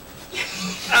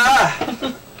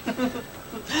 Ah!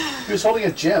 He was holding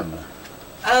a gem.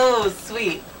 Oh,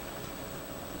 sweet.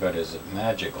 But is it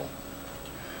magical?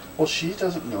 Well, she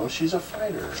doesn't know. She's a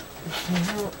fighter.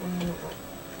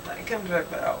 I can check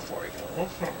that out for you.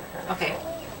 Okay.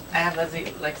 I have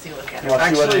Lexi look at You it. want to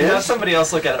see what Actually, it have is? somebody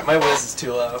else look at it. My whiz is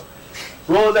too low.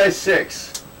 Roll a dice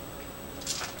 6.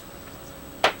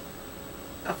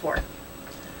 A 4.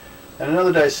 And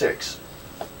another dice 6.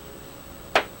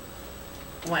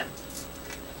 1.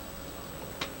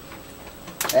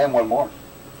 And one more.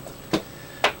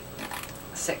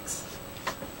 6.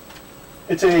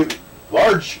 It's a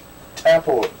large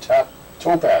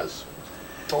topaz.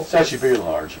 It's actually bigger than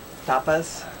large.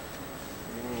 Tapas?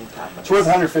 Tapas. It's worth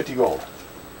 150 gold.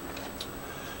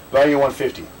 Value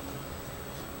 150.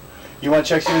 You want to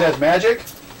check see if it has magic?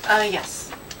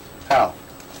 Yes. How?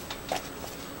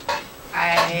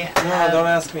 I No, have don't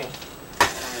ask me.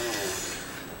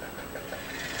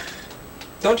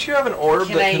 Don't you have an orb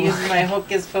Can that I can... use my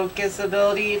hocus pocus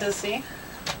ability to see?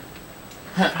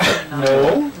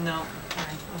 No. No.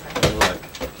 Alright, okay. Look,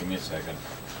 give me a second.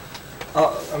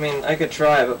 Oh, I mean, I could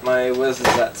try, but my whiz is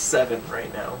at 7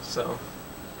 right now, so...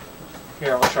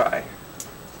 Here, I'll try.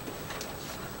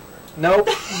 Nope.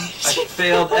 I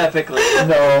failed epically.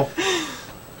 No.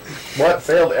 What,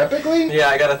 failed epically? Yeah,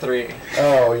 I got a 3.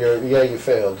 Oh, you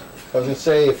failed. I was gonna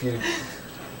say if you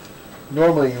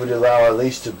normally you would allow at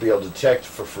least to be able to detect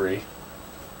for free.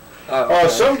 Oh, Oh, okay.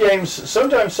 some games,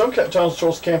 sometimes some Tunnel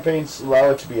Trolls campaigns allow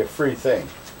it to be a free thing.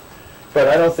 But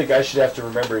I don't think I should have to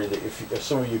remember that if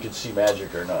some of you can see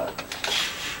magic or not.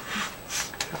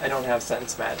 I don't have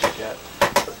sense magic yet.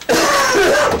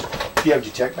 Do you have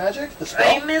detect magic? The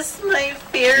spell? I missed my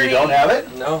fairy. You don't have it?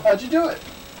 No. How'd you do it?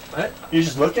 What? You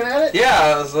just looking at it?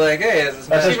 Yeah, I was like, hey, is this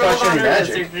That's magic? just Rolled on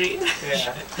magic. her wizardry.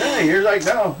 Yeah. Hey, you're like,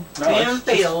 no. And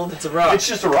failed. It's a rock. It's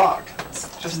just a rock.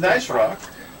 It's Just a nice rock.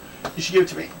 You should give it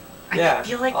to me. Yeah, I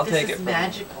feel like I'll this take is it from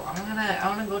magical. I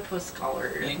wanna go to a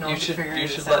scholar. You, if no you one should figures you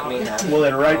should this let out. me have it. Well,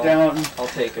 then write down I'll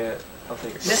take it. I'll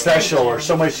take it. special or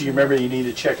so much so you remember you need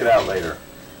to check it out later.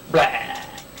 Blah.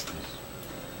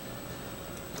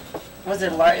 Was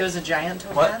it large? It was a giant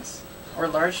What? topaz? Or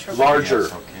large topaz? Larger.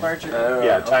 Yes, okay. Larger.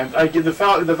 Yeah, time. I give the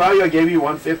value I gave you,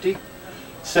 150,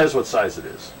 says what size it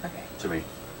is Okay. to me.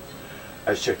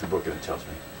 I just checked the book and it tells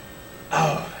me.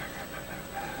 Oh.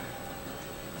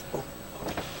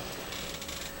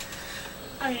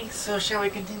 Okay, so shall we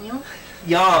continue?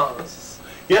 Yes.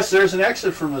 Yes, there's an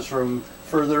exit from this room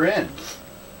further in.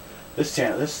 This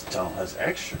tunnel has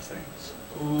extra things.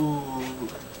 Ooh.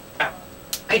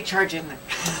 I charge in there.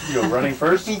 You go running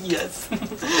first? Yes. Get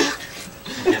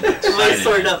My excited.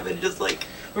 sword up and just like.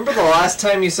 Remember the last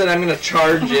time you said I'm gonna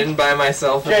charge in by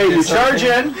myself? and Okay, do you charge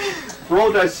something? in.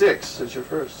 Roll die 6. That's your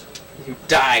first. You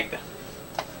died.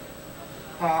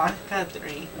 Aw, got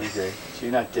 3. Okay, so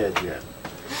you're not dead yet.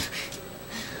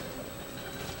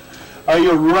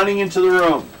 You're running into the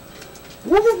room.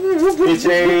 It's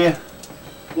a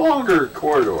longer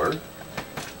corridor.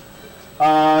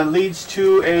 Leads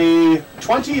to a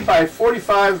 20 by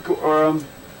 45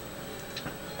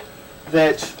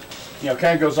 that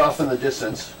kind of goes off in the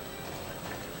distance,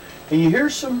 and you hear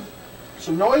some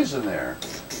noise in there,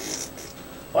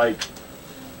 like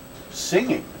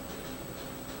singing.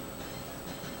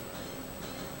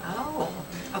 Oh.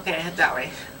 Okay, I head that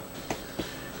way.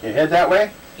 You head that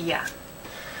way. Yeah.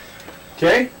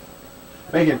 Okay.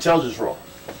 Make an intelligence roll.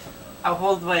 I'll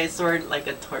hold my sword like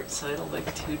a torch so it'll look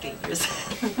too dangerous.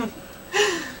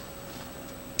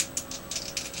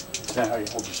 Is that how you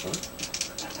hold your sword?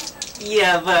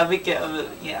 Yeah, but I make it.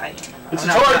 Yeah, It's I'm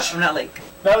a not, torch. I'm not like.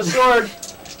 Not a sword.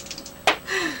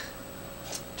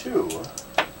 2.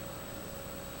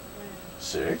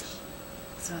 6.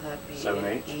 So that'd be 7,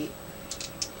 8. 8.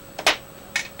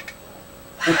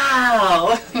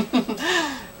 Wow!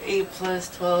 8 plus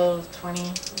 12, 20.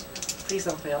 Please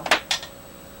don't fail.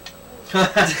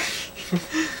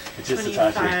 It's just the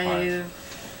time to waste mine.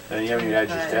 25. Then you haven't even had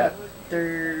your stat.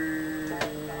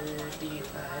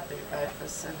 35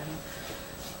 plus 7.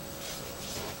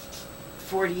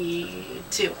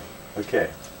 42. Okay.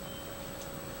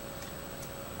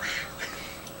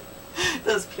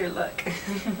 That was pure luck.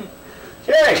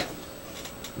 Okay.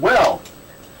 Well,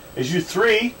 as you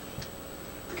 3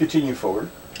 continue forward.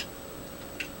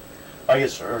 I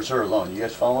guess, or is her alone? You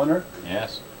guys following her?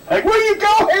 Yes. Like, where are you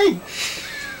going?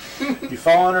 You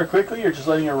following her quickly, or just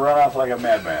letting her run off like a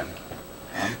madman?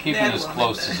 I'm keeping That as woman.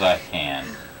 close as I can.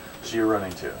 So you're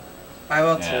running too. I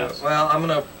will Yes. too. Well, I'm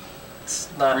gonna.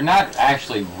 Not. We're not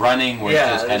actually running, we're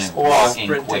Yeah, just kind just of walking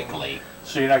sprinting. quickly.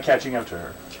 So you're not catching up to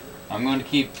her. I'm going to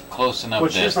keep close enough Well,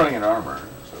 she's distance. running in armor,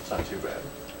 so it's not too bad.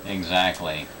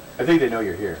 Exactly. I think they know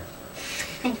you're here.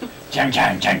 Chang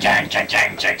chang chang chang chang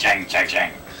chang chang chang chang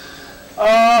chang.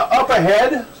 Up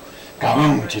ahead.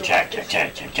 Boom cha cha cha cha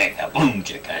cha cha boom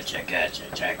cha cha cha cha cha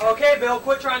cha. Okay, Bill,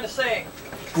 quit trying to sing.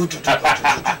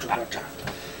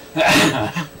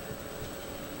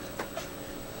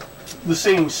 The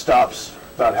singing stops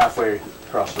about halfway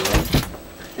across the room.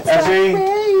 As a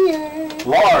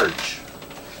large,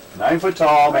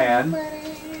 9-foot-tall man,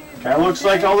 kind of looks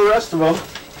like all the rest of them,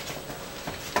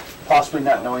 possibly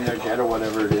not knowing they're dead or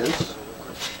whatever it is,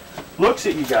 looks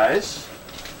at you guys,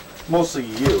 mostly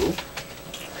you,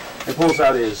 and pulls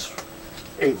out his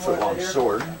 8-foot-long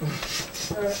sword.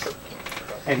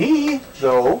 And he,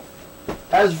 though,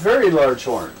 has very large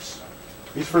horns.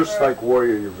 He's the first like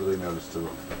warrior you've really noticed of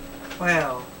him.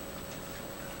 Wow.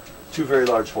 2 very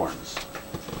large horns.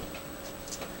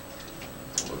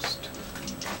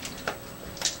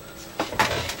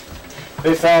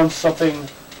 They found something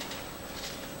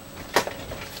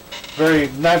Very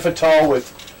 9 foot tall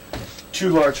with 2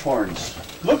 large horns.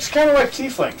 Looks kind of like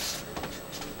tieflings.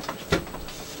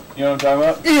 You know what I'm talking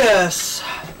about? Yes.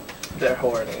 They're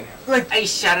horny. Like I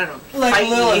shouted him. like Fight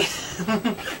me. Lilith.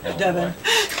 Oh, Devin.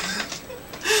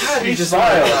 God, He you just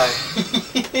smiles.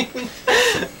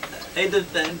 I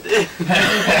defend.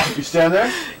 You stand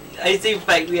there? I say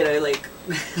fight me and I like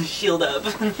shield up.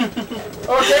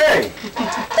 Okay.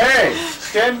 Hey,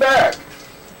 stand back.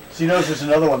 So he knows there's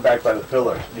another one back by the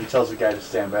pillar, and he tells the guy to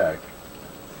stand back.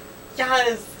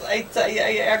 Yes, I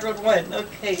aggroed one.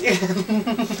 Okay.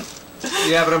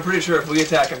 Yeah, but I'm pretty sure if we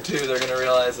attack him too, they're gonna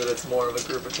realize that it's more of a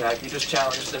group attack. You just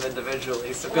challenged him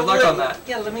individually, so good luck on that.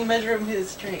 Yeah, let me measure him his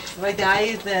strength. If I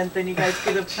die, then you guys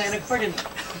get a plan accordingly.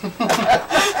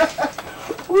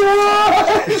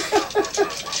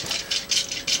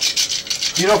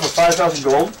 You know, for 5,000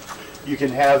 gold, you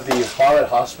can have the Hobbit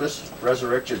Hospice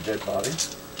resurrect your dead body.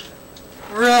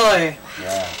 Really?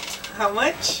 Yeah, How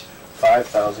much?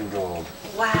 5,000 gold.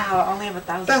 Wow, I only have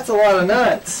 1,000. That's a lot of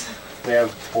nuts. They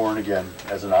have Born Again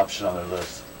as an option on their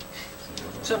list.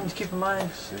 Something to keep in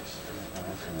mind. 6, 8, 9,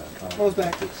 10, 11, 12, Close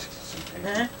back. 15, 16,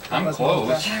 18. Huh? I'm That's close.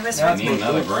 not Can I miss That's my I need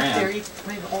another grand. fairy,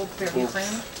 my old fairy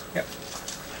friend? Yep.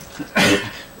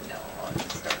 No, I'll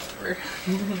just start over.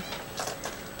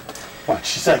 What?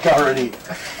 She's like already.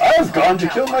 I've gone to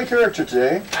kill my character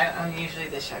today. I'm usually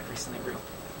the shy person in the group.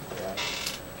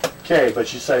 Okay, but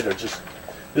she said just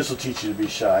this will teach you to be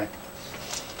shy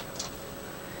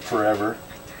forever.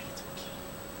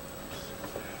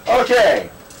 Okay.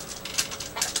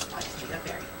 I'll just do that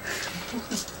fairy.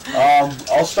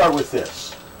 I'll start with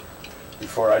this.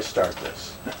 Before I start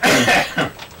this,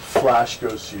 flash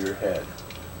goes to your head.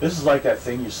 This is like that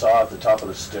thing you saw at the top of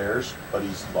the stairs, but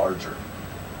he's larger.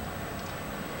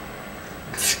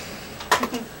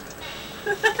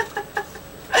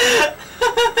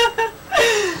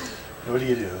 What do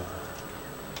you do?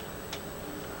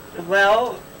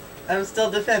 Well, I'm still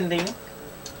defending.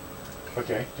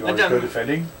 Okay, do you want to go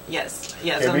defending? Yes,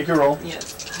 yes. Okay, make your roll.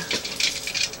 Yes.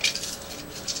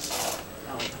 Oh,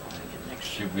 I want to get an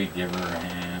extra. Should we give her a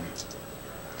hand?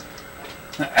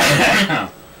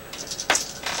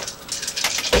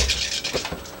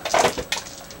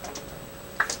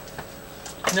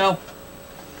 No.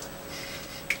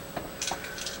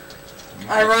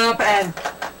 I run up and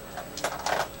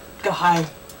go hide.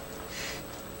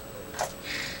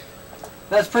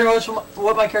 That's pretty much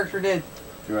what my character did.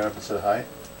 You went up and said hi?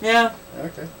 Yeah,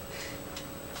 Okay.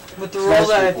 with the It's roll nice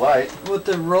to be that polite. with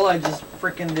the roll I just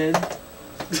freaking did.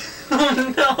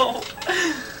 Oh no!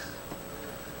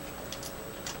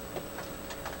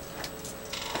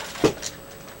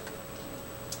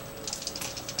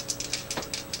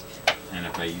 And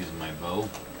if I use my bow,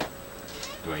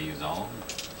 do I use all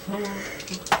of them?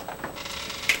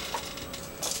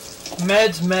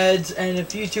 Meds, and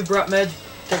if you two brought meds,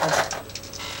 take them.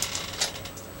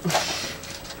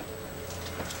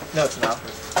 No, it's not.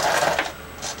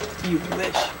 You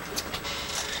wish.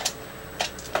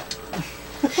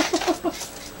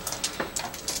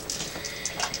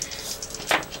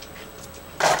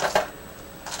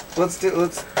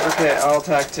 Okay, I'll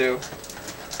attack too.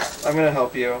 I'm gonna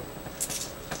help you.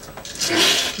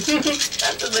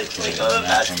 That's literally going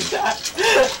about to die.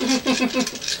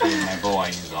 Use my bow, I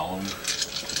use all of them.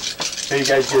 Hey, you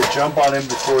guys get a jump on him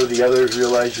before the others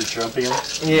realize you're jumping him?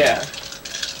 Yeah.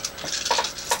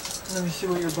 Let me see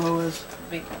what your bow is.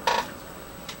 Wait.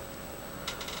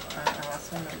 I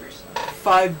lost my numbers.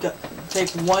 5. Take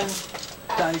 1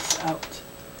 dice out.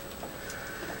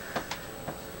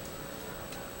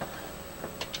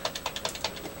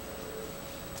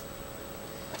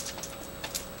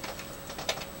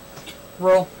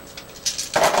 Roll.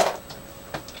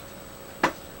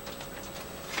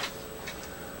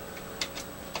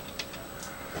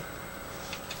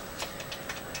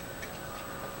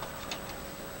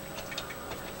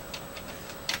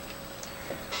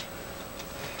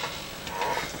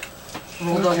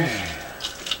 Roll double. You're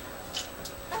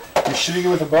shooting it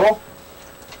with a bow?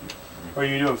 Or are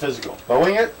you doing physical?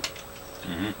 Bowing it?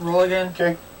 Mm-hmm. Roll again.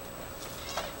 Okay.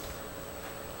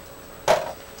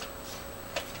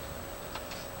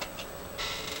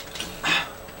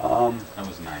 That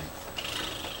was 9.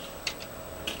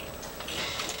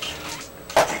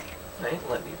 I ain't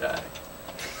letting you die.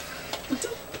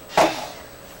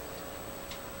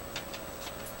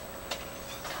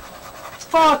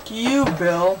 Fuck you,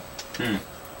 Bill. Hmm.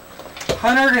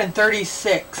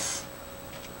 136.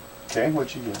 Okay,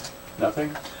 what'd you get?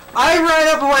 Nothing? I ran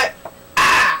up and went,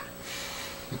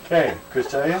 Okay,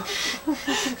 Chris tell you?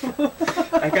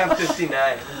 I got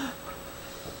 59.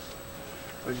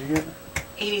 What'd you get?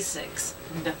 86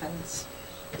 in defense.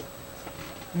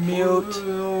 Mute.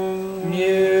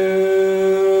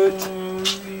 Mute.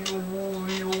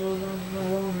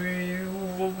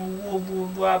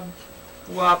 Wop.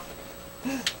 Wop.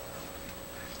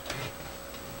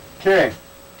 Okay.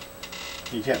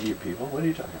 You can't mute people. What are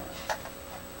you talking about?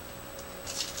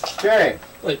 Okay.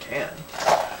 Well, you can.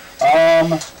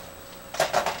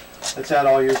 Let's add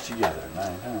all yours together.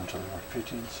 9, 10, 11, 12,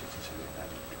 15, 16, 17,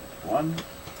 18, 19, 21.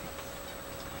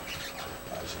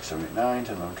 5, 6, 7, 8, 9,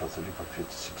 10, 11, 12, 13, 14,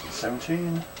 15, 16,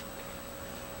 17.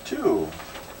 2.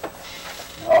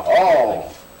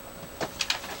 Oh.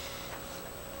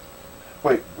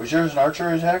 Wait, was yours an archer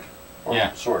attack? Or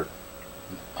Yeah. sword?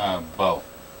 Bow.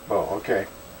 Bow, okay.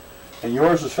 And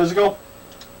yours was physical?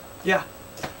 Yeah.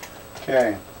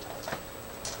 Okay.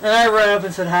 And I ran up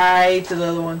and said hi to the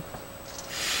other one.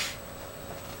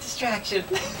 Distraction.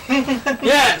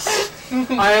 Yes!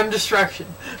 I am distraction.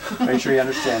 Make sure he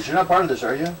understands. You're not part of this,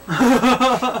 are you?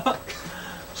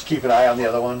 Just keep an eye on the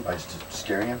other one by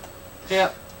scaring him.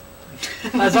 Yep.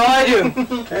 That's all I do.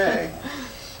 Okay.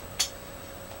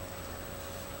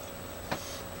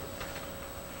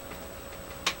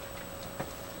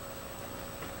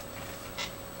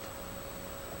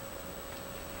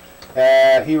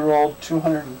 He rolled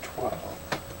 212.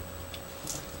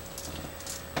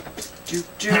 Do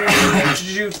do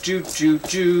do do do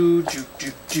do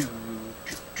do do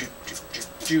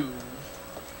do.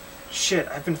 Shit,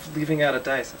 I've been leaving out a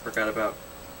dice I forgot about.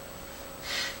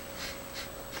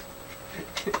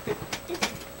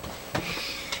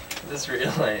 Just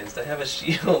realized I have a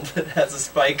shield that has a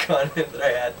spike on it that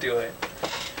I add to it.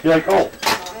 You're like, oh.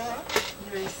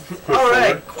 Put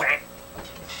Alright, forward. quack.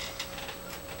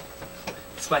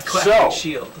 It's my quack So-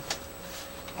 shield.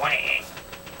 Quack.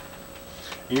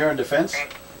 You're in defense?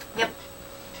 Yep.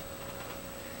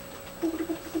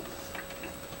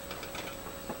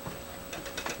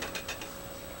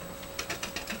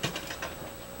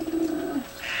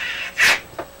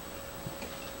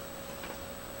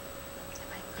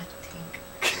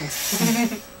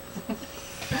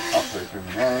 Oh,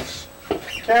 very nice.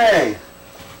 Okay.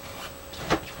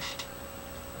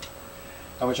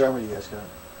 How much armor you guys got?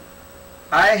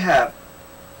 I have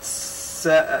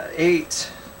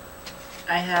 8.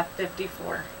 I have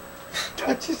 54.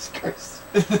 Jesus Christ.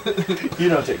 You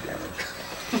don't take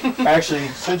damage. Actually,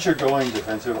 since you're going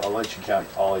defensive, I'll let you count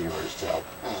all yours to help.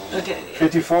 Okay.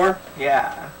 54?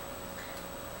 Yeah.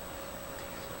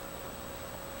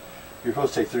 You're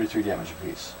supposed to take 33 damage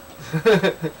apiece.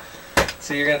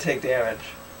 So you're gonna take damage.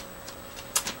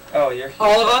 Oh, you're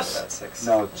All of us? That's 6.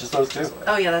 No, just those two.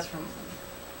 Oh yeah, that's from.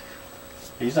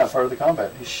 He's not part of the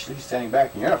combat. He's standing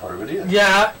back, and you're not part of it either.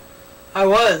 Yeah, I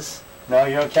was. No,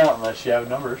 you don't count unless you have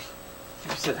numbers.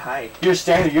 You said hi. You're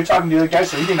standing. You're talking to the other guy,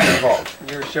 so he didn't get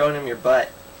involved. You were showing him your butt.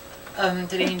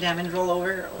 Did any damage roll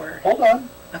over or? Hold on.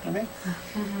 Okay. Let me.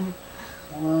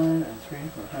 1 and 3,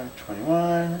 4, 5,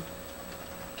 21.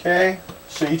 Okay,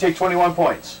 so you take 21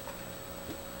 points.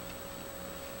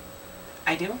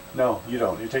 I do. No, you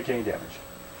don't. You take any damage.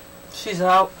 She's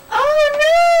out.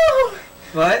 Oh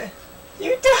What? no!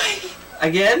 You died.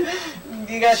 Again?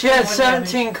 You got. She had 21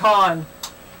 17 con.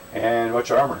 And what's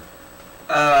your armor?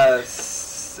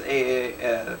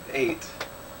 8.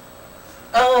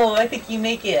 Oh, I think you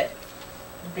make it.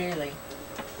 Barely.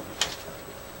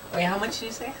 Wait, how much did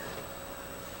you say?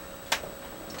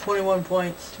 21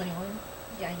 points. 21.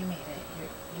 Yeah, you made it.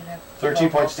 You have 13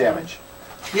 points damage.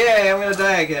 Yay, I'm gonna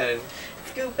die again.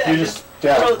 Go back. You just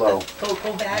down low. Go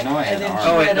back. I know I had and then armor.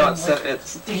 Oh wait, try no, to, it's like,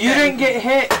 it's. You didn't get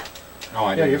hit. No,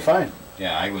 I Yeah, didn't. you're fine.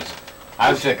 Yeah,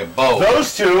 I took a bow.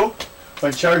 Those two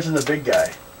went charging the big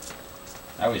guy.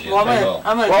 I was just Well, a bow.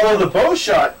 I'm gonna Well, the bow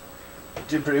shot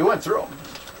did pretty. Went through him.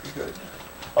 Pretty good.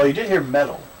 Oh, you did hear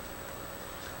metal.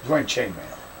 He's wearing chainmail.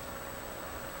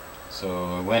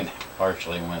 So it went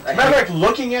partially went. I Matter of fact,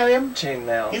 looking at him,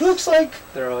 Chainmail. he looks like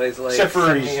They're always like, Except for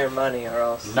send me he's your money or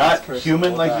else. not this person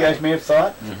human will like you die." guys may have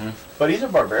thought, Mm-hmm. but he's a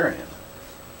barbarian.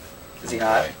 Is he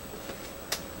hot?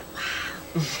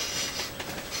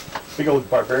 Big old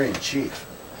barbarian chief.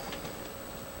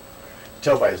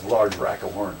 Tell by his large rack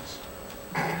of horns.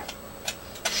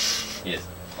 Yes,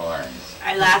 horns.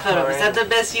 I laugh at him. Is that the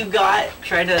best you got?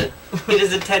 Try to get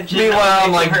his attention. Meanwhile, I'm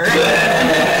away like, from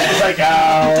her. He's like,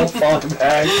 ow, falling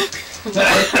back.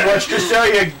 Watch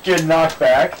Castelia get knocked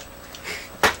back.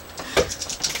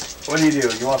 What do?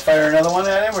 You want to fire another one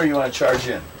at him, or you want to charge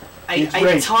in? I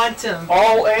taunt him.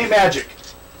 All any magic.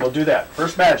 We'll do that.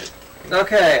 First magic.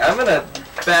 Okay, I'm gonna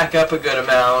back up a good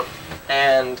amount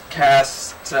and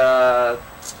cast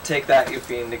Take That, You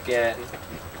Fiend again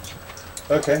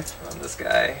Okay. on this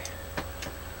guy.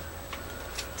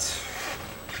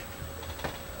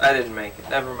 I didn't make it.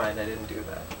 Never mind, I didn't do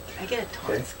that. I get a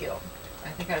taunt Okay. skill. I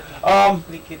think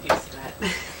we could use that.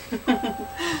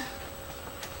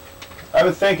 I've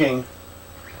been thinking.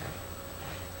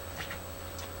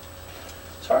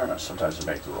 It's hard enough sometimes to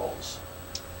make the rolls.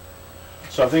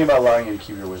 So I'm thinking about allowing you to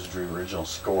keep your wizardry original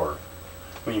score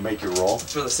when you make your roll.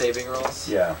 For the saving rolls?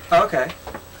 Yeah. Oh, okay.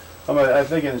 I'm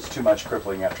thinking it's too much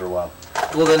crippling after a while.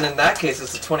 Well, then in that case,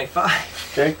 it's a 25.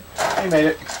 Okay, you made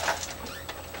it.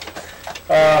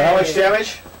 How much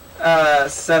damage?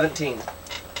 17.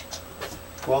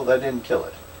 Well, that didn't kill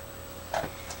it.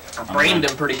 I brained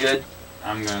him pretty good.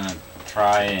 I'm gonna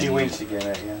try and. He winks again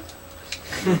at you.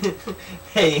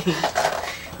 Hey,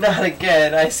 not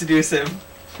again. I seduce him.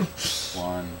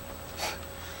 1,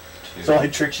 2. It's the only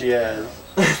trick she has.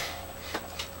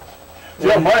 If you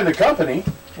don't mind the company.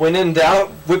 When in doubt,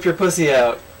 whip your pussy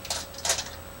out.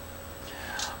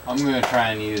 I'm gonna try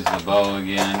and use the bow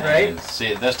again. Right. And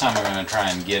see, this time I'm gonna try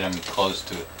and get him close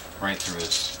to, right through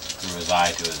his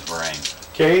eye to his brain.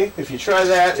 Okay, if you try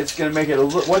that, it's going to make it a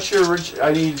little... What's your...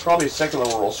 I need probably a second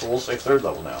level roll, so we'll say third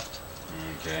level now.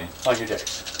 Okay. On your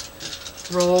dex.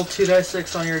 Roll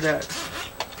 2d6 on your deck.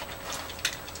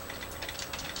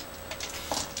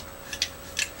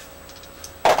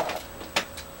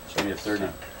 So you get 30.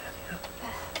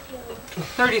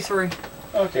 33.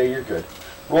 Okay, you're good.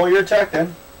 Roll your attack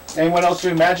then. Anyone else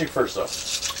doing magic first, though?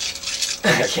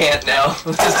 I can't now.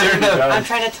 I'm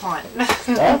trying to taunt.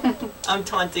 Huh? I'm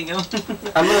taunting him.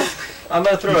 I'm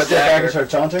gonna throw a Step back and dagger. start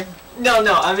taunting? No,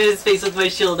 I'm in his face with my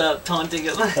shield up, taunting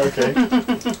him. Okay.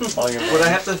 Would I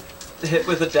have to hit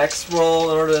with a dex roll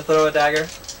in order to throw a dagger?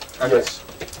 Yes.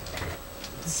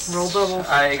 Roll double.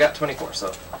 I got 24, so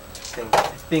I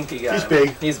think he got He's him.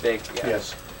 big. He's big, yeah.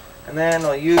 Yes. And then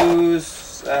I'll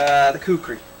use the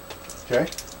kukri. Okay.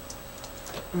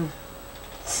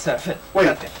 7. Wait,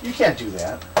 Goddamn. you can't do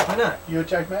that. Why not? You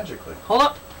attack magically. Hold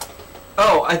up.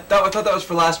 Oh, I thought that was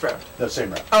for last round. The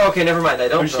same round. Oh, okay, never mind. I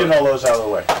don't We're just throw getting it. all those out of the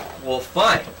way. Well,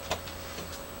 fine.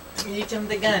 You him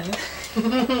the gun.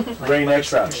 Ready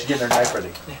next round. She's getting her knife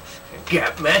ready.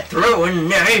 Got my throwing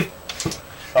knife.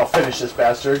 I'll finish this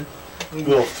bastard. A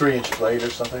little 3-inch blade or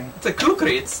something. It's a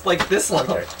kukri. It's like this long.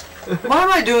 Okay. Why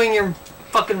am I doing your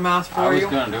fucking math I for was you?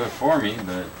 gonna do it for me,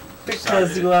 but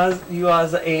Because decided you are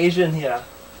the Asian here.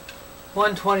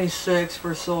 126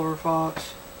 for Silver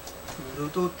Fox.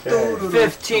 Okay.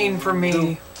 15 for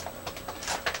me.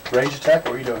 Range attack?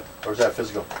 What are you doing? Or is that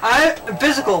physical?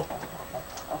 Physical.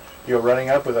 You're running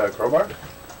up with a crowbar?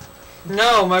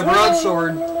 No, my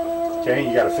broadsword. Okay,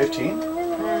 you got a 15?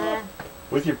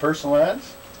 With your personal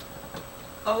ads?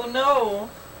 Oh no.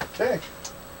 Okay.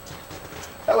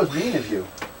 That was mean of you.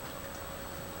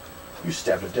 You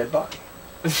stabbed a dead body.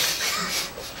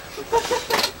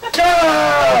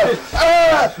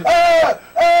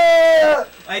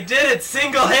 I did it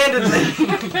single-handedly.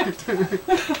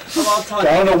 I'm all taunting.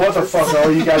 I don't know what the fuck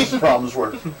all you guys' problems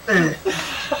were.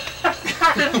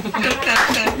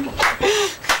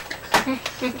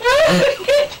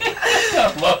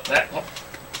 I love that one.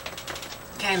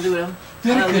 Can I loot him?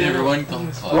 Good, everyone.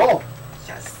 Come close. Roll.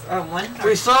 Yes. One.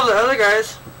 We saw the other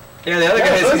guys. Yeah, the other Yeah,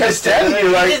 guy's so just stabbing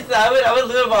you like, I would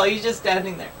loot him while he's just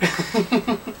standing there.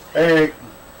 hey.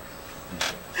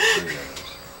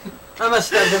 I must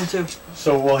stab him too.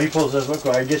 So while he pulls his book,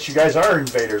 I guess you guys are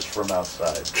invaders from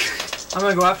outside. I'm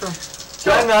gonna go after him.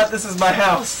 I'm not. This is my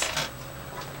house.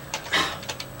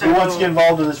 Who wants to get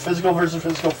involved in this physical versus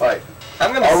physical fight?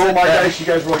 I'm gonna I'll roll sit my down. dice, you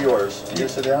guys roll yours. You gonna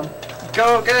sit down?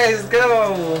 Go, guys,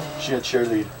 go. She had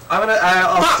cheerlead.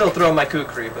 I'll still throw my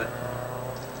kukri, but.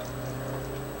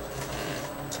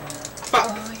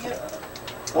 Fuck.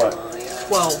 What?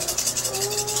 12.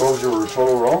 What was your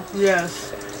total roll?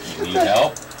 Yes. You need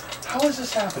help? How is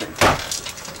this happening?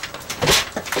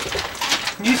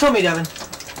 You told me, Devin.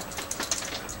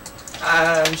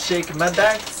 I'm shaking my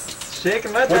dice.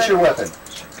 Shaking my dice. What's your weapon?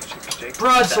 Shake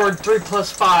Broadsword 3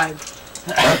 plus 5.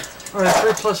 Or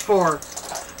 3 plus 4.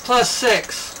 Plus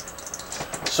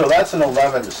 6. So that's an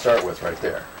 11 to start with right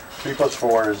there. 3 plus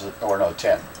 4 is, or no,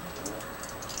 10.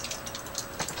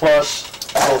 Plus,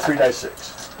 roll 3 dice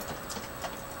 6.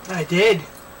 I did.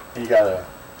 And you got a,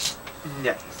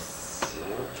 Nice.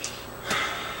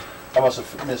 I must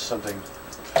have missed something.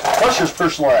 Plus your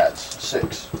personal ads,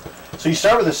 6. So you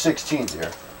start with a 16,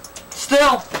 dear.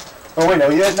 Still. Oh wait, no,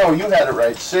 you had it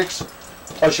right. 6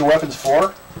 plus your weapons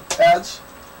 4 ads.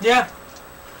 Yeah.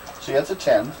 So that's a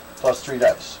 10 plus 3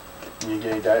 dice. And you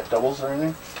get any doubles or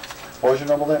anything? What was your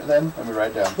number then? Let me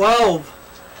write it down. 12.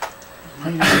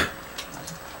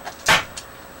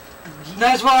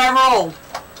 That's what I rolled.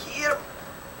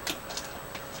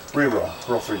 Reroll.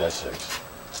 Roll 3 dice 6.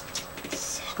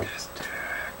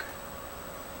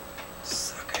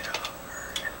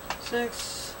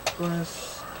 6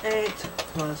 plus 8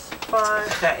 plus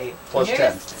 5. That 8. Plus You're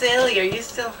 10. silly. Are you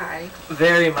still high?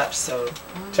 Very much so.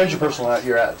 10's your personal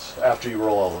your ads after you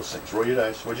roll all those things. Roll your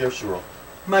dice. What'd you have to roll?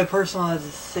 My personal is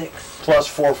a 6. Plus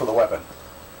 4 for the weapon.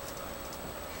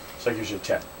 So that gives you a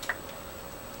 10.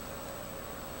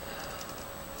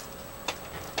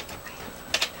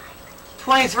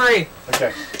 $23.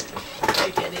 Okay. I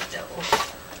get it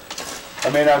though. I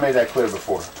may not have made that clear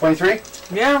before. 23?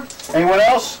 Yeah. Anyone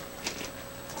else?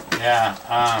 Yeah.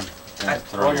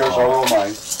 Roll yours, I'll roll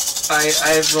mine.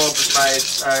 I rolled my.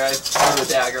 I threw a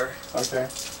dagger. Okay.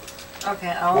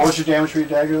 Okay, What was your damage for your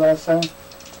dagger last time?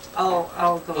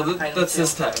 I'll go Well, on fighting that's too.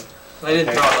 this time. I didn't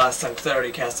Okay. draw it last time because I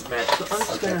already casted magic. So I'm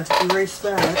just Okay. gonna erase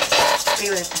that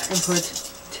Regular and attacks. put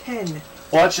 10.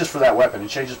 Well, that's just for that weapon. It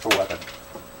changes per weapon.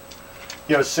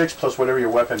 You have a 6 plus whatever your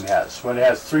weapon has. When it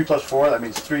has 3 plus 4, that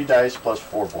means 3 dice plus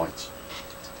 4 points.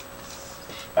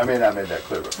 I may not have made that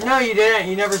clear before. No, you didn't.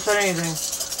 You never said anything.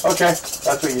 Okay, that's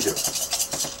what you do.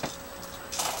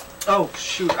 Oh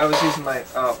shoot! I was using my.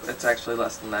 Oh, it's actually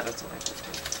less than that. It's only 15.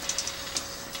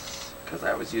 Because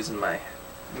I was using my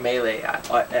melee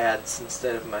ads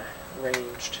instead of my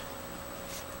ranged.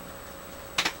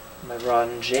 My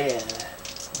ranger.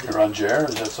 Ranger?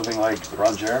 Is that something like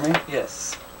Ron Jeremy?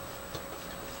 Yes.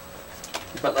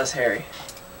 But less hairy.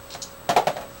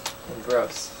 And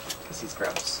gross. Because he's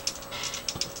gross.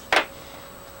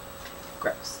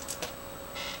 Gross.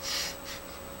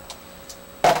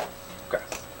 Gross.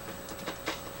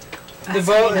 The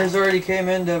vote has already came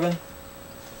in, Devin.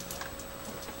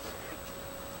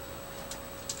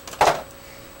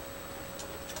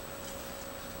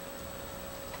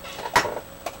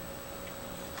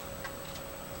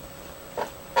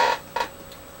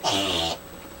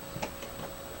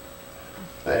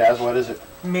 That has, what is it?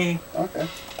 Me. Okay.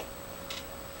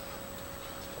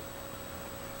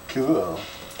 Cool.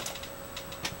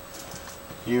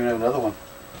 You even have another one.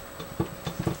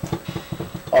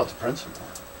 Oh, it's a principal.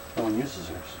 No one uses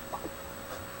theirs.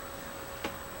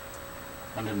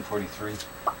 143.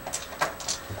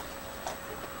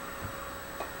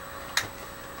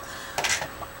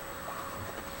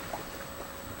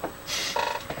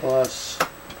 Plus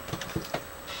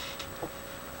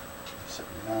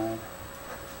 79.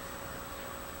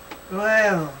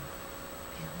 Wow.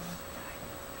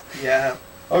 Yeah.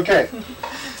 Okay.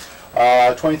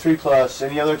 23 plus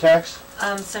any other attacks?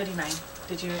 79.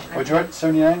 Did you? What'd you write?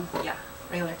 79? Yeah,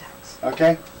 regular attacks.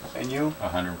 Okay. And you?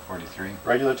 143.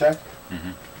 Regular attack?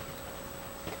 Mm-hmm.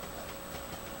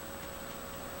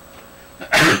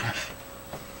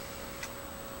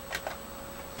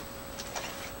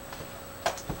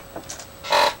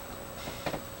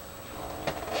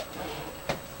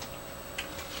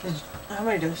 How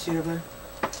many dice do you have there?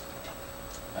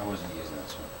 I wasn't using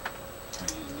this one. I'm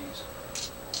using these.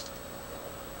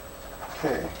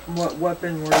 Okay. What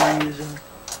weapon were you using?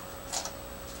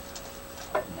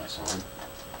 My sword.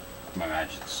 My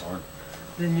magic sword.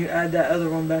 Then you add that other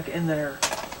one back in there.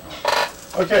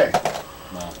 Okay.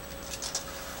 Well,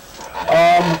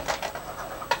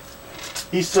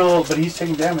 He's still, but he's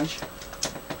taking damage.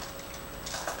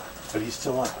 But he's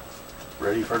still up.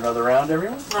 Ready for another round,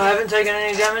 everyone? I haven't taken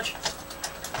any damage.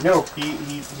 No,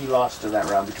 he lost in that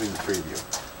round between the three of you.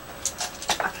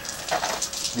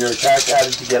 Your attacks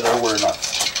added together were enough.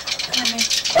 Come on, man.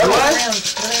 What?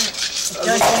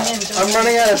 I'm I'm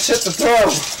running out of shit to throw. No,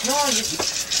 you.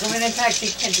 When in fact, you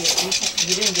can't do it.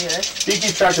 You didn't do it. You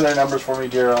keep track of their numbers for me,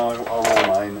 dear. I'll roll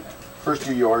mine. First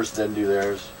do yours, then do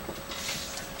theirs.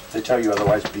 They tell you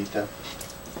otherwise, beat them.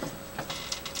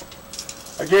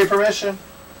 I gave permission.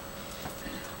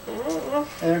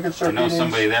 And you can I start know beating.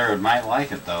 somebody there who might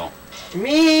like it though.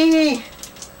 Me.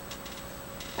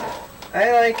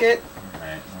 I like it.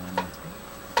 Alright.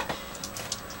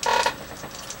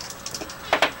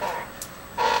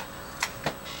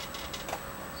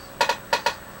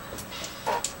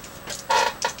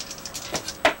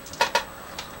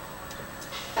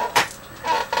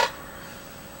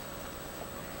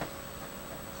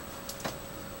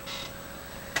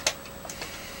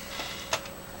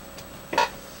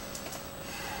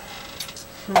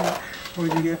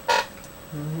 What'd you get?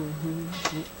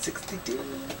 62.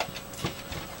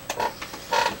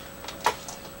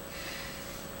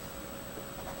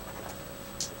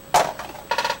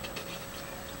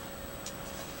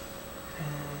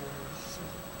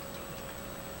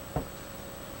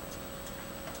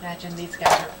 Imagine these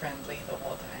guys are friendly the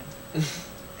whole time.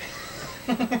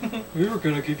 We were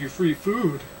gonna give you free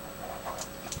food.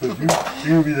 You're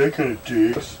gonna be that kind of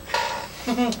dicks.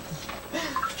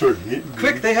 Start hitting me.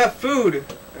 Quick, they have food.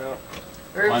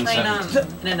 We were playing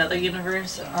 117. in another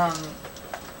universe.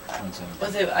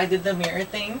 Was it? I did the mirror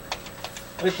thing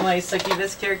with my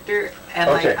succubus character, and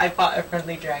Okay. like I fought a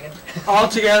friendly dragon.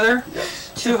 Altogether,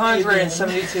 Yes.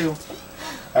 272.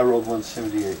 I rolled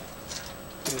 178.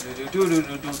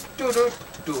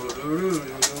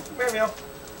 Meow.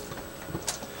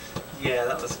 Yeah,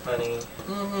 that was funny.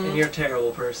 And you're a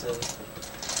terrible person.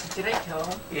 Did I kill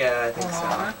him? Yeah, I think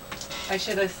Aw. I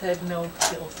should have said no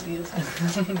kills, please.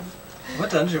 so. What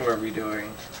dungeon were we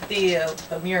doing?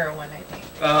 The mirror one, I think.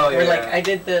 Oh, yeah. Where like I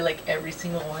did the like every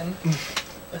single one.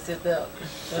 Was it the?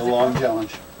 The long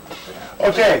challenge.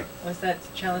 Okay. Was that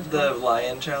challenge? The called?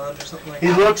 lion challenge or something like He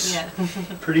that? looks Yeah.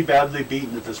 pretty badly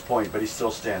beaten at this point, but he's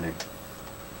still standing.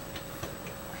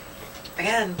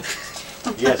 Again.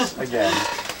 Yes, again.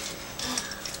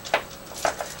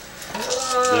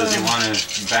 Does he want to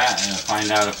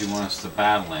find out if he wants to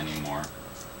battle anymore?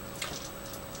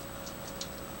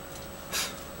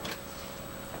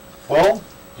 Well,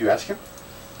 you ask him?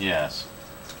 Yes.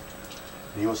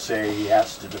 He will say he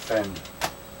has to defend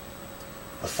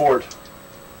the fort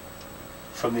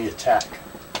from the attack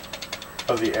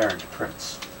of the errant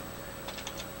prince.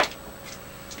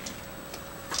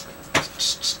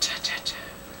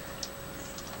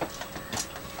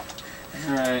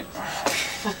 Alright.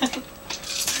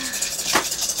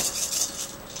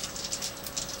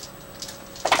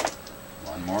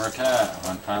 One more attack.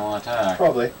 One final attack.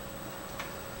 Probably.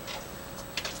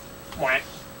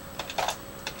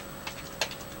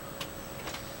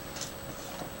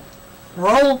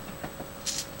 Roll.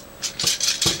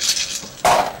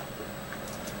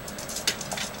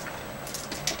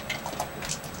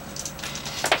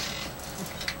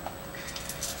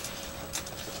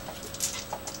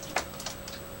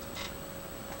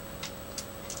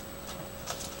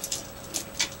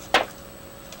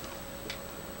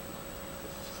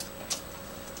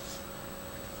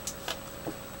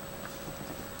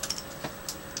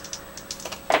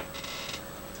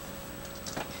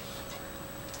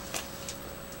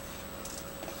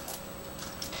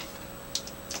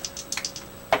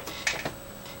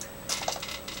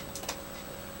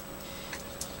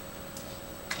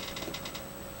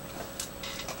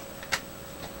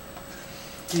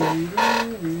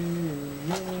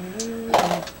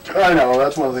 I know,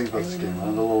 that's one of the things about this game, one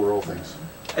of the little roll things.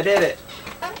 I did it.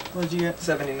 What'd you get?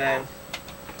 79.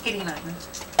 89.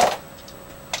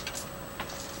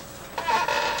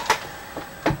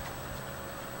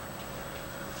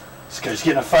 This guy's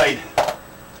getting a fight.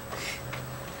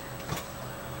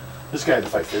 This guy had to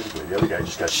fight physically, the other guy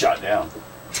just got shot down.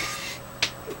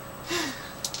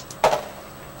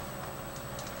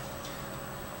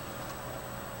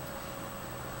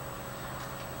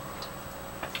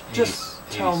 Just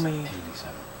tell me.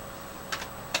 87.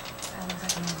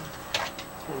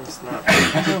 It's not.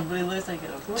 It looks like it.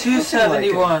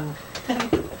 271.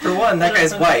 For one, that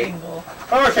guy's white.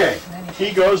 Okay,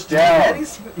 he goes And down.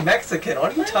 he's Mexican.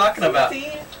 What are you talking about? See?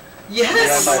 I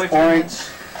Yes! got my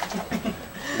points.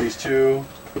 These two.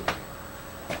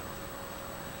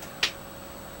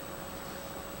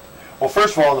 Well,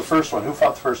 first of all, the first one. Who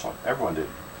fought the first one? Everyone did.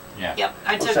 Yeah. Yep,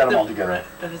 I Let's took add 'em the all together.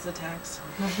 brunt of his attacks.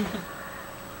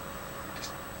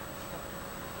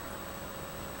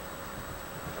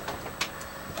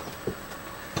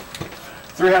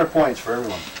 300 points for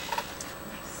everyone.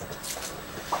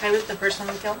 I was the first one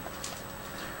to kill.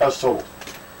 That's total.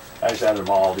 I just added them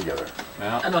all together.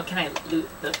 Yeah. Oh no, can I loot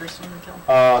the first one to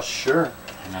kill? Sure.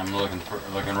 And I'm looking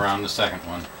around the second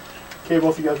one. Okay,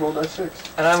 both of you guys roll dice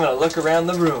 6. And I'm gonna look around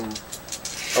the room.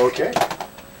 Okay.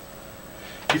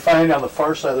 You find on the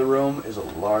far side of the room is a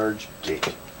large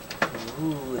gate.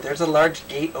 Ooh, there's a large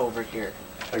gate over here.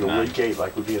 Like a wood gate,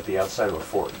 like would be at the outside of a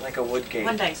fort. Like a wood gate.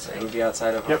 One dice, It right? would be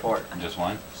outside of a Yep. fort. Just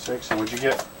one? 6, and what'd you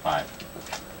get? 5.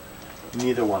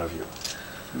 Neither one of you.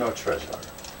 No treasure.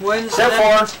 When's Except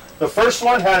the for the first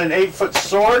one had an 8-foot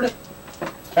sword.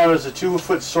 Counted as a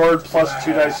 2-foot sword plus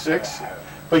 2 dice 6.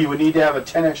 But you would need to have a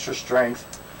 10 extra strength.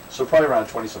 So probably around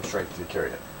 20 some strength to carry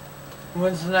it.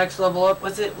 When's the next level up?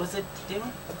 Was it do?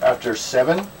 After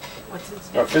 7, What's its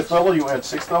 5th level, you went at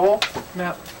 6th level.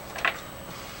 Yep.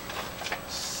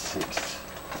 6th.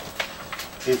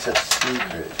 It's a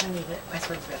secret. I need it. My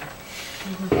sword's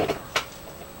better.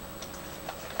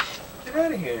 Get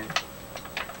out of here.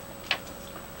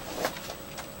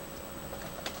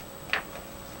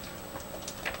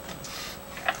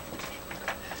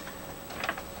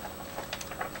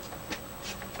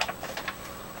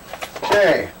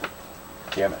 Okay.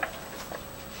 Damn it.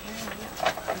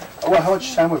 Well, how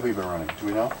much time have we been running? Do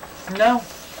we know? No.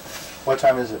 What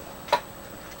time is it?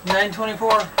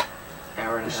 9:24.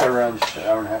 Hour and We a start half. around an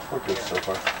hour and a half. We're good so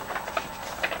far.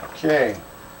 Okay.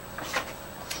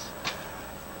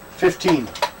 15.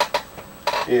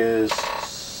 is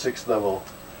 6th level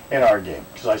in our game,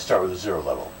 because I start with a 0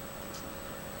 level.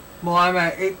 Well, I'm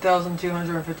at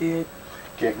 8,258.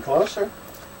 Getting closer.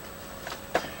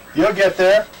 You'll get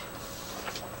there.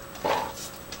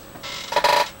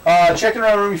 Checking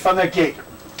around the room, you found that gate.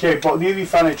 Okay, both of you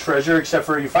found a treasure, except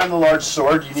for you find the large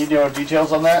sword. You need to know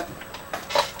details on that?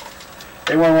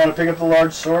 Anyone want to pick up the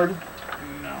large sword?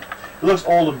 No. It looks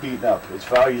old and beaten up. Its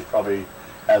value is probably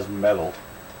as metal.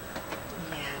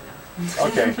 Yeah, no.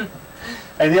 Okay.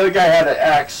 And the other guy had an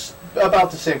axe,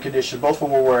 about the same condition. Both of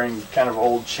them were wearing kind of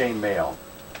old chainmail.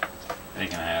 They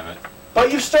can have it.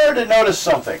 But you've started to notice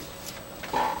something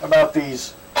about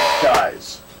these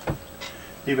guys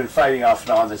you've been fighting off and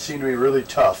on that seem to be really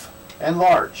tough and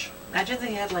large. Imagine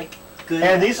they had like good.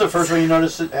 And these are the first one you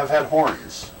notice that have had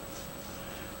horns.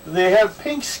 They have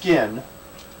pink skin,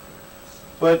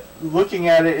 but looking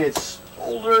at it, it's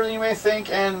older than you may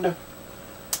think, and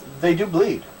they do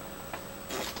bleed.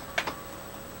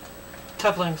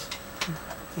 Tufflings.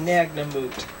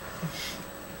 Nagnamoot.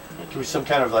 Could be some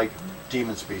kind of like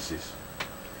demon species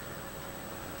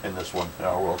in this one, in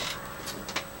our world.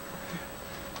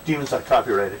 Demons not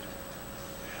copyrighted.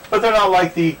 But they're not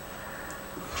like the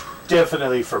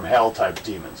definitely from hell type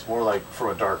demons, more like from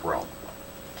a dark realm.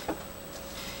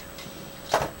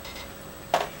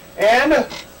 And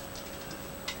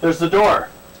there's the door.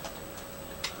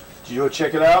 Did you go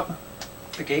check it out?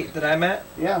 The gate that I'm at?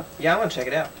 Yeah. Yeah, I want to check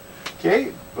it out.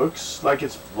 Okay, looks like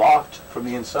it's locked from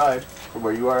the inside, from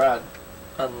where you are at.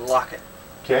 Unlock it.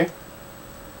 Okay.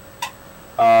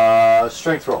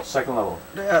 Strength roll, 2nd level.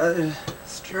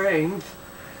 Strength.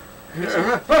 Use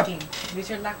your picking. Use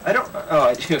your luck. I don't. Oh,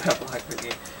 I do have luck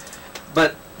picking.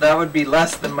 But that would be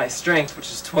less than my strength,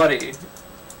 which is 20.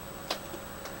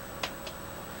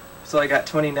 So I got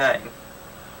 29.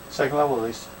 2nd level at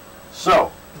least.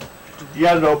 So, you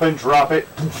got it open, drop it.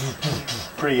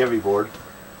 Pretty heavy board.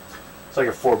 It's like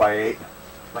a 4x8.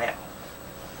 Wow.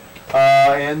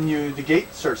 And the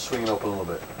gate starts swinging open a little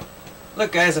bit.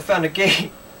 Look, guys, I found a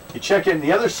gate. You check it, and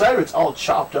the other side of it's all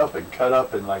chopped up and cut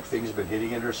up, and like things have been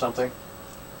hitting it or something.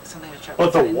 Something to try.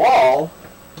 But the wall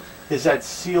is that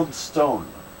sealed stone.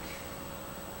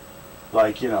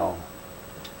 Like, you know,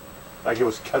 like it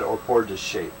was cut or poured to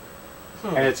shape.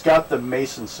 And it's got the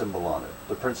Mason symbol on it,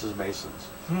 the Prince's Masons.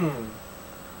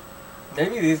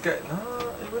 Maybe these guys.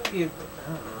 No, it wouldn't be. I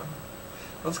don't know.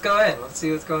 Let's go in. Let's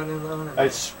see what's going on.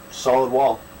 It's solid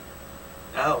wall.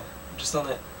 Oh, just on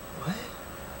it. What?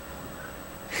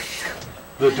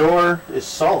 The door is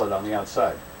solid on the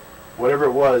outside. Whatever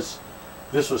it was,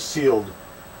 this was sealed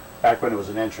back when it was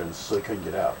an entrance, so they couldn't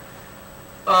get out.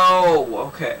 Oh,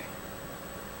 okay.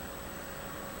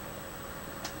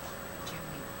 Can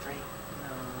we break?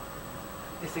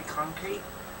 No. Is it concrete?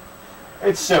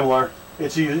 It's similar.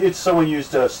 It's someone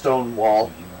used a stone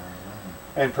wall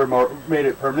and made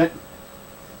it permanent.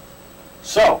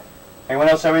 So, anyone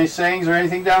else have any sayings or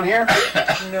anything down here?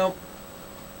 Nope.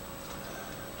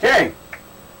 Okay.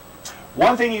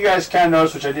 One thing you guys kind of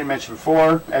noticed, which I didn't mention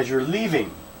before, as you're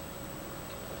leaving,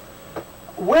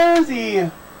 where the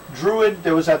druid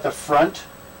that was at the front,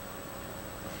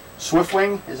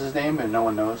 Swiftwing is his name, and no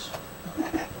one knows,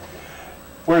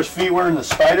 where his feet were in the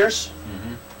spiders,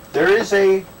 there is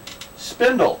a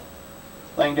spindle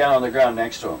laying down on the ground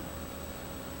next to him,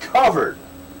 covered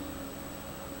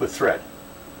with thread.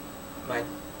 Mine.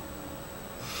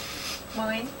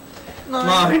 Mine.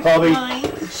 Mine. Probably Mine.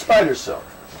 spider silk.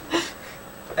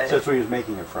 I, So that's where he was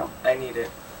making it from. I need it.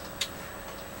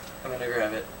 I'm gonna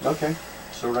grab it. Okay,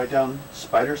 so write down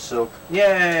spider silk.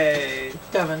 Yay!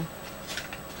 Devin,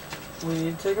 we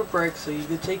need to take a break so you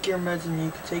can take your meds and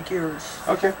you can take yours.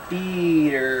 Okay,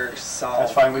 Beater salt.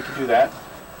 that's fine, we can do that.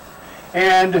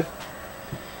 And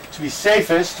to be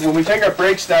safest, when we take our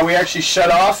breaks now, we actually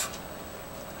shut off.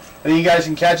 And then you guys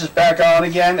can catch us back on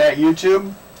again at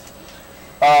YouTube.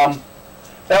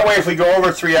 That way, if we go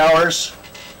over 3 hours,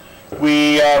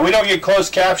 we don't get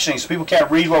closed captioning, so people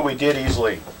can't read what we did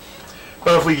easily.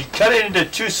 But if we cut it into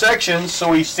 2 sections, so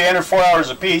we stay under 4 hours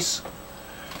apiece,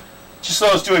 just so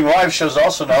those doing live shows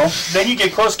also know, then you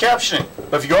get closed captioning.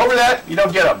 But if you go over that, you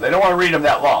don't get them. They don't want to read them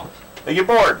that long. They get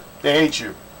bored. They hate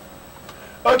you.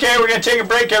 Okay, we're going to take a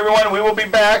break, everyone. We will be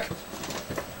back.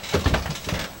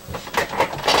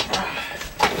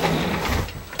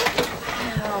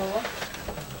 Ow.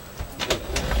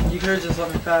 You could have just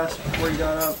let me pass before you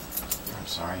got up. I'm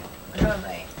sorry. I don't know.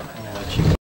 I'm gonna let you